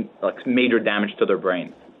sustain major damage to their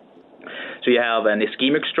brain. So you have an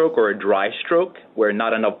ischemic stroke or a dry stroke where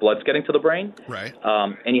not enough blood's getting to the brain. Right.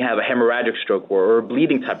 And you have a hemorrhagic stroke or a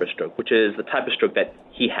bleeding type of stroke, which is the type of stroke that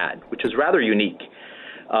he had, which is rather unique.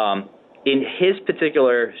 In his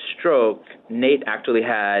particular stroke, Nate actually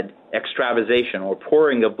had extravasation or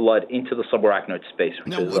pouring of blood into the subarachnoid space.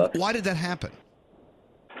 Why did that happen?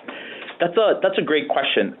 That's a great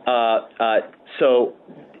question. So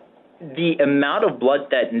the amount of blood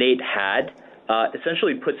that Nate had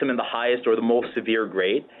essentially puts him in the highest or the most severe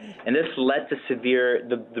grade, and this led to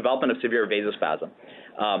the development of severe vasospasm.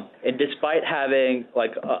 And despite having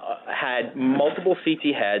had multiple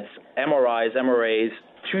CT heads, MRIs, MRAs,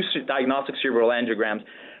 2 diagnostic cerebral angiograms,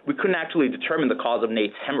 we couldn't actually determine the cause of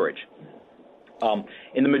Nate's hemorrhage.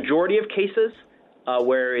 In the majority of cases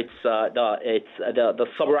where it's the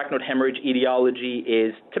subarachnoid hemorrhage etiology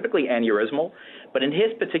is typically aneurysmal, but in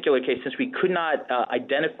his particular case, since we could not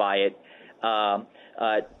identify it,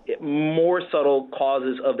 more subtle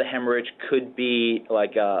causes of the hemorrhage could be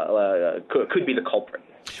could be the culprit.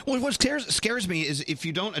 Well, what scares me is if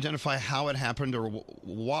you don't identify how it happened or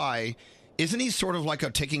why. Isn't he sort of like a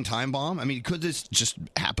ticking time bomb? I mean, could this just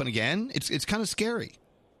happen again? It's kind of scary.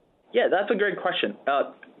 Yeah, that's a great question.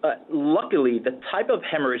 Luckily, the type of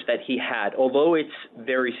hemorrhage that he had, although it's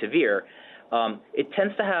very severe, it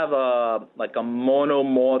tends to have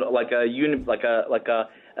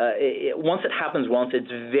once it happens once, it's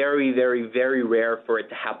very, very, very rare for it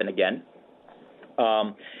to happen again.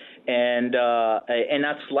 And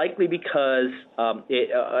that's likely because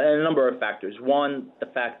a number of factors. One, the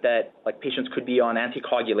fact that patients could be on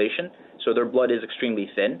anticoagulation, so their blood is extremely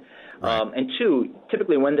thin. Right. And two,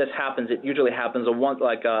 typically when this happens, it usually happens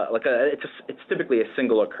it's typically a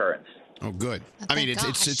single occurrence. Oh, good. I mean, it's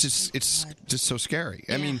just so scary.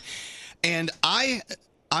 Yeah. I mean, and I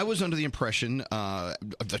was under the impression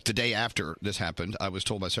the day after this happened, I was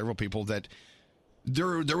told by several people that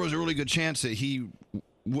there was a really good chance that he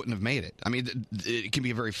wouldn't have made it. I mean, it can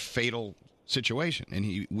be a very fatal situation,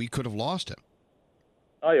 and we could have lost him.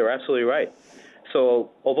 Oh, you're absolutely right.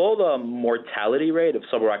 So, although the mortality rate of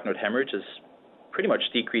subarachnoid hemorrhage has pretty much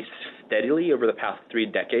decreased steadily over the past 3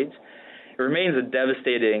 decades, it remains a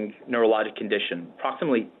devastating neurologic condition.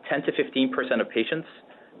 Approximately 10 to 15% of patients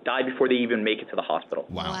die before they even make it to the hospital.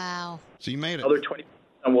 Wow. So you made it. Other 20%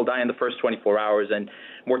 will die in the first 24 hours, and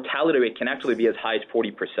mortality rate can actually be as high as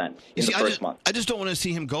 40% in the first month. I just don't want to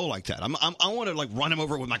see him go like that. I want to like run him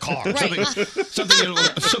over with my car. Right.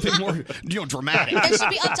 something more dramatic. It should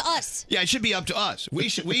be up to us. Yeah, it should be up to us. We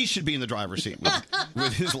should be in the driver's seat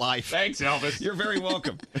with his life. Thanks, Elvis. You're very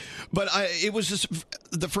welcome. But it was just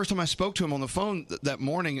the first time I spoke to him on the phone that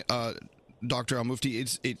morning, Dr. Al-Mufti.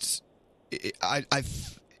 I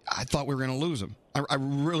thought we were going to lose him. I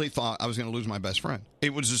really thought I was going to lose my best friend.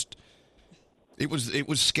 It was just, it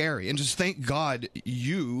was scary. And just thank God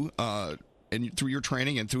you, and through your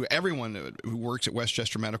training and through everyone who works at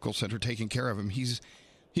Westchester Medical Center taking care of him, he's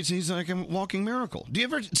like a walking miracle. Do you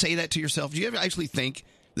ever say that to yourself? Do you ever actually think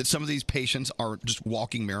that some of these patients are just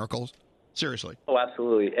walking miracles? Seriously. Oh,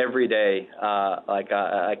 absolutely. Every day.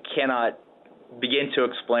 I cannot begin to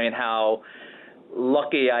explain how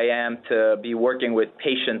lucky I am to be working with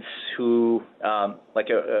patients whom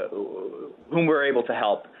we're able to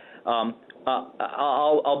help.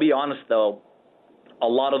 I'll be honest though, a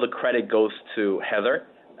lot of the credit goes to Heather,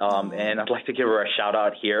 and I'd like to give her a shout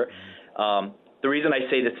out here. The reason I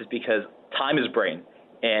say this is because time is brain,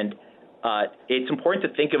 and it's important to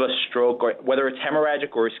think of a stroke, or whether it's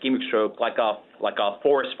hemorrhagic or ischemic stroke, like a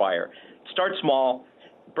forest fire. Start small,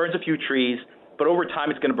 burns a few trees, but over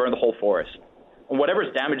time it's going to burn the whole forest. And whatever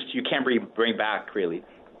is damaged, you can't bring back really.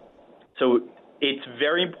 So it's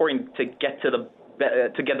very important to get to the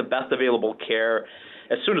best available care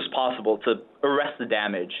as soon as possible to arrest the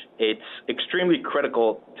damage. It's extremely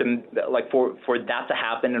critical for that to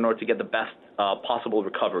happen in order to get the best possible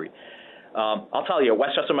recovery. I'll tell you, at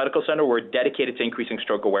Westchester Medical Center, we're dedicated to increasing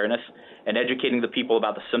stroke awareness and educating the people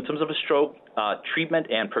about the symptoms of a stroke, treatment,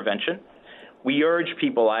 and prevention. We urge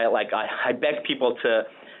people, I beg people to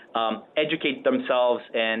educate themselves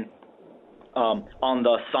and on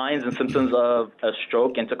the signs and symptoms of a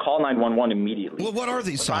stroke and to call 911 immediately. Well, what are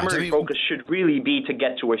these signs? Primary focus should really be to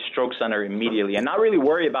get to a stroke center immediately and not really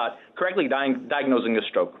worry about correctly diagnosing a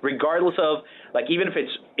stroke, regardless of, even if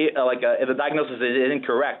if the diagnosis is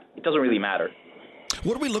incorrect, it doesn't really matter.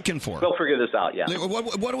 What are we looking for? We'll figure this out, yeah.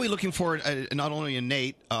 What are we looking for, not only in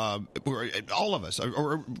Nate, all of us,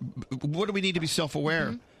 or what do we need to be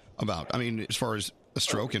self-aware about? I mean, as far as a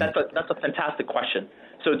stroke? That's a fantastic question.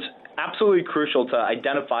 So it's absolutely crucial to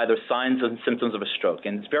identify the signs and symptoms of a stroke,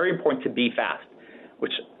 and it's very important to be fast,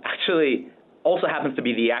 which actually also happens to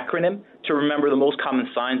be the acronym to remember the most common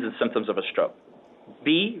signs and symptoms of a stroke.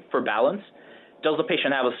 B for balance, does the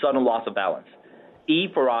patient have a sudden loss of balance? E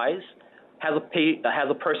for eyes, has a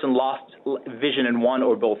person lost vision in one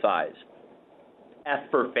or both eyes? F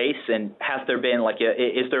for face, and has there been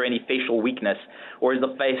is there any facial weakness, or is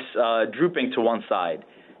the face drooping to one side?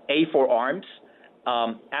 A for arms,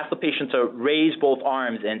 ask the patient to raise both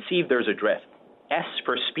arms and see if there's a drift. S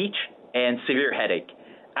for speech and severe headache.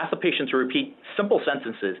 Ask the patient to repeat simple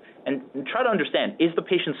sentences and try to understand, is the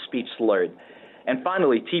patient's speech slurred? And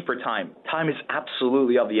finally, T for time. Time is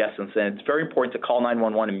absolutely of the essence, and it's very important to call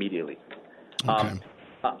 911 immediately. Okay.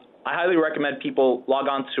 I highly recommend people log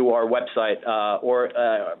on to our website, the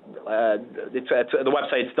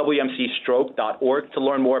website is wmcstroke.org to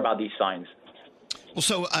learn more about these signs. Well,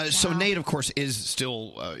 so Nate, of course, is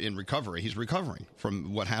still in recovery. He's recovering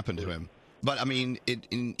from what happened to him. But I mean,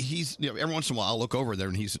 he's every once in a while I'll look over there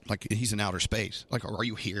and he's in outer space. Like, are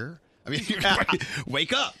you here? I mean,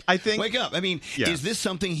 wake up! Wake up! I mean, is this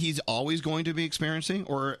something he's always going to be experiencing,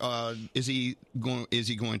 or is he going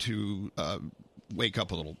to wake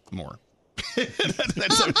up a little more? How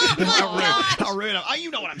rude! You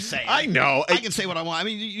know what I'm saying. I know. I can say what I want. I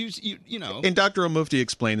mean, you know. And Dr. Al-Mufti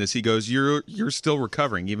explained this. He goes, "You're still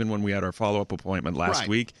recovering, even when we had our follow-up appointment last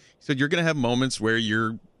week." He said, "You're going to have moments where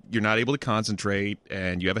you're not able to concentrate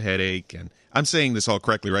and you have a headache." And I'm saying this all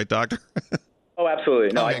correctly, right, Doctor? Oh,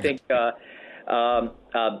 absolutely. No, I think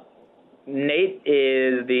Nate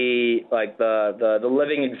is the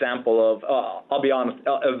living example of. I'll be honest.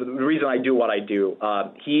 Of the reason I do what I do.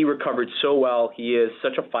 He recovered so well. He is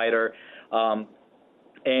such a fighter,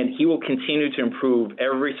 and he will continue to improve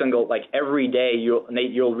every day.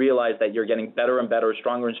 Nate, you'll realize that you're getting better and better,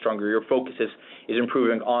 stronger and stronger. Your focus is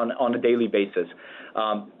improving on a daily basis.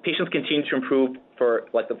 Patients continue to improve for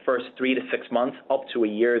the first 3 to 6 months, up to a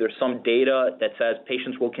year. There's some data that says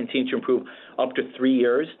patients will continue to improve up to 3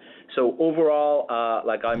 years. So overall,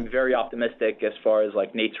 I'm very optimistic as far as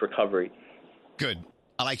Nate's recovery. Good.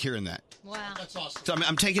 I like hearing that. Wow. That's awesome. So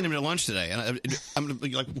I'm taking him to lunch today, and I'm going to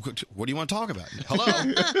be like, what do you want to talk about? Hello?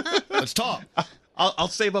 Let's talk. I'll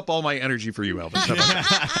save up all my energy for you, Elvis. I'm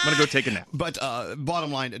going to go take a nap. But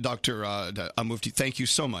bottom line, Dr. Al-Mufti, thank you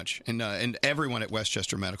so much. And everyone at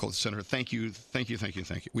Westchester Medical Center, thank you.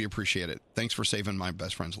 We appreciate it. Thanks for saving my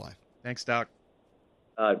best friend's life. Thanks, Doc.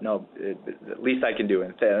 No, the least I can do.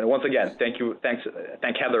 And once again, thank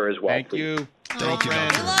Heather as well. Thank you. Thank you.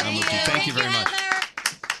 Thank you very much.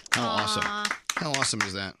 How awesome. How awesome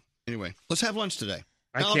is that? Anyway, let's have lunch today.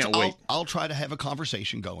 I can't wait. I'll try to have a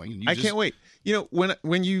conversation going. I can't wait. You know,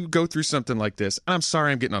 when you go through something like this, and I'm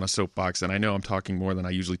sorry I'm getting on a soapbox, and I know I'm talking more than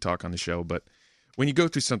I usually talk on the show, but when you go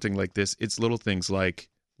through something like this, it's little things like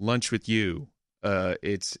lunch with you.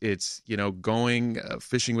 It's going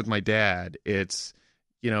fishing with my dad. It's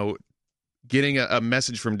getting a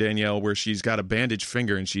message from Danielle where she's got a bandaged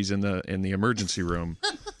finger and she's in the emergency room,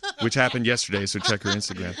 which happened yesterday. So check her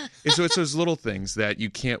Instagram. And so it's those little things that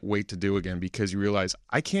you can't wait to do again because you realize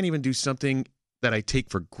I can't even do something that I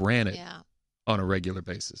take for granted on a regular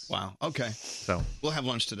basis. Wow. Okay. So we'll have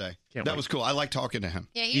lunch today. That was cool. I like talking to him.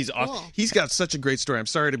 Yeah, he's cool. Awesome. He's got such a great story. I'm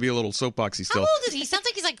sorry to be a little soapboxy still. How old is he? Sounds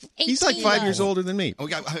like he's like 18. He's like 5 years older than me. I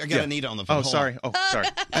got Anita on the phone. Oh, sorry. Sorry.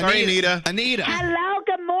 Sorry, Anita. Hello.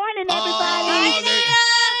 Good morning, everybody.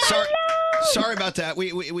 Sorry about that.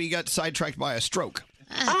 We got sidetracked by a stroke.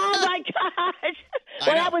 Oh my gosh!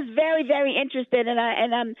 Well, I was very, very interested, and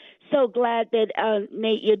I'm so glad that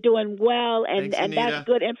Nate, you're doing well, and that's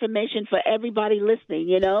good information for everybody listening.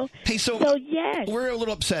 Hey, so yes, we're a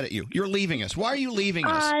little upset at you. You're leaving us. Why are you leaving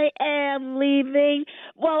us? I am leaving.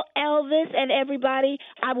 Well, Elvis and everybody,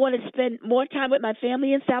 I want to spend more time with my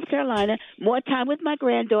family in South Carolina, more time with my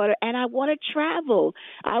granddaughter, and I want to travel.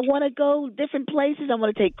 I want to go different places. I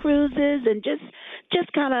want to take cruises and just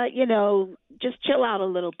kind of, just chill out a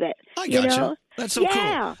little bit. I got you. That's so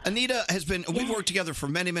cool. Anita has been. We've worked together for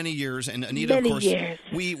many, many years, and Anita, of course,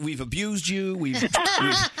 we've abused you. We've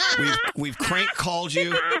crank called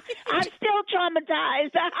you. I'm still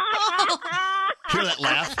traumatized. Hear that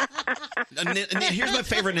laugh? Here's my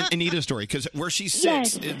favorite Anita story because where she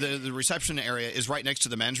sits, the reception area is right next to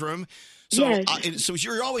the men's room. So, so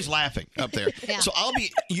you're always laughing up there. Yeah. So I'll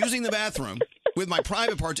be using the bathroom with my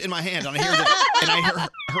private parts in my hand, and I hear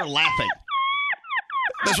her laughing.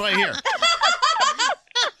 That's what I hear.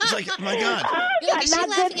 It's like, my God. Not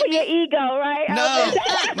good for your ego, right?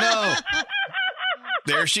 No.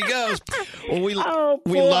 There she goes. Well,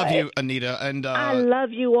 we love you, Anita, and I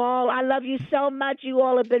love you all. I love you so much. You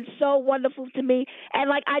all have been so wonderful to me,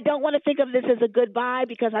 and I don't want to think of this as a goodbye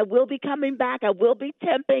because I will be coming back. I will be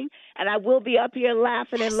temping, and I will be up here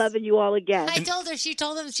laughing and loving you all again. I told her. She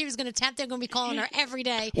told them she was going to tempt. They're going to be calling her every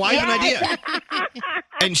day. Well, I have an idea,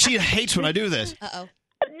 and she hates when I do this. Uh-oh.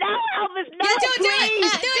 No, Elvis, no,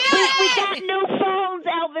 please. We got new phones,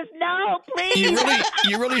 Elvis. No, please.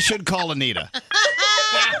 You really should call Anita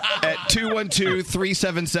at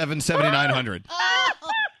 212-377-7900.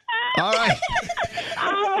 All All right.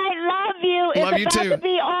 right, love you. Love you it's about too. to be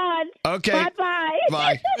on. Okay. Bye-bye.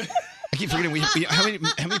 Bye. I keep forgetting. How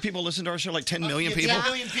many people listen to our show? Like 10 million people? 10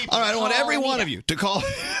 million people. All right, I want every one of you to call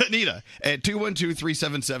Anita at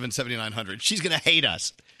 212-377-7900. She's going to hate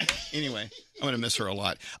us. Anyway, I'm going to miss her a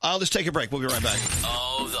lot. Let's take a break. We'll be right back.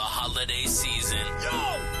 Oh, the holiday season.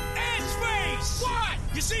 Yo, Ed's face! What?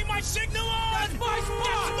 You see my signal on? That's my spot!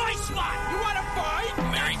 That's my spot! You want to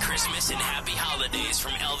fight? Merry Christmas and happy holidays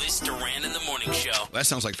from Elvis Duran in the Morning Show. That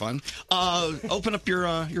sounds like fun. Open up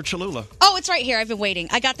your Cholula. Oh, it's right here. I've been waiting.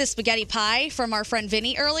 I got this spaghetti pie from our friend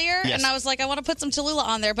Vinny earlier, Yes. and I was like, I want to put some Cholula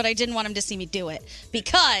on there, but I didn't want him to see me do it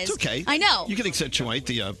because It's okay. I know. You can accentuate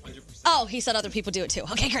the... Oh, he said other people do it too.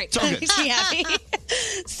 Okay, great. It's all good. Makes me happy.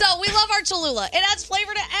 So we love our Cholula. It adds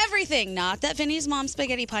flavor to everything. Not that Vinny's mom's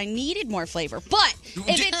spaghetti pie needed more flavor, but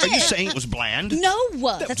if it Are did, you saying it was bland? no,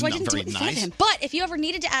 That that's why I was didn't not do very it for nice. him. But if you ever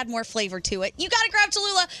needed to add more flavor to it, you got to grab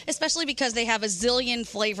Cholula, especially because they have a zillion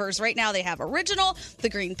flavors. Right now they have original, the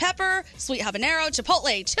green pepper, sweet habanero,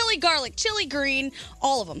 chipotle, chili garlic, chili green,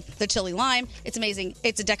 all of them. The chili lime. It's amazing.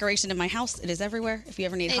 It's a decoration in my house. It is everywhere. If you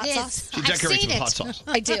ever need It hot is. sauce. She decorates with hot sauce.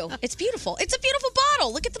 I do. It's beautiful. It's a beautiful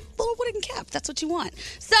bottle. Look at the little wooden cap. That's what you want.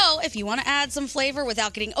 So if you want to add some flavor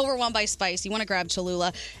without getting overwhelmed by spice, you want to grab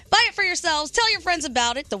Cholula. Buy it for yourselves. Tell your friends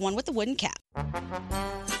about it. The one with the wooden cap.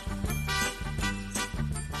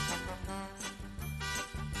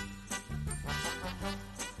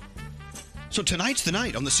 So tonight's the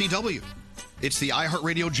night on the CW. It's the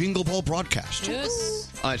iHeartRadio Jingle Ball broadcast. Yes.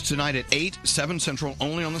 It's tonight at 8, 7 Central,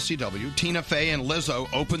 only on the CW. Tina Fey and Lizzo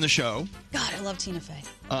open the show. God, I love Tina Fey.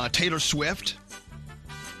 Taylor Swift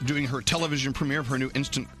doing her television premiere of her new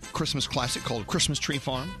instant Christmas classic called Christmas Tree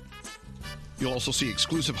Farm. You'll also see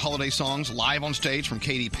exclusive holiday songs live on stage from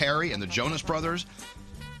Katy Perry and the Jonas Brothers.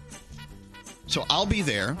 So I'll be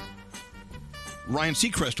there. Ryan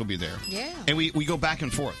Seacrest will be there. Yeah. And we go back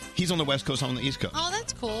and forth. He's on the West Coast, I'm on the East Coast. Oh,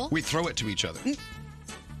 that's cool. We throw it to each other.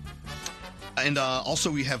 And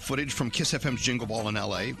also we have footage from Kiss FM's Jingle Ball in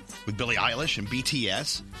L.A. with Billie Eilish and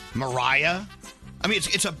BTS, Mariah. I mean,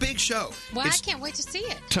 it's a big show. Well, It's I can't wait to see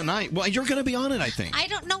it. tonight. Well, you're going to be on it, I think. I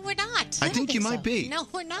don't know. We're not. I think you might be. No,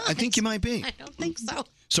 we're not. I think you might be. I don't think so.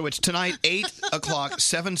 So it's tonight, 8 o'clock,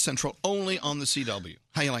 7 Central, only on the CW.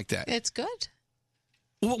 How you like that? It's good.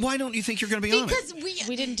 Well, why don't you think you're going to be on it? Because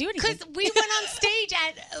we didn't do anything. Because we went on stage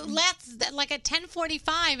at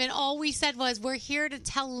 10:45, and all we said was, "We're here to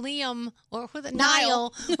tell Liam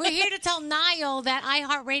Niall. We're here to tell Niall that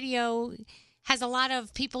iHeartRadio has a lot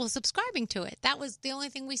of people subscribing to it." That was the only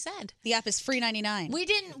thing we said. The app is free 99. We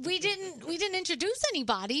didn't introduce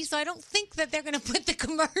anybody, so I don't think that they're going to put the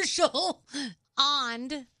commercial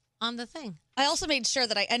on the thing. I also made sure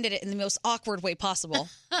that I ended it in the most awkward way possible.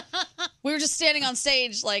 We were just standing on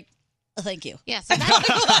stage like, oh, thank you. Yes, I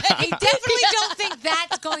definitely don't think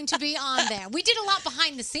that's going to be on there. We did a lot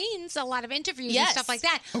behind the scenes, a lot of interviews and stuff like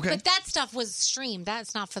that. Okay. But that stuff was streamed.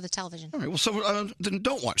 That's not for the television. All right, well, so then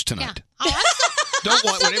don't watch tonight. Yeah. Don't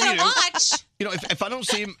watch still whatever you do. gonna watch. You know, if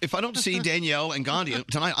I don't see Danielle and Gandhi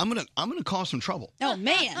tonight, I'm gonna cause some trouble. Oh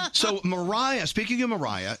man! So Mariah, speaking of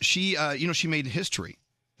Mariah, she she made history.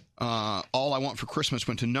 All I Want for Christmas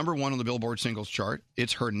went to number 1 on the Billboard singles chart.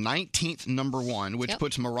 It's her 19th number 1, which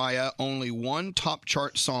puts Mariah only one top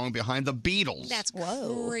chart song behind the Beatles. That's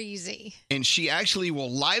crazy. And she actually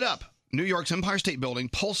will light up New York's Empire State Building,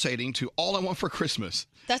 pulsating to All I Want for Christmas.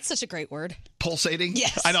 That's such a great word. Pulsating?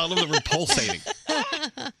 Yes. I know, I love the word pulsating.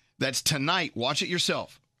 That's tonight. Watch it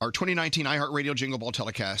yourself. Our 2019 iHeartRadio Jingle Ball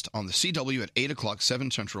telecast on the CW at 8 o'clock,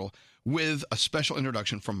 7 Central, with a special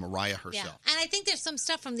introduction from Mariah herself. Yeah, and I think there's some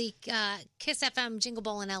stuff from the Kiss FM Jingle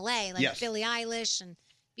Ball in L.A., like Yes. Billie Eilish and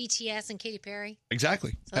BTS and Katy Perry.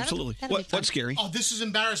 Exactly. So Absolutely. that'll be fun. What's scary? Oh, this is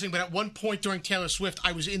embarrassing, but at one point during Taylor Swift,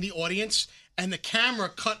 I was in the audience, and the camera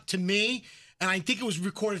cut to me, and I think it was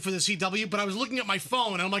recorded for the CW, but I was looking at my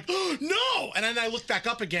phone, and I'm like, oh, no! And then I looked back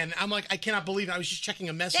up again. I'm like, I cannot believe it. I was just checking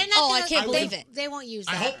a message. I can't believe it. They won't use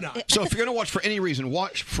that. I hope not. So if you're going to watch for any reason,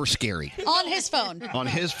 watch for Scary. On his phone. On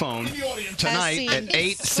his phone tonight at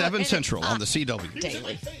 8, 7 Central on the CW.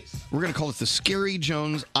 Daily. We're going to call it the Scary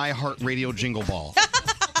Jones iHeartRadio Jingle Ball.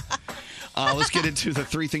 Let's get into the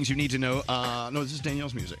 3 things you need to know. No, this is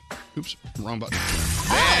Danielle's music. Oops, wrong button.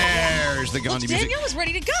 There's the Gandhi music. Danielle was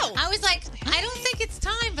ready to go. I was like, I don't think it's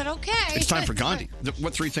time, but okay. It's time for Gandhi.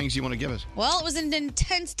 What 3 things do you want to give us? Well, it was an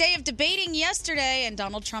intense day of debating yesterday, and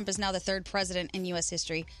Donald Trump is now the 3rd president in U.S.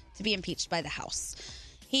 history to be impeached by the House.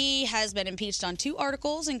 He has been impeached on 2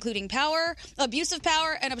 articles, including abuse of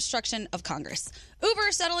power, and obstruction of Congress.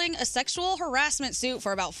 Uber settling a sexual harassment suit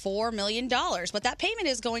for about $4 million, but that payment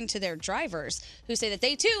is going to their drivers, who say that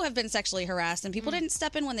they too have been sexually harassed, and people didn't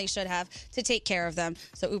step in when they should have to take care of them.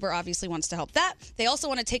 So Uber obviously wants to help that. They also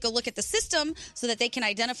want to take a look at the system so that they can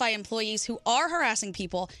identify employees who are harassing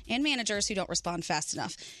people and managers who don't respond fast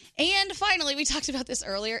enough. And finally, we talked about this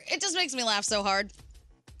earlier. It just makes me laugh so hard.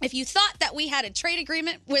 If you thought that we had a trade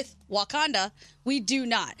agreement with Wakanda, we do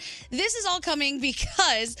not. This is all coming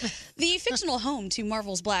because the fictional home to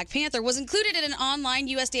Marvel's Black Panther was included in an online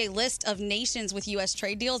USDA list of nations with U.S.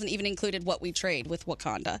 trade deals and even included what we trade with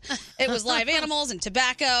Wakanda. It was live animals and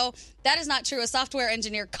tobacco. That is not true. A software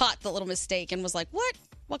engineer caught the little mistake and was like, what?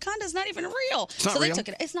 Wakanda's not even real. It's not so they real? took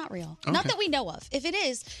it. It's not real. Okay. Not that we know of. If it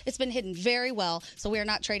is, it's been hidden very well. So we are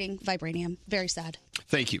not trading vibranium. Very sad.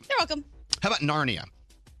 Thank you. You're welcome. How about Narnia?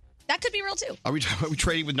 That could be real too. Are we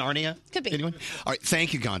trading with Narnia? Could be. Anyone? All right.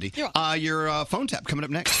 Thank you, Gandhi. You're Your phone tap coming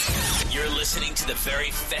up next. You're listening to the very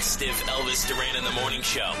festive Elvis Duran in the Morning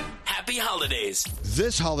Show. Happy holidays.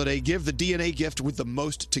 This holiday, give the DNA gift with the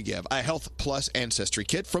most to give. A Health Plus Ancestry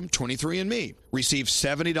Kit from 23andMe. Receive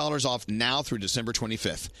 $70 off now through December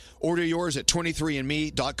 25th. Order yours at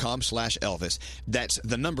 23andme.com/Elvis. That's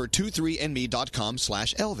the number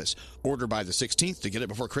 23andme.com/Elvis. Order by the 16th to get it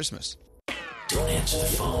before Christmas. Don't answer the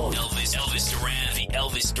phone. Elvis Duran, the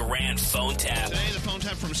Elvis Duran phone tap. Today, the phone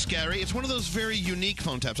tap from Scary. It's one of those very unique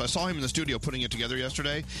phone taps. I saw him in the studio putting it together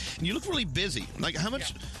yesterday, and you look really busy. Like, how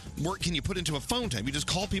much work can you put into a phone tap? You just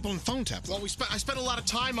call people and phone tap them. Well, I spent a lot of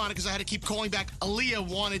time on it because I had to keep calling back. Aaliyah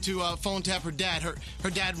wanted to phone tap her dad. Her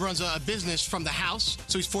dad runs a business from the house,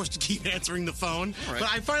 so he's forced to keep answering the phone. All right. But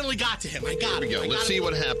I finally got to him. I got him. Here we go. Let's see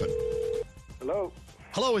what happened. Hello?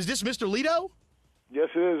 Hello, is this Mr. Lito? Yes,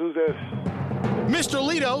 it is. Who's this? Mr.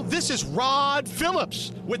 Lito, this is Rod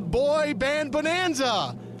Phillips with Boy Band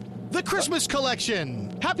Bonanza, the Christmas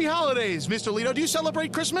collection. Happy holidays, Mr. Lito. Do you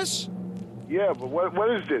celebrate Christmas? Yeah, but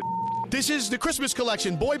what is this? This is the Christmas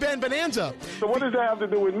collection, Boy Band Bonanza. So what does that have to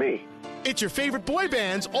do with me? It's your favorite boy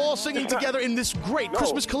bands all singing together in this great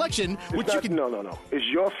Christmas collection, which you can. No. It's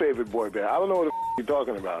your favorite boy band. I don't know what the you're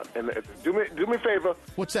talking about. And do me a favor.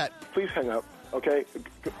 What's that? Please hang up. Okay.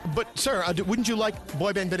 But sir, wouldn't you like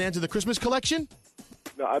Boy Band Bonanza, the Christmas collection?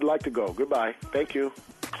 No, I'd like to go. Goodbye. Thank you.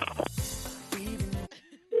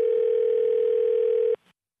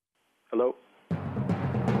 Hello?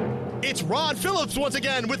 It's Rod Phillips once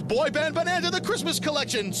again with Boy Band Bonanza, the Christmas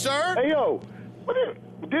collection, sir. Hey, yo.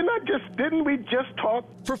 Didn't we just talk?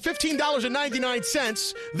 For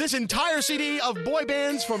 $15.99, this entire CD of boy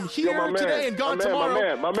bands from here today and gone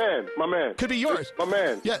tomorrow. My man. Could be yours. My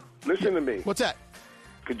man. Yeah. Listen to me. What's that?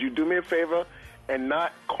 Could you do me a favor and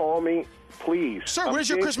not call me, please? Sir, where's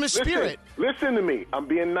your Christmas spirit? Listen to me. I'm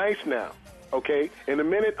being nice now, okay? In a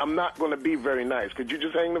minute, I'm not going to be very nice. Could you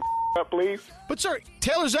just hang the up, please? But, sir,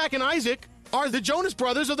 Taylor, Zach, and Isaac are the Jonas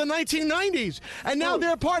Brothers of the 1990s. And now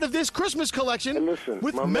they're part of this Christmas collection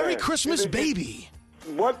with Merry Christmas, Baby.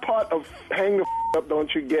 What part of hang the up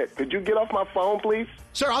don't you get? Could you get off my phone, please?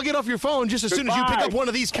 Sir, I'll get off your phone just as soon as you pick up one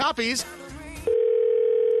of these copies.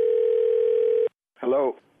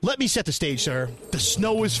 Hello? Let me set the stage, sir. The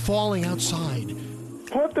snow is falling outside.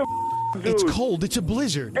 What the dude? It's cold. It's a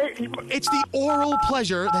blizzard. Hey, it's the oral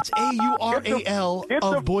pleasure, that's A-U-R-A-L,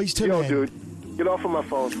 of Boys to Men. Dude. Get off of my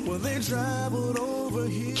phone.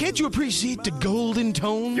 Can't you appreciate the golden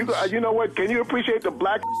tones? You know what? Can you appreciate the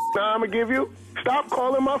black I'm going to give you? Stop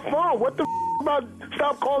calling my phone. What the about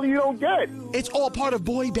stop calling you don't get? It's all part of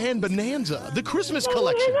Boy Band Bonanza, the Christmas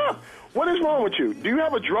collection. What is wrong with you? Do you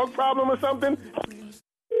have a drug problem or something?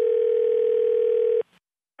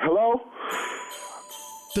 Hello?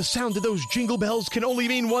 The sound of those jingle bells can only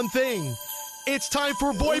mean one thing. It's time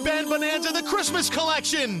for Boy Band Bonanza, the Christmas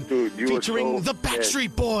collection, featuring the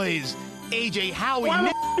Backstreet Boys, AJ Howie.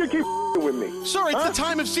 Why the you keep with me? Sir, it's the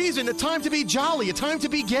time of season, a time to be jolly, a time to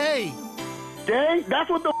be gay. Gay? That's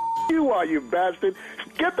what the you are, you bastard.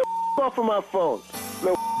 Get the off of my phone.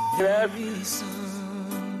 No ass.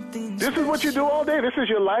 This is what you do all day? This is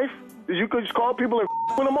your life? You could just call people and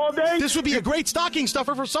with them all day? This would be a great stocking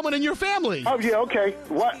stuffer for someone in your family. Oh, yeah, okay.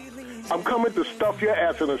 What? I'm coming to stuff your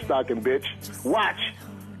ass in a stocking, bitch. Watch.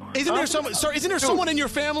 Isn't there someone in your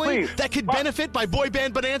family that could benefit by Boy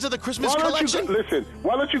Band Bonanza, the Christmas collection? Listen,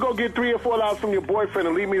 why don't you go get $3 or $4 from your boyfriend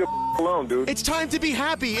and leave me the alone, dude? It's time to be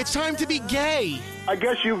happy. It's time to be gay. I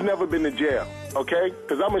guess you've never been to jail, okay?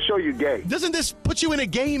 Because I'm going to show you gay. Doesn't this put you in a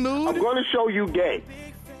gay mood? I'm going to show you gay.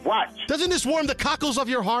 Watch. Doesn't this warm the cockles of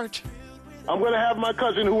your heart? I'm going to have my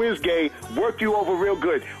cousin who is gay work you over real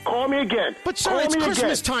good. Call me again. But, sir, it's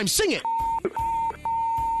Christmas time. Sing it.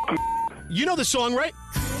 You know the song, right?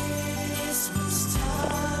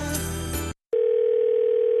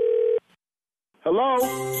 Hello?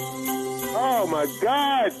 Oh, my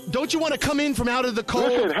God. Don't you want to come in from out of the cold?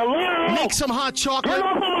 Listen, hello? Make some hot chocolate? Get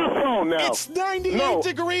off of my phone now. It's 98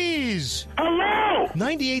 degrees. Hello?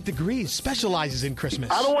 98 degrees specializes in Christmas.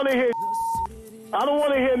 I don't want to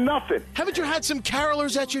hear nothing. Haven't you had some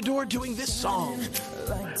carolers at your door doing this song?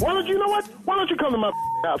 You know what? Why don't you come to my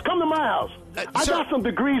house? Come to my house. I got some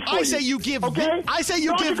degrees for you. I say you give. Okay? I say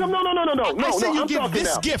you give. No. I say you give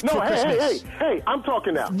this gift for Christmas. Hey, I'm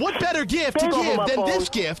talking now. What better gift to give than this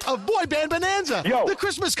gift of Boy Band Bonanza, the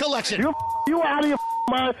Christmas collection? You out of your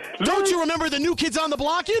mind. Don't you remember the New Kids on the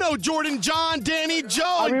Block? You know Jordan, John, Danny,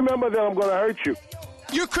 Joe. I remember that. I'm going to hurt you.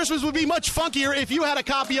 Your Christmas would be much funkier if you had a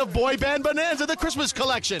copy of Boy Band Bonanza, the Christmas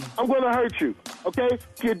collection. I'm going to hurt you, okay?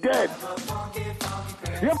 You're dead.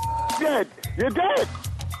 You're dead. You're dead.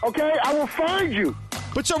 Okay? I will find you.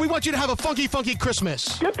 But, sir, we want you to have a funky, funky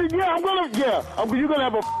Christmas. You're going to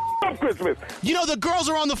have a Christmas. You know, the girls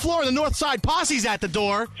are on the floor and the North Side Posse's at the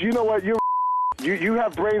door. You know what? You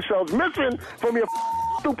have brain cells missing from your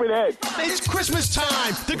stupid head. It's Christmas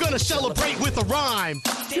time. They're going to celebrate with a rhyme.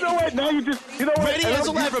 You know what? Now you know what? Ready as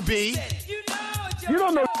I'll ever be. You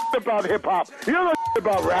don't know about hip-hop. You don't know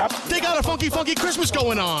about rap. They got a funky, funky Christmas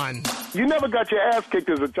going on. You never got your ass kicked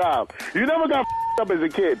as a child. You never got up as a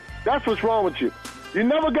kid. That's what's wrong with you. You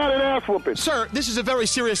never got an ass whooping. Sir, this is a very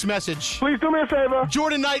serious message. Please do me a favor.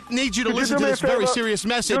 Jordan Knight needs you to listen to this very serious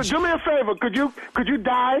message. Do me a favor. Could you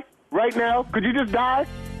die right now? Could you just die?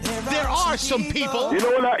 There are some people. You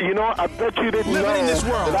know what? I bet you didn't know in this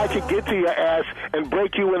world that I could get to your ass and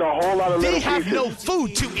break you in a whole lot of little pieces. They have no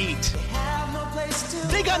food to eat.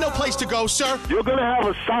 They got no place to go, sir. You're going to have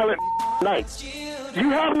a silent night. You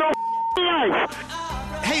have no life.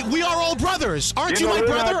 Hey, we are all brothers. Aren't you my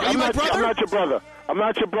brother? Are you my brother? I'm not your brother. I'm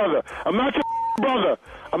not your brother. I'm not your brother.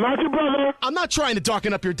 I'm not your brother. I'm not trying to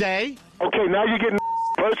darken up your day. Okay, now you're getting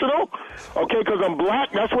personal? Okay, because I'm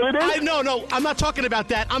black, that's what it is? No, I'm not talking about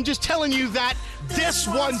that. I'm just telling you that this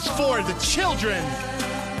one's for the children.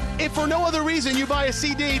 If for no other reason you buy a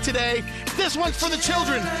CD today, this one's for the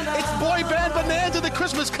children. It's Boy Band Bonanza, the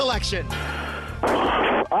Christmas collection.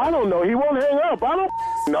 I don't know. He won't hang up. I don't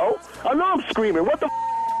know. I know I'm screaming. What the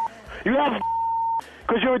You have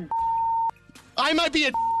because you're a I might be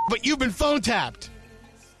a but you've been phone tapped.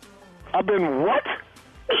 I've been what?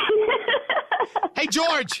 Hey,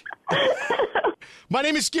 George. My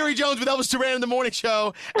name is Scary Jones with Elvis Duran in the Morning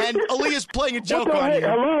Show, and Aaliyah's playing a joke on you.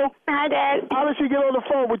 Hello? Hi, Dad. How did she get on the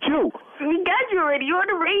phone with you? We got you already. You're on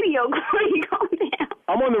the radio. Calm down.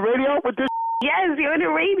 I'm on the radio with this? Yes, you're on the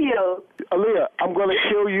radio. Aaliyah, I'm going to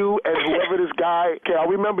kill you and whoever this guy... Okay, I'll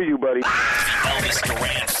remember you, buddy. Elvis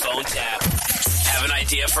Duran phone tap. Have an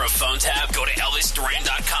idea for a phone tap? Go to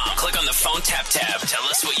ElvisDuran.com. Click on the phone tap tab. Tell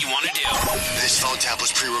us what you want to do. This phone tap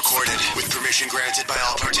was pre-recorded with permission granted by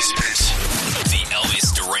all participants. The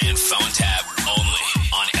Elvis Duran phone tap only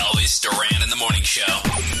on Elvis Duran in the Morning Show.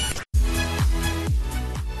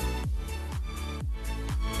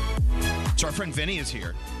 So our friend Vinny is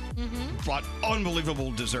here. Brought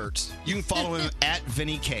unbelievable desserts. You can follow him at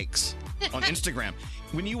Vinny Cakes on Instagram.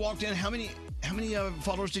 When you walked in, how many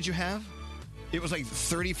followers did you have? It was like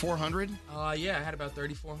 3,400. Yeah, I had about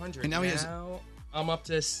 3,400. And now he has- I'm up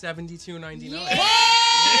to 7,299.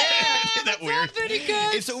 Isn't that weird? pretty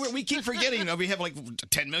good. It's so weird. We keep forgetting, we have like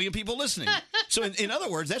 10 million people listening. So in other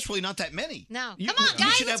words, that's really not that many. No. You, Come on, you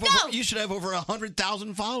guys, should let's have go. you should have over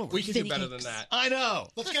 100,000 followers. We can do better than that. I know.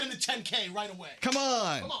 Let's get him to 10K right away. Come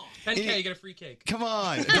on. 10K, you get a free cake. Come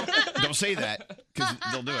on. Don't say that because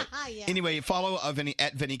they'll do it. Yeah. Anyway, follow Vinny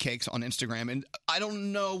at Vinny Cakes on Instagram. And I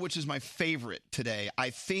don't know which is my favorite today. I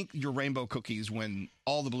think your rainbow cookies win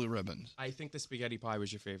all the blue ribbons. I think the spaghetti pie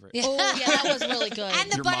was your favorite. Oh, yeah, that was really good.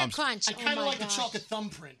 And the Your butter mom's- crunch. I kind of like the chocolate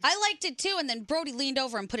thumbprint. I liked it too, and then Brody leaned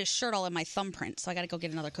over and put his shirt all in my thumbprint, so I got to go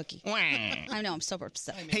get another cookie. I know, I'm so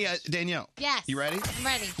upset. Hey, Danielle. Yes. You ready? I'm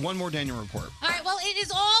ready. One more Daniel report. All right, well, it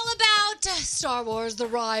is all about Star Wars: The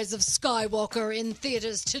Rise of Skywalker in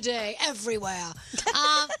theaters today, everywhere.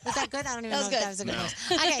 Was that good? I don't even know if that was a good news.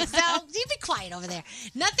 Okay, so you be quiet over there.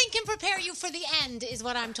 Nothing can prepare you for the end, is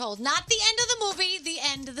what I'm told. Not the end of the movie, the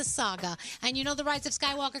end of the saga. And you know, The Rise of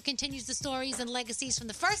Skywalker continues the stories and legacies from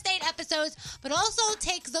the first 8 episodes, but also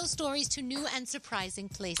takes those stories to new and surprising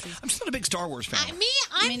places. I'm still not a big Star Wars fan.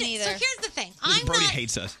 Me neither. So here's the thing. Brody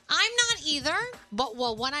hates us. I'm not either, but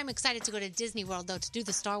when I'm excited to go to Disney World, though, to do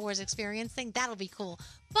the Star Wars experience thing, that'll be cool.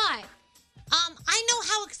 But I know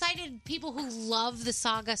how excited people who love the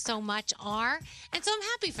saga so much are, and so I'm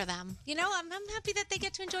happy for them. You know, I'm happy that they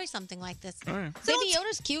get to enjoy something like this. All right. So Baby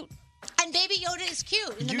Yoda's cute. And Baby Yoda is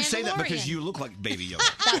cute. In You the say that because Mandalorian. you look like Baby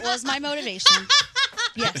Yoda. That was my motivation.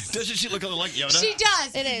 Yes. Doesn't she look a little like Yoda? She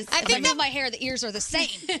does. It is. I If think I move my hair, the ears are the same.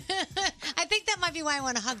 I think that might be why I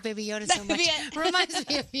want to hug Baby Yoda so much. Reminds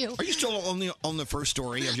me of you. Are you still on the first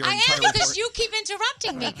story of your I entire am report? because you keep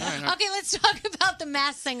interrupting me. Okay, let's talk about The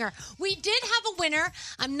Masked Singer. We did have a winner.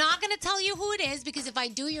 I'm not going to tell you who it is because if I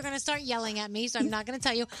do, you're going to start yelling at me. So I'm not going to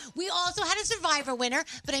tell you. We also had a Survivor winner,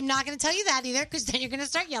 but I'm not going to tell you that either because then you're going to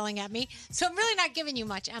start yelling at me. So I'm really not giving you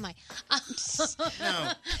much, am I? No.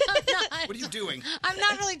 I'm not. What are you doing? I'm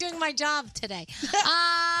not really doing my job today.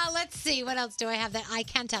 Let's see. What else do I have that I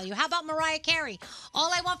can tell you? How about Mariah Carey?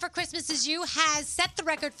 All I Want for Christmas Is You has set the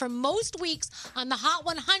record for most weeks on the Hot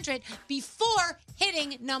 100 before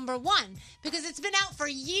hitting number 1 because it's been out for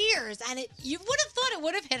years and you would have thought it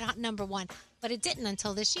would have hit number 1. But it didn't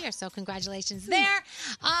until this year, so congratulations there.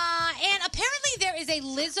 And apparently there is a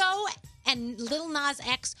Lizzo and Lil Nas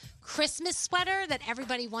X Christmas sweater that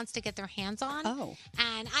everybody wants to get their hands on. Oh.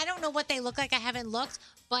 And I don't know what they look like. I haven't looked.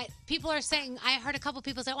 But people are saying, I heard a couple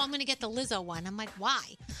people say, I'm going to get the Lizzo one. I'm like, why?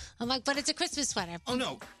 I'm like, but it's a Christmas sweater. Oh,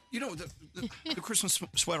 no. You know, the Christmas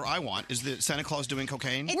sweater I want is the Santa Claus doing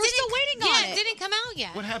cocaine. We're still waiting on it. It didn't come out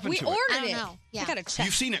yet. What happened We to ordered I don't it. know. Yeah. I gotta check.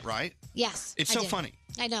 You've seen it, right? Yes. It's I so did. funny.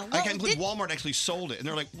 I know. I can't believe Walmart actually sold it. And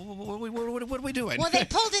they're like, what are we doing? Well, they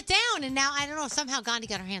pulled it down, and now, I don't know, somehow Gandhi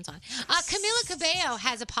got her hands on it. Camila Cabello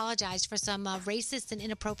has apologized for some racist and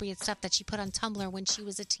inappropriate stuff that she put on Tumblr when she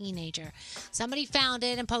was a teenager. Somebody found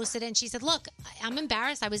it and posted it, and she said, look, I'm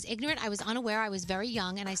embarrassed. I was ignorant. I was unaware. I was very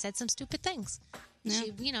young, and I said some stupid things.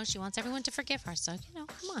 Yeah. She wants everyone to forgive her, so, come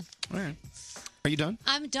on. All right. Are you done?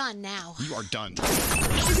 I'm done now. You are done.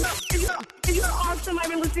 You're awesome. I've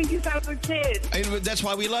been listening to you since I was a kid. And that's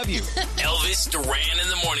why we love you. Elvis Duran in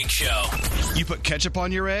the Morning Show. You put ketchup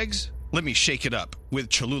on your eggs? Let me shake it up with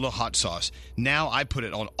Cholula hot sauce. Now I put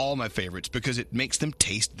it on all my favorites because it makes them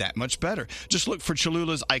taste that much better. Just look for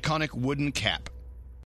Cholula's iconic wooden cap.